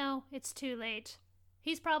 It's too late.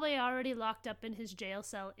 He's probably already locked up in his jail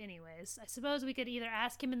cell anyways. I suppose we could either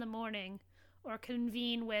ask him in the morning or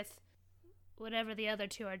convene with whatever the other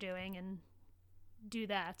two are doing and do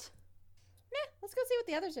that. Nah, let's go see what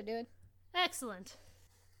the others are doing. Excellent.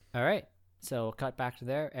 All right. So cut back to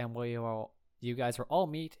there, and you guys will all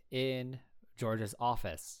meet in George's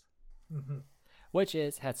office, which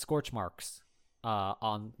had scorch marks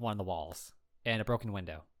on one of the walls and a broken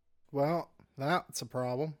window. Well, that's a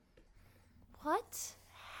problem. What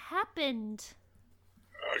happened?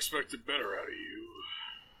 I expected better out of you.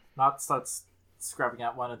 Not starts scrubbing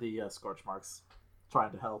at one of the scorch marks,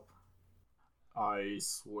 trying to help. I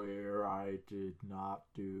swear I did not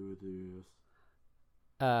do this.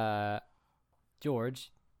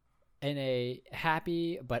 George, in a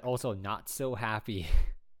happy but also not so happy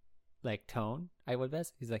like tone, I would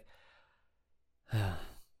guess, he's like,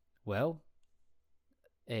 well,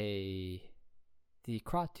 the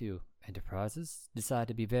Kratu Enterprises decided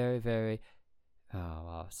to be very, very,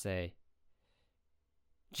 I'll say,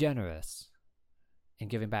 generous in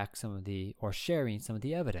giving back sharing some of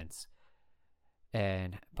the evidence.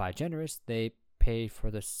 And by generous, they paid for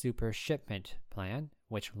the super shipment plan,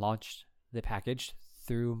 which launched the package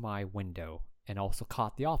through my window and also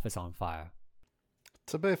caught the office on fire.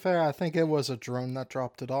 To be fair, I think it was a drone that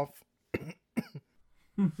dropped it off.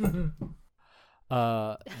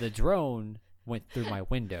 The drone went through my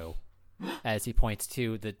window, as he points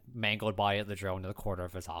to the mangled body of the drone in the corner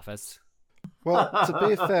of his office. Well, to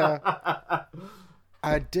be fair,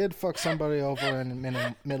 I did fuck somebody over in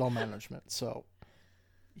middle management, so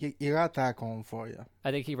you got that going for you.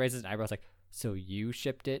 I think he raises an eyebrow, like, so you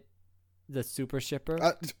shipped it? The super shipper?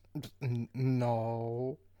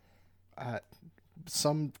 No.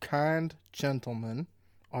 Some kind gentleman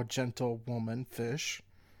or gentlewoman fish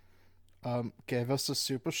gave us a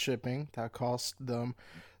super shipping that cost them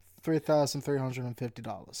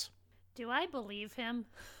 $3,350. Do I believe him?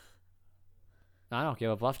 I don't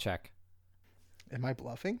give a bluff check. Am I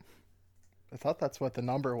bluffing? I thought that's what the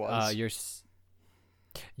number was.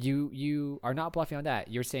 You are not bluffing on that.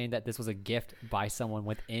 You're saying that this was a gift by someone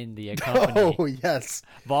within the company. Oh, yes.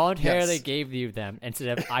 Voluntarily Yes. gave you them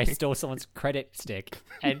instead of I stole someone's credit stick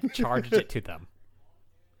and charged it to them.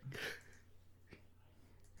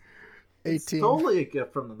 18. It's totally a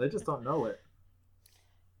gift from them. They just don't know it.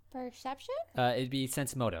 Perception? It'd be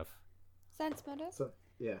sense motive. Sense motive? So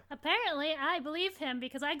yeah. Apparently, I believe him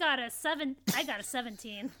because I got a 17.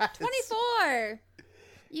 24!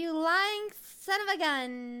 You lying son of a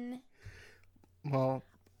gun. Well,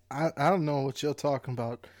 I don't know what you're talking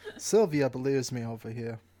about. Sylvia believes me over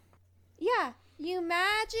here. Yeah, you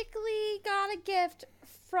magically got a gift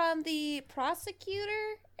from the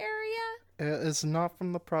prosecutor area? It is not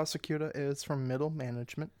from the prosecutor. It is from middle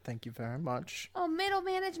management. Thank you very much. Oh, middle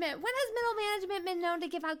management. When has middle management been known to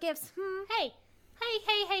give out gifts? Hey.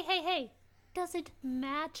 Does it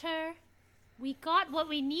matter? We got what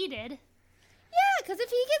we needed. Yeah, because if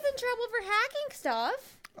he gets in trouble for hacking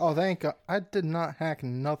stuff... Oh, thank God. I did not hack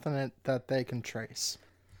nothing that they can trace.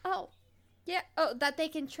 Oh, yeah. Oh, that they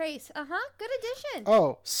can trace. Uh-huh. Good addition.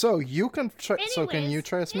 Oh, so you can so can Anyways- you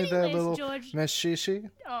trace me there, anyways, little George- Miss Shishi?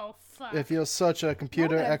 Oh, fuck. If you're such a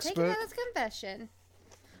computer I'm expert. taking that as confession.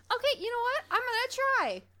 Okay, you know what? I'm gonna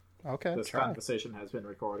try. Okay, This try. conversation has been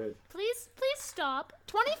recorded. Please stop.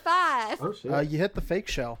 25. Oh shit. You hit the fake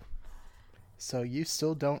shell. So you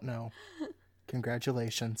still don't know.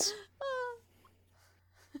 Congratulations.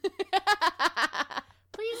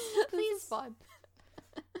 Please. This is fun.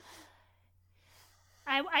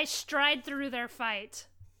 I stride through their fight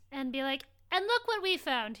and be like, and look what we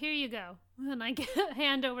found. Here you go. And I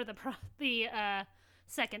hand over the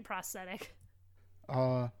second prosthetic.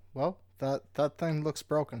 Well, that thing looks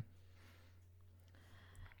broken.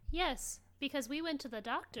 Yes, because we went to the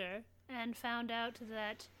doctor and found out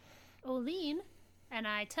that Oline, and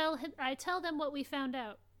I tell them what we found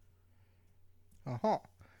out. Uh-huh.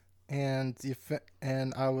 And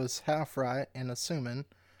and I was half right in assuming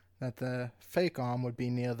that the fake arm would be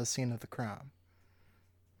near the scene of the crime.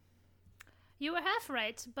 You were half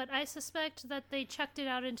right, but I suspect that they chucked it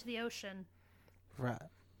out into the ocean. Right.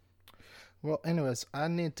 Well, anyways, I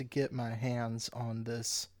need to get my hands on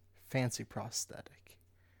this fancy prosthetic.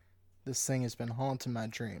 This thing has been haunting my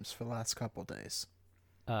dreams for the last couple days.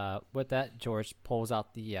 With that, George pulls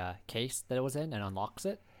out the case that it was in and unlocks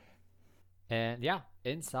it. And yeah,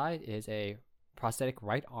 inside is a prosthetic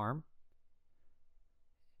right arm.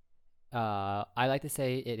 I like to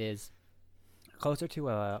say it is closer to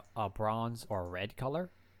a bronze or red color.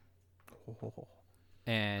 Oh.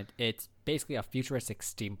 And it's basically a futuristic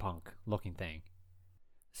steampunk looking thing.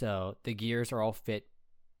 So the gears are all fit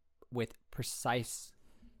with precise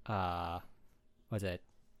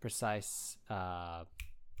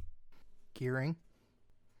Gearing?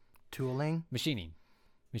 Tooling? machining.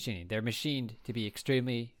 They're machined to be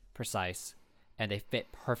extremely precise, and they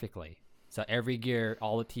fit perfectly. So every gear,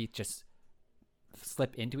 all the teeth just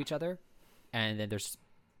slip into each other, and then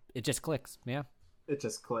it just clicks. Yeah, It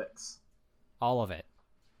just clicks. all of it.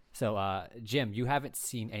 So, Jim, you haven't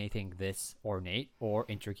seen anything this ornate or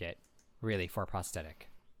intricate, really, for a prosthetic.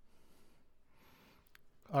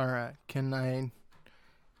 Alright,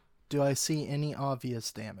 do I see any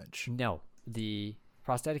obvious damage? No, the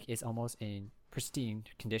prosthetic is almost in pristine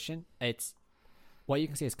condition. It's what you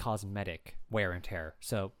can see is cosmetic wear and tear.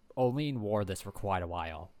 So Oline wore this for quite a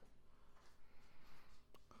while.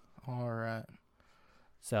 Alright.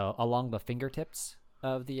 So along the fingertips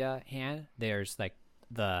of the hand, there's like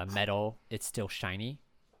the metal. It's still shiny.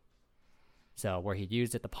 So where he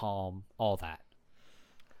used it, the palm, all that.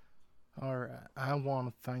 Alright, I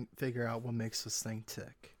want to figure out what makes this thing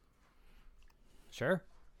tick. Sure.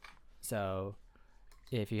 So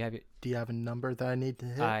if you have Do you have a number that I need to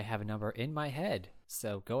hit? I have a number in my head.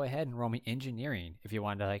 So go ahead and roll me engineering if you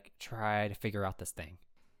want to like try to figure out this thing.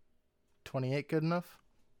 28 good enough?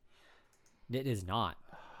 It is not.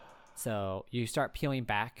 So you start peeling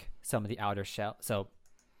back some of the outer shell. So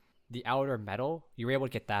the outer metal, you were able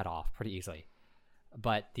to get that off pretty easily.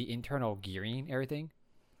 But the internal gearing, everything,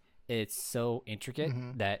 it's so intricate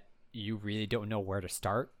that you really don't know where to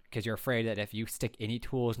start because you're afraid that if you stick any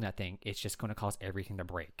tools in that thing, it's just going to cause everything to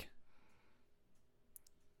break.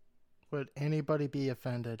 Would anybody be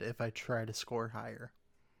offended if I try to score higher?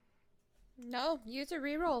 No, use a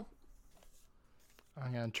reroll.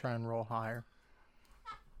 I'm going to try and roll higher.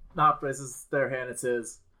 Not raises their hand and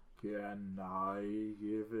says, Can I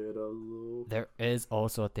give it a look? There is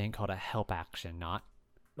also a thing called a help action, not?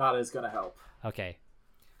 Not is gonna help. Okay.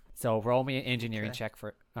 So roll me an engineering Okay. check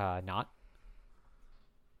for not.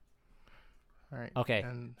 All right. Okay.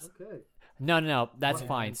 And Okay. No, that's 29.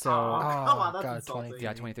 fine. So Oh, come on, that's God, insulting. 23. you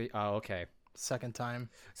got 23. Oh, okay. second time.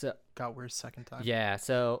 So Got worse second time. yeah,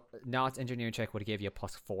 so Not's engineering check would give you a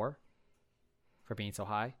 +4 for being so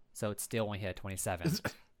high. So it still only hit a 27.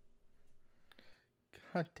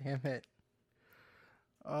 God damn it.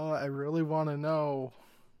 Oh, I really want to know.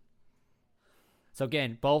 So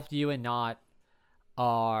again, both you and Not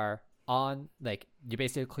are on, like, you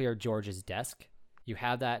basically clear George's desk. You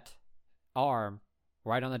have that arm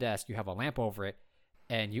right on the desk. You have a lamp over it,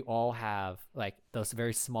 and you all have like those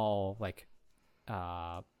very small like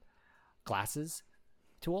glasses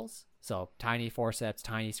tools. So tiny forceps,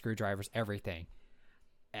 tiny screwdrivers, everything.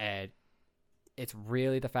 And it's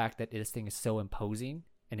really the fact that this thing is so imposing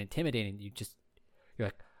and intimidating. You're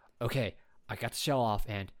like, okay, I got the shell off,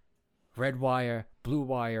 and red wire, blue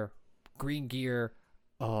wire, green gear,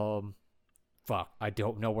 fuck, I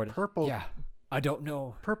don't know where to... Purple. Yeah, I don't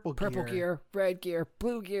know. Purple gear, red gear,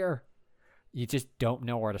 blue gear. You just don't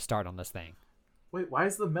know where to start on this thing. Wait, why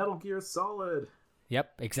is the Metal Gear Solid?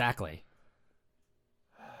 Yep, exactly.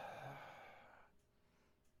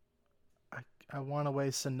 I want to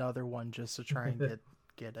waste another one just to try and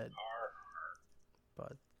get it.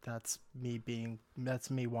 But that's me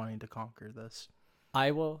wanting to conquer this.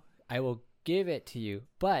 I will give it to you,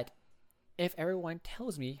 but if everyone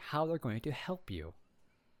tells me how they're going to help you.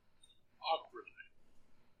 Awkwardly.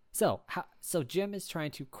 So Jim is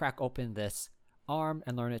trying to crack open this arm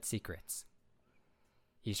and learn its secrets.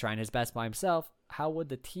 He's trying his best by himself. How would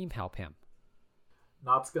the team help him?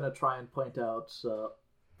 Not's gonna try and point out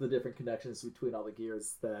the different connections between all the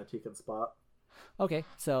gears that he can spot. Okay,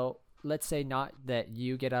 so let's say not that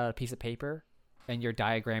you get out a piece of paper and you're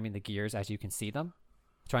diagramming the gears as you can see them,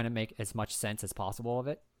 trying to make as much sense as possible of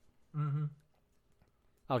it. Mm-hmm.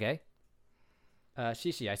 Okay.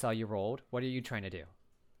 Shishi, I saw you rolled. What are you trying to do?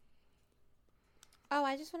 Oh,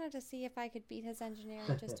 I just wanted to see if I could beat his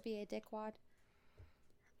engineering just to be a dickwad.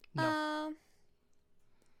 No.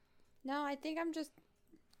 No, I think I'll get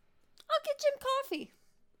Jim coffee.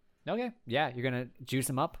 Okay, yeah, you're gonna juice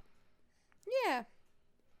him up. Yeah.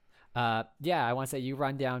 Yeah, I want to say you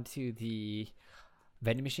run down to the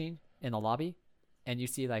vending machine in the lobby, and you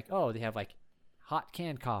see like, oh, they have like hot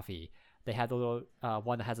canned coffee. They have the little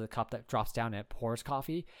one that has a cup that drops down and it pours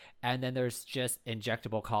coffee, and then there's just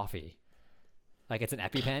injectable coffee, like it's an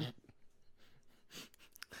EpiPen.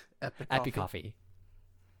 Epi coffee.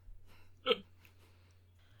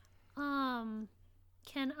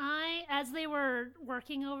 Can I, as they were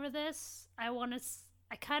working over this, I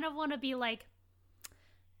kind of want to be like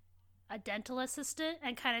a dental assistant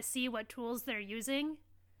and kind of see what tools they're using.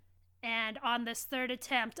 And on this third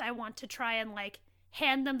attempt, I want to try and like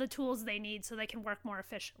hand them the tools they need so they can work more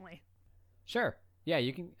efficiently. Sure. Yeah,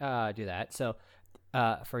 you can do that. So,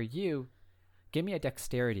 for you, give me a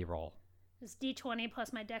dexterity roll. It's D20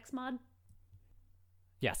 plus my dex mod.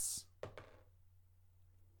 Yes.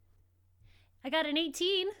 I got an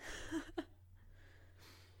 18.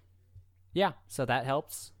 Yeah, so that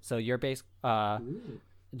helps. So your base,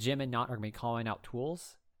 Jim and Not are gonna be calling out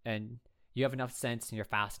tools, and you have enough sense and you're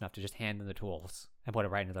fast enough to just hand them the tools and put it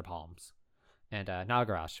right into their palms. And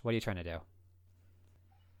Nagarash, what are you trying to do?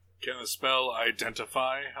 Can the spell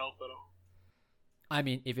identify help at all? I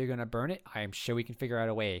mean, if you're gonna burn it, I'm sure we can figure out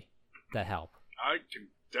a way that help. I can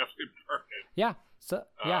definitely burn it. Yeah. So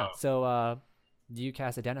you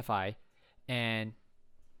cast Identify, and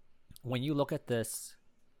when you look at this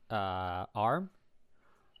arm,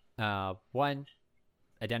 one,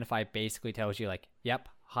 Identify basically tells you like, yep,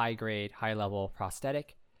 high grade, high level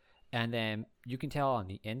prosthetic, and then you can tell on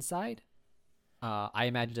the inside. I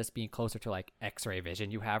imagine just being closer to like X-ray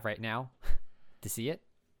vision you have right now to see it.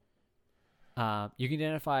 You can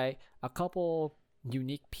identify a couple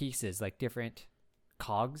unique pieces, like different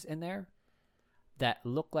cogs in there that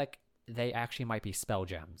look like they actually might be spell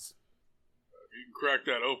gems. You can crack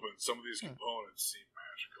that open. Some of these components seem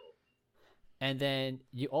magical. And then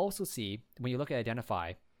you also see, when you look at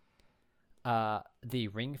Identify, the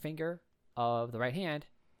ring finger of the right hand,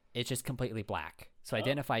 it's just completely black. So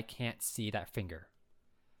Identify can't see that finger.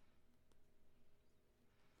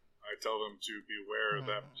 I tell them to beware of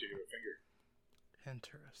that particular finger.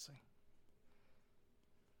 Interesting.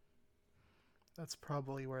 That's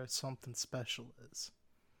probably where something special is.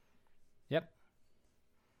 Yep.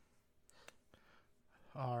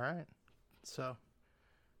 All right. So,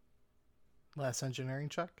 last engineering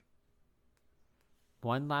check?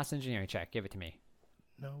 One last engineering check. Give it to me.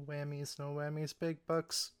 No whammies, big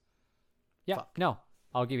bucks. Yeah, Fuck. no,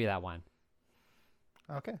 I'll give you that one.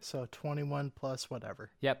 Okay, so 21 plus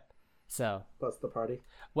whatever. Yep. So, Plus the party.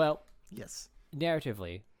 well, Yes.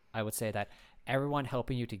 narratively, I would say that everyone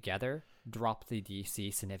helping you together dropped the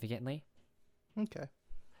DC significantly. Okay.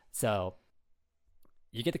 So,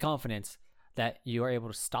 you get the confidence that you are able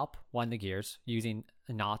to stop one of the gears using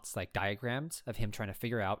knots like diagrams of him trying to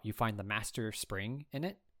figure out. You find the master spring in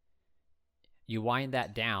it. You wind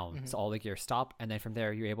that down so all the gears stop, and then from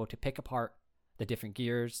there you're able to pick apart the different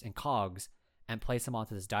gears and cogs and place them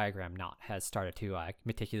onto this diagram Knot has started to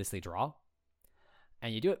meticulously draw.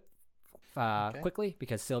 And you do it quickly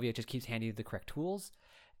because Sylvia just keeps handing you the correct tools.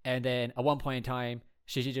 And then at one point in time,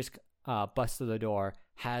 Shiji just busts through the door,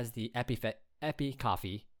 has the Epi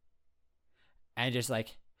coffee, and just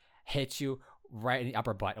like hits you right in the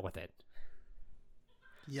upper butt with it.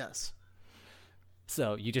 Yes.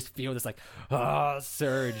 So you just feel this like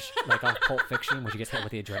surge, like on Pulp Fiction, when she gets hit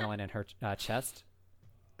with the adrenaline in her chest.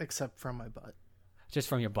 Except from my butt. Just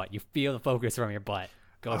from your butt. You feel the focus from your butt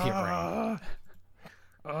go to your brain.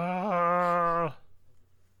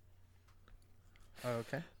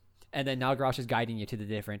 Okay. And then Nagrash is guiding you to the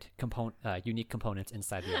different unique components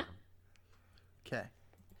inside the arm. Okay.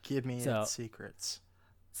 Give me So- its secrets.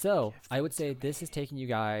 So I would say this is taking you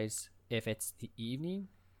guys, if it's the evening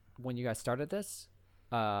when you guys started this,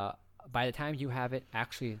 by the time you have it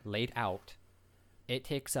actually laid out, it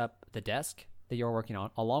takes up the desk that you're working on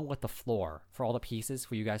along with the floor for all the pieces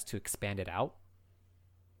for you guys to expand it out.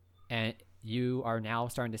 And you are now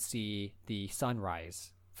starting to see the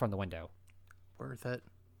sunrise from the window. Worth it.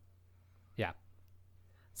 Yeah.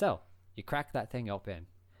 So you crack that thing open,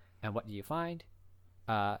 and what do you find?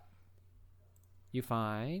 You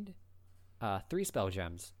find 3 spell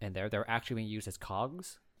gems in there. They're actually being used as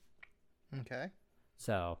cogs. Okay.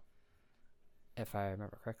 So, if I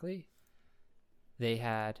remember correctly, they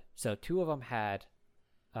had 2 of them had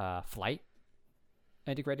flight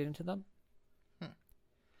integrated into them.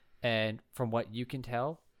 And from what you can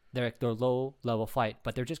tell, they're low level flight,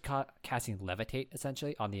 but they're just casting levitate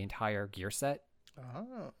essentially on the entire gear set.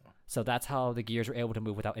 Oh. So that's how the gears were able to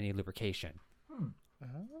move without any lubrication. Oh.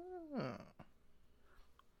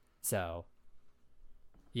 So,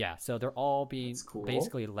 yeah, so they're all being That's cool.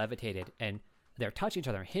 basically levitated, and they're touching each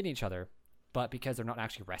other and hitting each other, but because they're not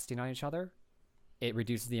actually resting on each other, it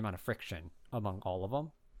reduces the amount of friction among all of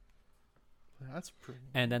them. That's pretty.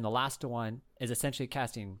 And then the last one is essentially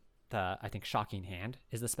casting the, I think, Shocking Hand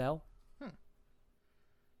is the spell.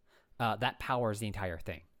 That powers the entire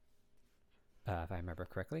thing. If I remember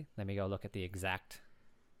correctly. Let me go look at the exact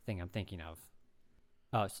thing I'm thinking of.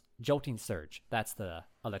 Jolting Surge. That's the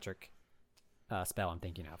electric spell I'm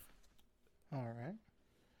thinking of. All right.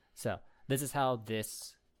 So this is how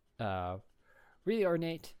this really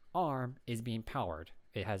ornate arm is being powered.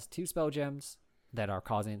 It has 2 spell gems that are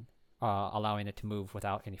allowing it to move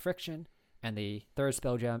without any friction, and the 3rd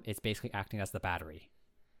spell gem is basically acting as the battery.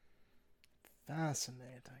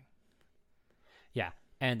 Fascinating. Yeah,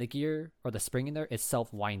 and the gear or the spring in there is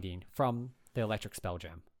self-winding from the electric spell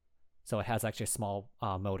gem. So it has actually a small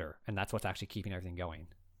motor, and that's what's actually keeping everything going.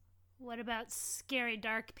 What about scary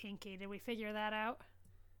dark Pinky? Did we figure that out?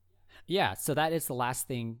 Yeah, so that is the last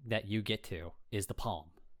thing that you get to, is the palm.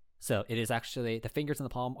 So it is actually, the fingers in the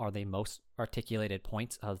palm are the most articulated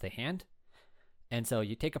points of the hand. And so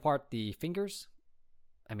you take apart the fingers.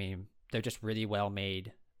 I mean, they're just really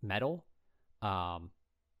well-made metal.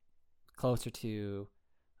 Closer to,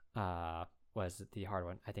 was the hard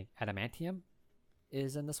one? I think adamantium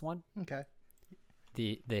is in this one. Okay.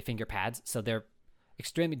 The finger pads. So they're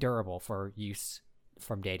extremely durable for use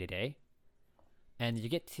from day to day. And you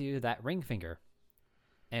get to that ring finger.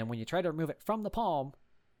 And when you try to remove it from the palm,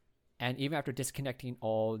 and even after disconnecting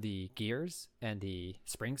all the gears and the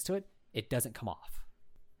springs to it, it doesn't come off.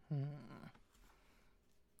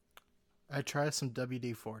 I try some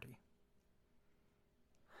WD-40.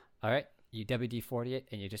 All right, you WD-40 it,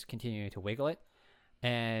 and you just continue to wiggle it.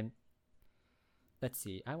 And let's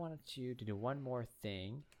see, I wanted you to do one more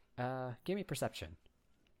thing. Give me perception.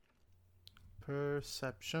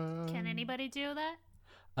 Perception. Can anybody do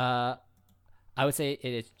that? I would say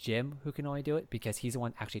it is Jim who can only do it because he's the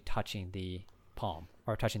one actually touching the palm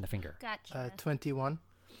or touching the finger. Gotcha. 21.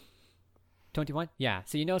 21? Yeah.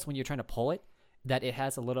 So you notice when you're trying to pull it that it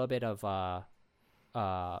has a little bit of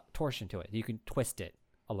torsion to it. You can twist it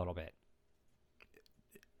a little bit.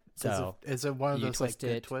 So is it one of you those like twist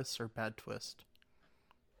good it- twists or bad twist?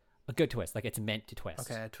 a good twist, like it's meant to twist.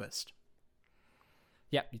 Okay, I twist.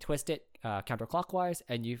 Yep, you twist it counterclockwise,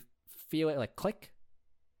 and you feel it like click,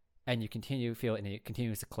 and you continue to feel it, and it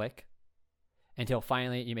continues to click until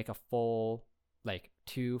finally you make a full, like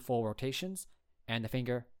 2 full rotations, and the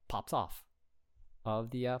finger pops off of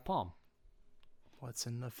the palm. What's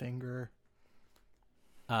in the finger?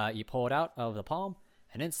 You pull it out of the palm,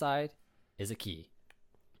 and inside is a key.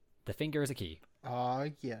 The finger is a key.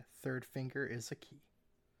 Yeah, third finger is a key.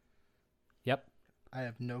 Yep. I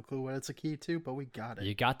have no clue what it's a key to, but we got it.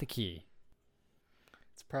 You got the key.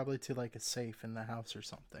 It's probably to like a safe in the house or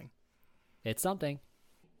something. It's something.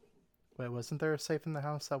 Wait, wasn't there a safe in the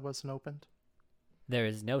house that wasn't opened? There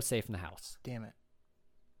is no safe in the house. Damn it.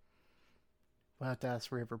 We'll have to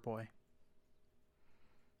ask River Boy.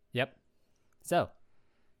 Yep. So,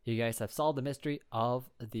 you guys have solved the mystery of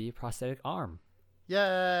the prosthetic arm.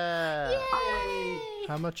 Yeah! Yay!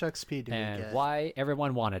 How much XP do we And get? why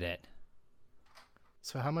everyone wanted it.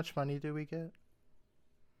 So how much money do we get?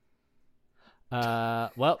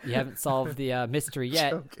 Well, you haven't solved the mystery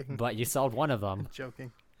yet, Joking. but you solved one of them.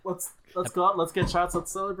 Joking. Let's go out. Let's get shots.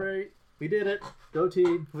 Let's celebrate. We did it. Go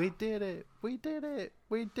team. We did it. We did it.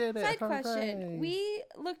 We did it. Side question. Hooray. We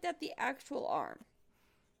looked at the actual arm.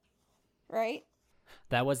 Right?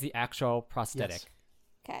 That was the actual prosthetic,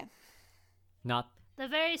 Yes. Okay. not The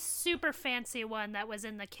very super fancy one that was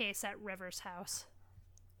in the case at River's house.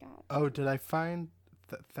 God. Oh, did I find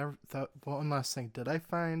one last thing? Did I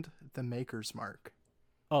find the maker's mark?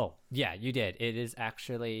 Oh, yeah, you did. It is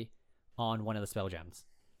actually on one of the spell gems.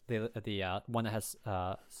 The one that has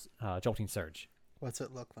Jolting Surge. What's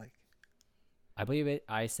it look like? I believe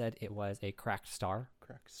I said it was a cracked star.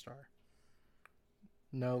 Cracked star.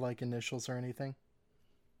 No like initials or anything?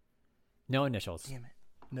 No initials. Damn it.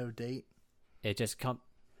 No date? It just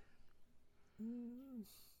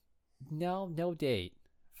no date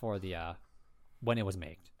for the when it was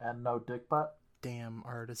made. And no dick butt. Damn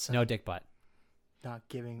artisan. No dick butt.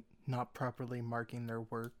 Not properly marking their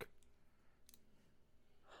work.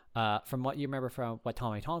 From what you remember from what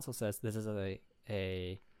Tommy Tonsil says, this is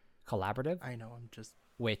a collaborative, I know, I'm just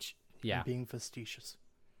which I'm being facetious.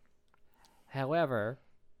 However,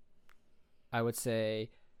 I would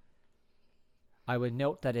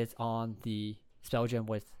note that it's on the spell gem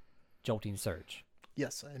with Jolting Surge.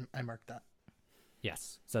 Yes, I marked that.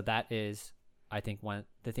 Yes. So that is, I think, one of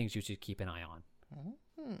the things you should keep an eye on.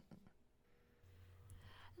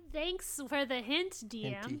 Thanks for the hint,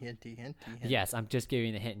 DM. Hinty. Yes, I'm just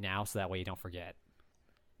giving the hint now so that way you don't forget.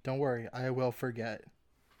 Don't worry, I will forget.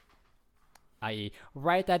 I.e.,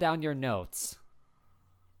 write that down in your notes.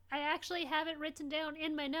 I actually have it written down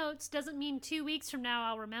in my notes. Doesn't mean 2 weeks from now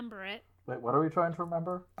I'll remember it. Wait, what are we trying to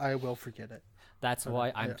remember? I will forget it. That's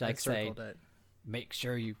why I'm I like saying, circled it. make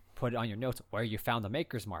sure you put it on your notes where you found the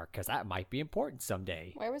maker's mark, because that might be important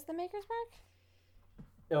someday. Where was the maker's mark?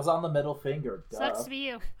 It was on the middle finger. Duh. Sucks to be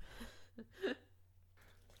you.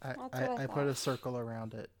 That's what I I put a thought. circle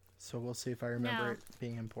around it, so we'll see if I remember No. it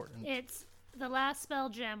being important. It's the last spell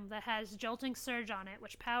gem that has Jolting Surge on it,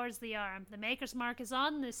 which powers the arm. The Maker's Mark is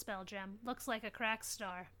on this spell gem. Looks like a cracked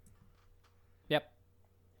star. Yep.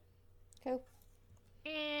 Cool.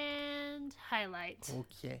 And highlight.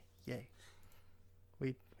 Okay, yay.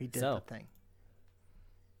 We did So. the thing.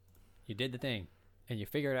 You did the thing, and you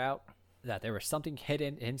figured out that there was something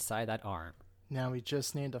hidden inside that arm. Now we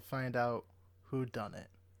just need to find out who done it.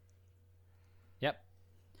 Yep.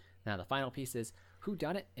 Now the final piece is who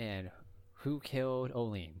done it and who killed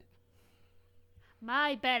Olene.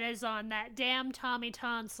 My bet is on that damn Tommy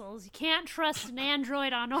Tonsils. You can't trust an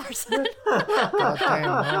android on Orson. Goddamn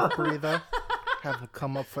mouth breather. Have to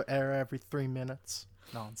come up for air every 3 minutes.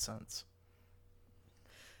 Nonsense.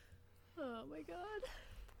 Oh my god.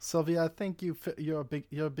 Sylvia, I think you're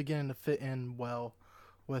beginning to fit in well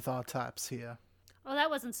with our types here. Oh, that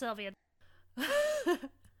wasn't Sylvia.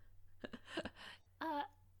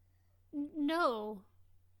 No.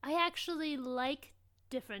 I actually like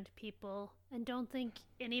different people and don't think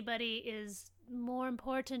anybody is more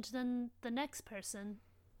important than the next person.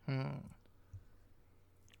 Well,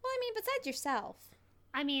 I mean, besides yourself.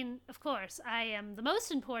 I mean, of course, I am the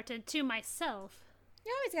most important to myself.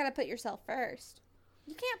 You always gotta put yourself first.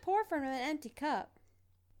 You can't pour from an empty cup.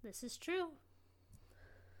 This is true.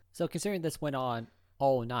 So considering this went on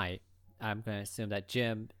all night, I'm going to assume that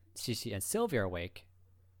Jim, Shishi, and Sylvia are awake.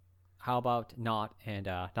 How about Not and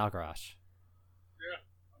Nagarash? Yeah,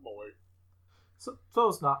 I'm awake.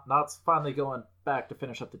 So's Not's finally going back to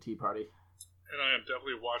finish up the tea party. And I am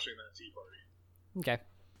definitely watching that tea party. Okay.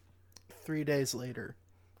 3 days later.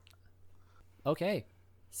 Okay.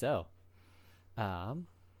 So,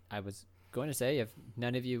 I was going to say if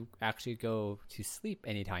none of you actually go to sleep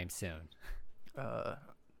anytime soon.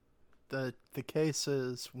 The case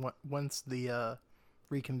is when's the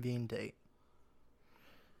reconvene date?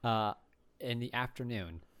 in the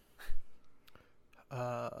afternoon?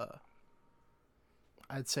 I'd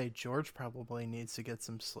say George probably needs to get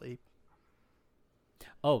some sleep.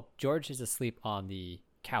 Oh, George is asleep on the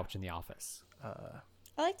couch in the office. I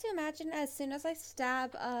like to imagine as soon as I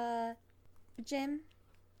stab Jim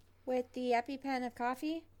with the EpiPen of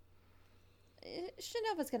coffee,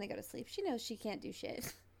 Shinova's gonna go to sleep. She knows she can't do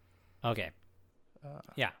shit. Okay.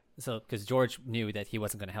 Yeah. So, because George knew that he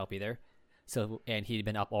wasn't going to help either. So, and he'd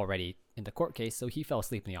been up already in the court case, so he fell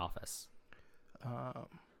asleep in the office.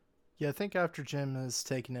 Yeah, I think after Jim has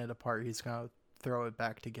taken it apart, he's gonna throw it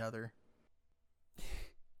back together.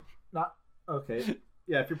 Not okay.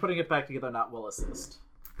 Yeah, if you're putting it back together, not will assist.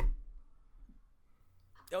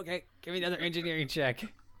 Okay, give me another engineering check.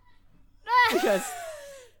 Because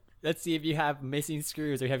let's see if you have missing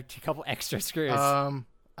screws or you have a couple extra screws.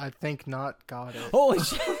 I think not. Got it. Holy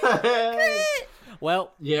shit!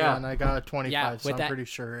 Well, Yeah, and I got a 25, Yeah, so with I'm that- pretty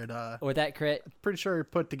sure it. with that crit, Pretty sure it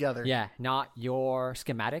put together. yeah, not your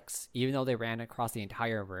schematics, even though they ran across the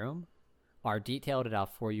entire room, are detailed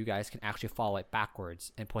enough where you guys can actually follow it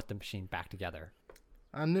backwards and put the machine back together.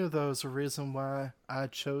 I knew there was a reason why I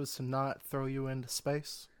chose to not throw you into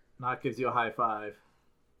space. Not gives you a high five.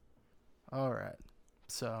 All right,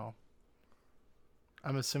 so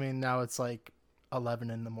I'm assuming now it's like 11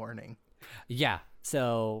 in the morning. Yeah,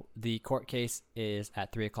 so the court case is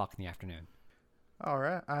at 3 o'clock in the afternoon. All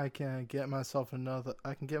right, I can get myself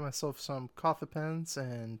some coffee pens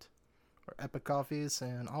or epic coffees,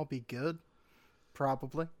 and I'll be good.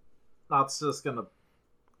 Probably. Not's just gonna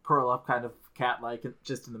curl up kind of cat-like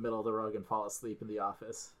just in the middle of the rug and fall asleep in the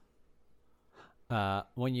office.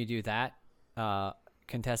 When you do that,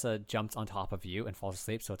 Contessa jumps on top of you and falls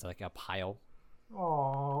asleep, so it's like a pile.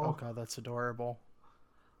 Oh god, that's adorable.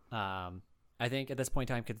 I think at this point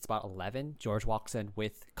in time, because it's about 11, George walks in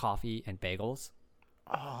with coffee and bagels.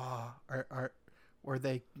 Oh, were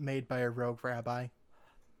they made by a rogue rabbi?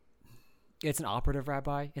 It's an operative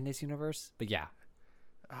rabbi in this universe, but yeah.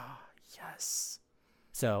 Ah, yes.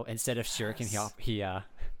 So instead of shuriken, he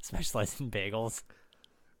specializes in bagels.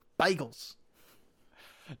 Bagels.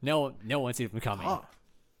 No one sees them coming. Oh,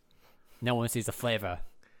 No one sees the flavor.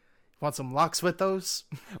 want some lox with those?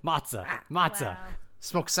 Matzah. Wow.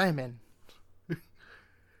 Smoked salmon.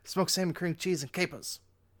 Smoked salmon, cream cheese, and capers.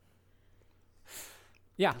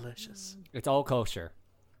 Yeah, Delicious. it's all kosher.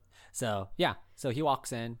 So yeah, so he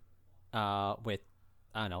walks in with,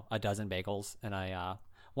 I don't know, a dozen bagels and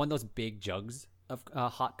one of those big jugs of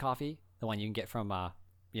hot coffee, the one you can get from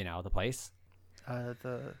the place.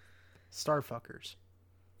 The Starfuckers.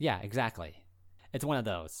 Yeah, exactly. It's one of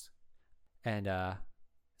those. And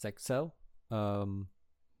it's like, so,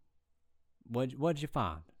 what'd you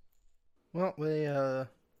find? Well, we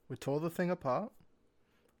tore the thing apart,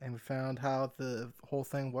 and we found how the whole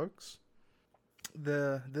thing works.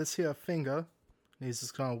 This here finger, and he's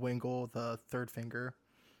just gonna wiggle the third finger,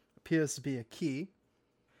 appears to be a key,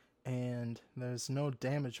 and there's no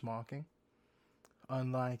damage marking,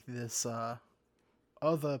 unlike this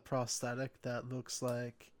other prosthetic that looks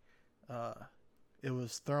like it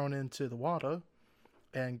was thrown into the water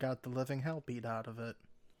and got the living hell beat out of it.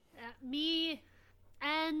 Me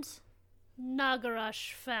and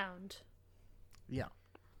Nagarash found. Yeah.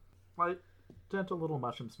 Like, gentle little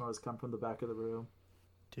mushroom snores come from the back of the room.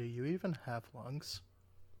 Do you even have lungs?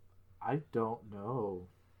 I don't know.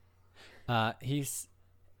 He's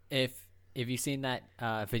if you've seen that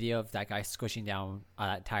video of that guy squishing down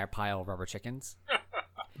that entire pile of rubber chickens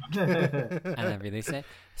and then releasing it.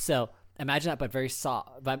 So imagine that, but very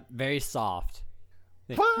soft.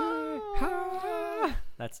 Like,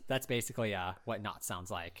 that's basically what Knot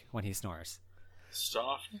sounds like when he snores.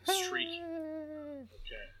 Soft and streaky.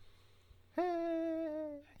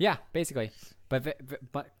 Okay. Yeah, basically, but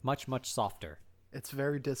much softer. It's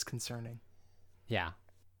very disconcerting. Yeah.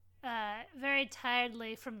 Very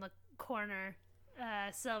tiredly from the corner,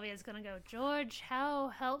 Sylvia's gonna go, George, how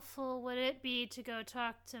helpful would it be to go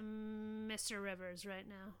talk to Mr. Rivers right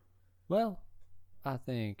now? Well, I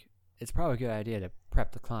think it's probably a good idea to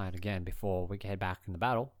prep the client again before we head back in the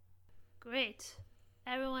battle. Great.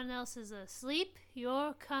 Everyone else is asleep.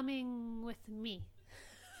 You're coming with me.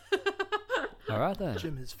 All right then.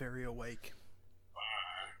 Jim is very awake.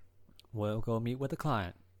 We'll go meet with the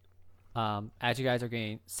client. As you guys are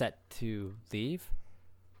getting set to leave,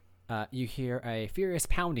 you hear a furious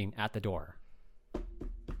pounding at the door.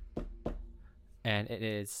 And it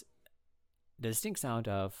is the distinct sound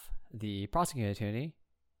of the prosecuting attorney,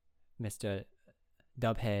 Mr.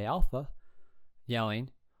 Dubhe Alpha, yelling,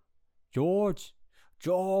 George!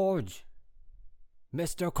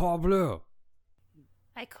 Mr. Corbleu!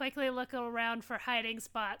 I quickly look around for hiding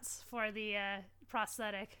spots for the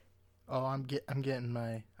prosthetic. Oh, I'm getting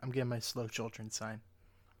my slow children sign.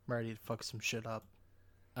 I'm ready to fuck some shit up.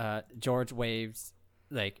 George waves.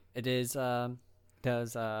 Like, it is,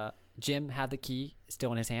 does Jim have the key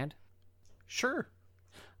still in his hand? Sure.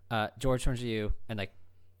 George turns to you and, like,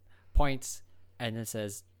 points and then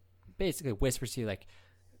says, basically whispers to you, like,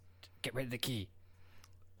 get rid of the key.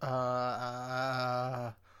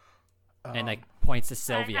 And like, points to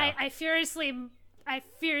Sylvia. I furiously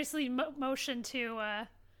motion to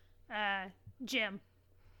Jim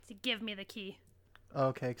to give me the key.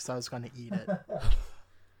 Okay, because I was going to eat it.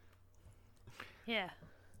 Yeah.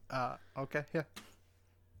 Okay, yeah.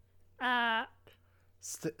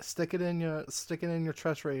 Stick it in your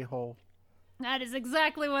treasury hole. That is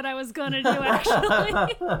exactly what I was gonna do,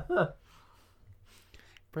 actually.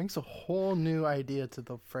 Brings a whole new idea to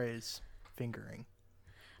the phrase fingering.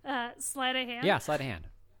 Sleight of hand? Yeah, sleight of hand.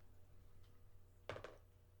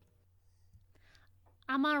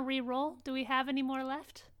 I'm on a re-roll. Do we have any more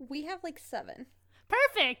left? We have like 7.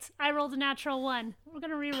 Perfect! I rolled a natural 1. We're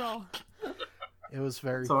gonna re-roll. It was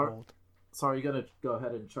very cold. So are you going to go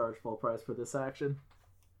ahead and charge full price for this action?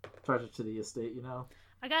 Charge it to the estate, you know?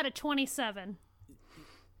 I got a 27.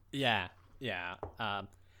 Yeah.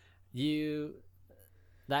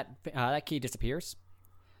 That key disappears.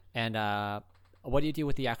 And what do you do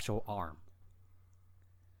with the actual arm?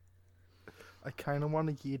 I kind of want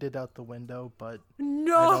to yeet it out the window, but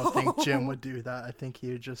No! I don't think Jim would do that. I think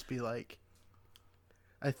he would just be like...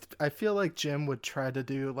 I feel like Jim would try to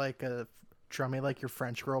do like a draw me like your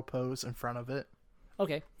French girl pose in front of it.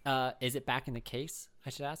 Okay. Is it back in the case, I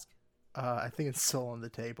should ask? I think it's still on the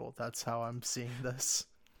table. That's how I'm seeing this.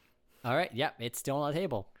 All right. Yep, it's still on the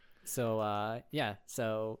table. So,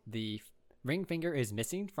 so the ring finger is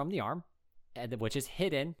missing from the arm, which is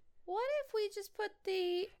hidden. What if we just put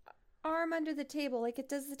the arm under the table? Like,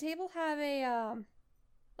 does the table have a,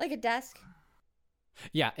 like a desk?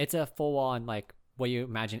 Yeah, it's a full-on, like, what you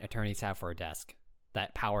imagine attorneys have for a desk.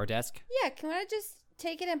 That power desk. Yeah, can I just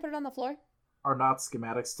take it and put it on the floor? Are not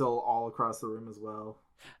schematics still all across the room as well?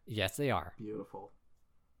 Yes, they are. Beautiful.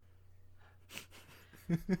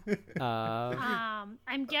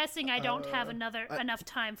 I'm guessing I don't have enough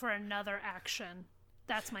time for another action.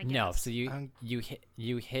 That's my guess. No, so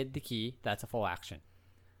you hid the key. That's a full action.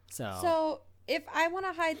 So if I want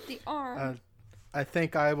to hide the arm, I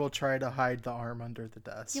think I will try to hide the arm under the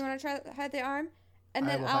desk. You want to try to hide the arm, and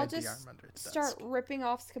then I'll just start ripping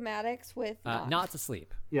off schematics with. Not's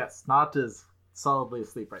asleep. Yes, Not is solidly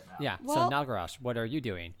asleep right now. Yeah. Well, so Nagarash, what are you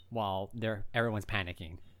doing while everyone's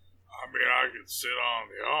panicking? I mean, I could sit on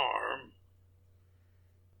the arm.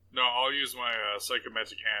 No, I'll use my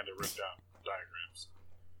psychometric hand to rip down diagrams.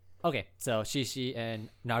 Okay, so Shishi and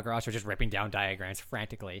Nagarash are just ripping down diagrams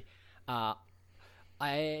frantically.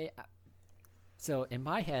 So in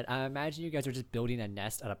my head, I imagine you guys are just building a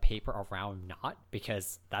nest out of paper around Not,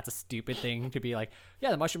 because that's a stupid thing to be like,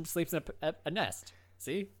 yeah, the mushroom sleeps in a nest.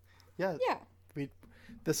 See? Yeah. Yeah.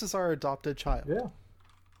 This is our adopted child. Yeah.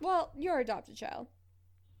 Well, your adopted child.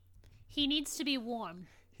 He needs to be warm.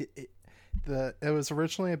 It was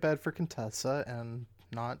originally a bed for Contessa, and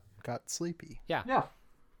Not got sleepy. Yeah. Yeah.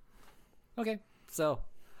 Okay, so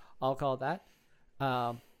I'll call it that.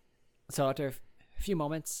 So after a few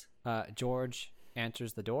moments, George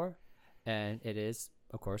enters the door, and it is,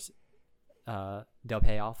 of course,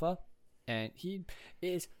 Delpay Alpha, and he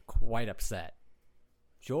is quite upset.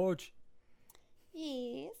 George,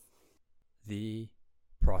 Yes. the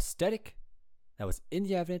prosthetic that was in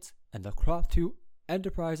the evidence and the Croft 2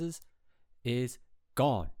 Enterprises is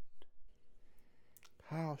gone.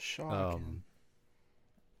 How shocking.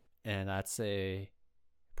 And that's a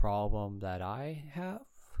problem that I have.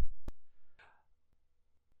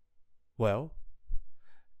 Well,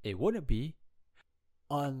 it wouldn't be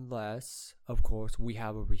unless, of course, we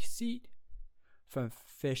have a receipt from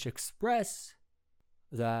Fish Express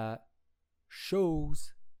that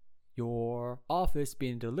shows your office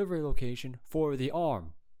being the delivery location for the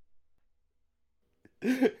arm.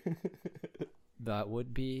 That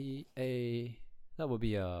would be a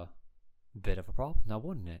bit of a problem, now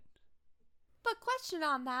wouldn't it? But question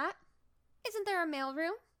on that. Isn't there a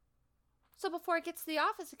mailroom? So before it gets to the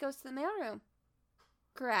office, it goes to the mailroom.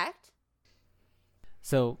 Correct?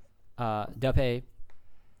 So, Delpay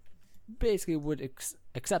basically would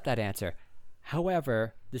accept that answer.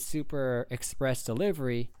 However, the Super Express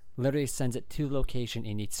delivery literally sends it to the location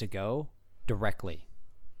it needs to go directly.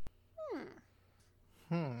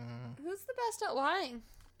 Who's the best at lying?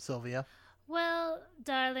 Sylvia. Well,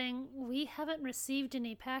 darling, we haven't received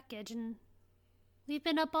any package, and we've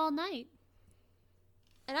been up all night.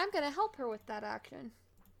 And I'm gonna help her with that action.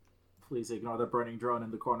 Please ignore the burning drone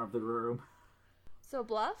in the corner of the room. So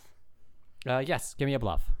bluff? Yes, give me a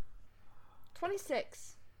bluff.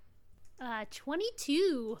 26.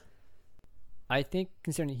 22. I think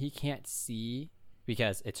considering he can't see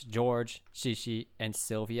because it's George, Shishi, and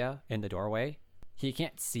Sylvia in the doorway, he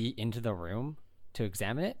can't see into the room to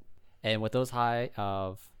examine it. And with those high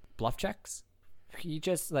of bluff checks, he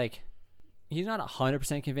just he's not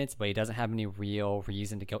 100% convinced, but he doesn't have any real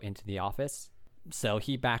reason to go into the office. So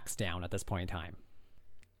he backs down at this point in time.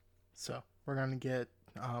 So we're going to get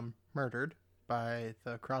murdered by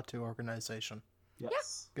the Kratu organization.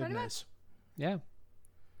 Yes. Good pretty news. Yeah.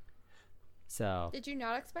 So Did you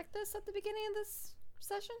not expect this at the beginning of this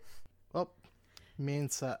session? Well,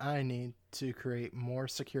 means that I need to create more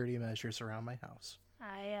security measures around my house.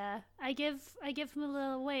 I give him a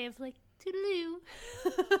little wave, like toodaloo.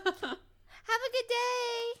 Have a good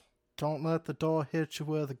day! Don't let the door hit you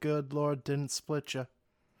where the good Lord didn't split you.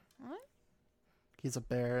 What? He's a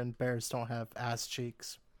bear, and bears don't have ass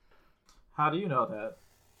cheeks. How do you know that?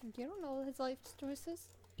 You don't know his life choices.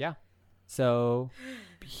 yeah. So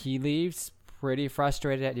he leaves pretty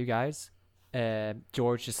frustrated at you guys. And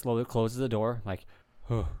George just slowly closes the door, like,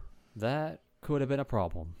 oh, that could have been a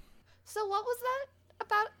problem. So what was that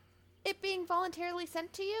about it being voluntarily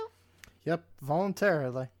sent to you? Yep,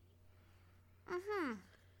 voluntarily. Mm-hmm.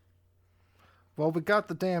 Well, we got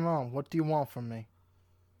the damn on. What do you want from me?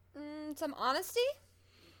 Some honesty?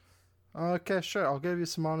 Okay, sure. I'll give you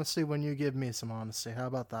some honesty when you give me some honesty. How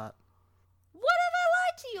about that? What have I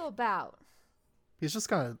lied to you about? He's just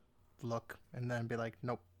gonna look and then be like,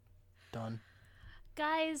 nope, done.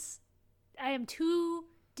 Guys, I am too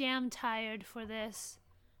damn tired for this.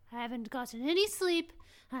 I haven't gotten any sleep,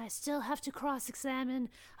 and I still have to cross-examine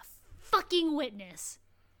a fucking witness.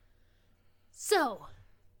 So,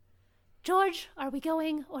 George, are we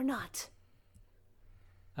going or not?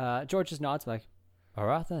 George just nods, like, all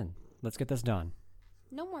right then, let's get this done.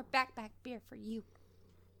 No more backpack beer for you.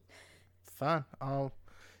 Fine.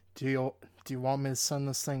 Do you want me to send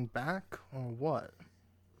this thing back or what?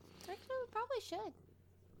 Actually, we probably should.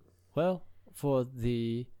 Well, for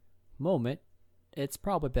the moment, it's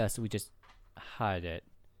probably best we just hide it.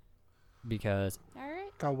 Because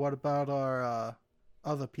Alright. God, what about our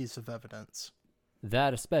other piece of evidence?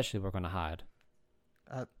 that especially we're going to hide.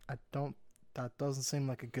 I don't. That doesn't seem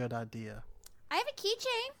like a good idea. I have a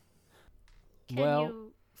keychain. Can Well-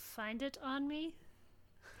 you find it on me?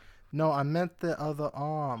 No, I meant the other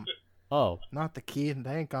arm, Oh, not the key.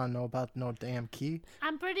 They ain't gonna know about no damn key.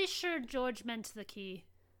 I'm pretty sure George meant the key.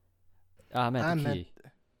 I meant the key.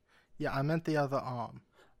 Yeah, I meant the other arm.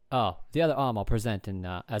 Oh, the other arm I'll present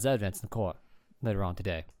as evidence in court later on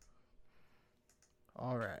today.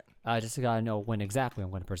 All right. I just gotta know when exactly I'm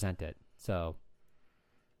going to present it. So,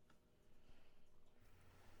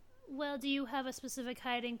 Well, do you have a specific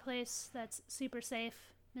hiding place that's super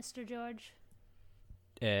safe, Mr. George?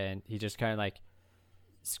 and he just kind of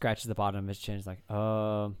scratches the bottom of his chin. He's like,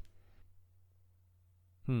 And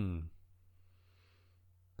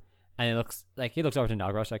he looks over to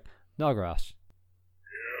Nagrash, like, Nagrash.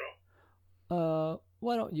 Yeah.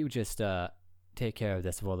 Why don't you just take care of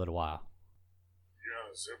this for a little while?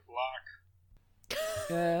 Yeah,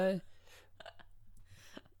 Ziploc.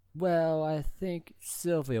 Well, I think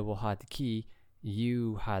Sylvia will hide the key.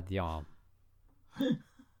 You hide the arm.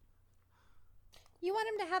 You want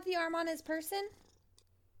him to have the arm on his person?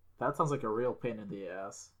 That sounds like a real pain in the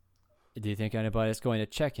ass. Do you think anybody's going to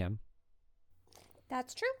check him?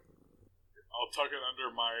 That's true. I'll tuck it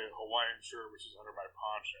under my Hawaiian shirt, which is under my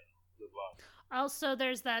poncho. Good luck. Also,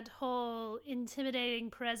 there's that whole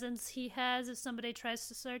intimidating presence he has if somebody tries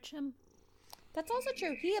to search him. That's also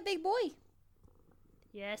true. He a big boy.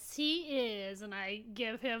 Yes, he is, and I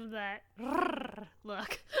give him that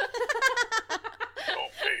look.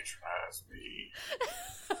 Don't patronize me.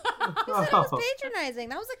 Who said it was patronizing?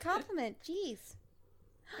 That was a compliment. Jeez.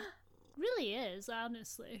 Really is,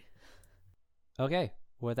 honestly. Okay,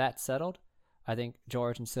 with that settled, I think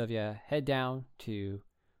George and Sylvia head down to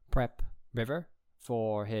prep River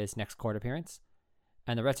for his next court appearance.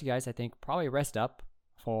 And the rest of you guys, I think, probably rest up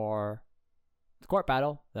for the court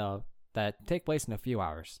battle that take place in a few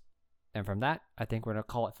hours. And from that, I think we're going to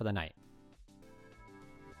call it for the night.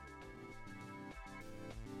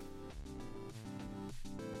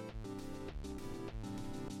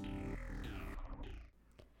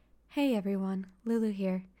 Hey everyone, Lulu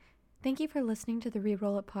here. Thank you for listening to the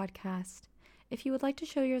Reroll It podcast. If you would like to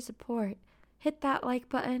show your support, hit that like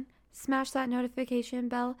button, smash that notification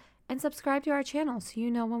bell, and subscribe to our channel so you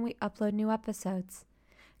know when we upload new episodes.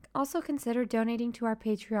 Also consider donating to our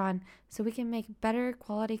Patreon so we can make better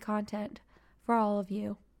quality content for all of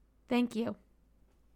you. Thank you.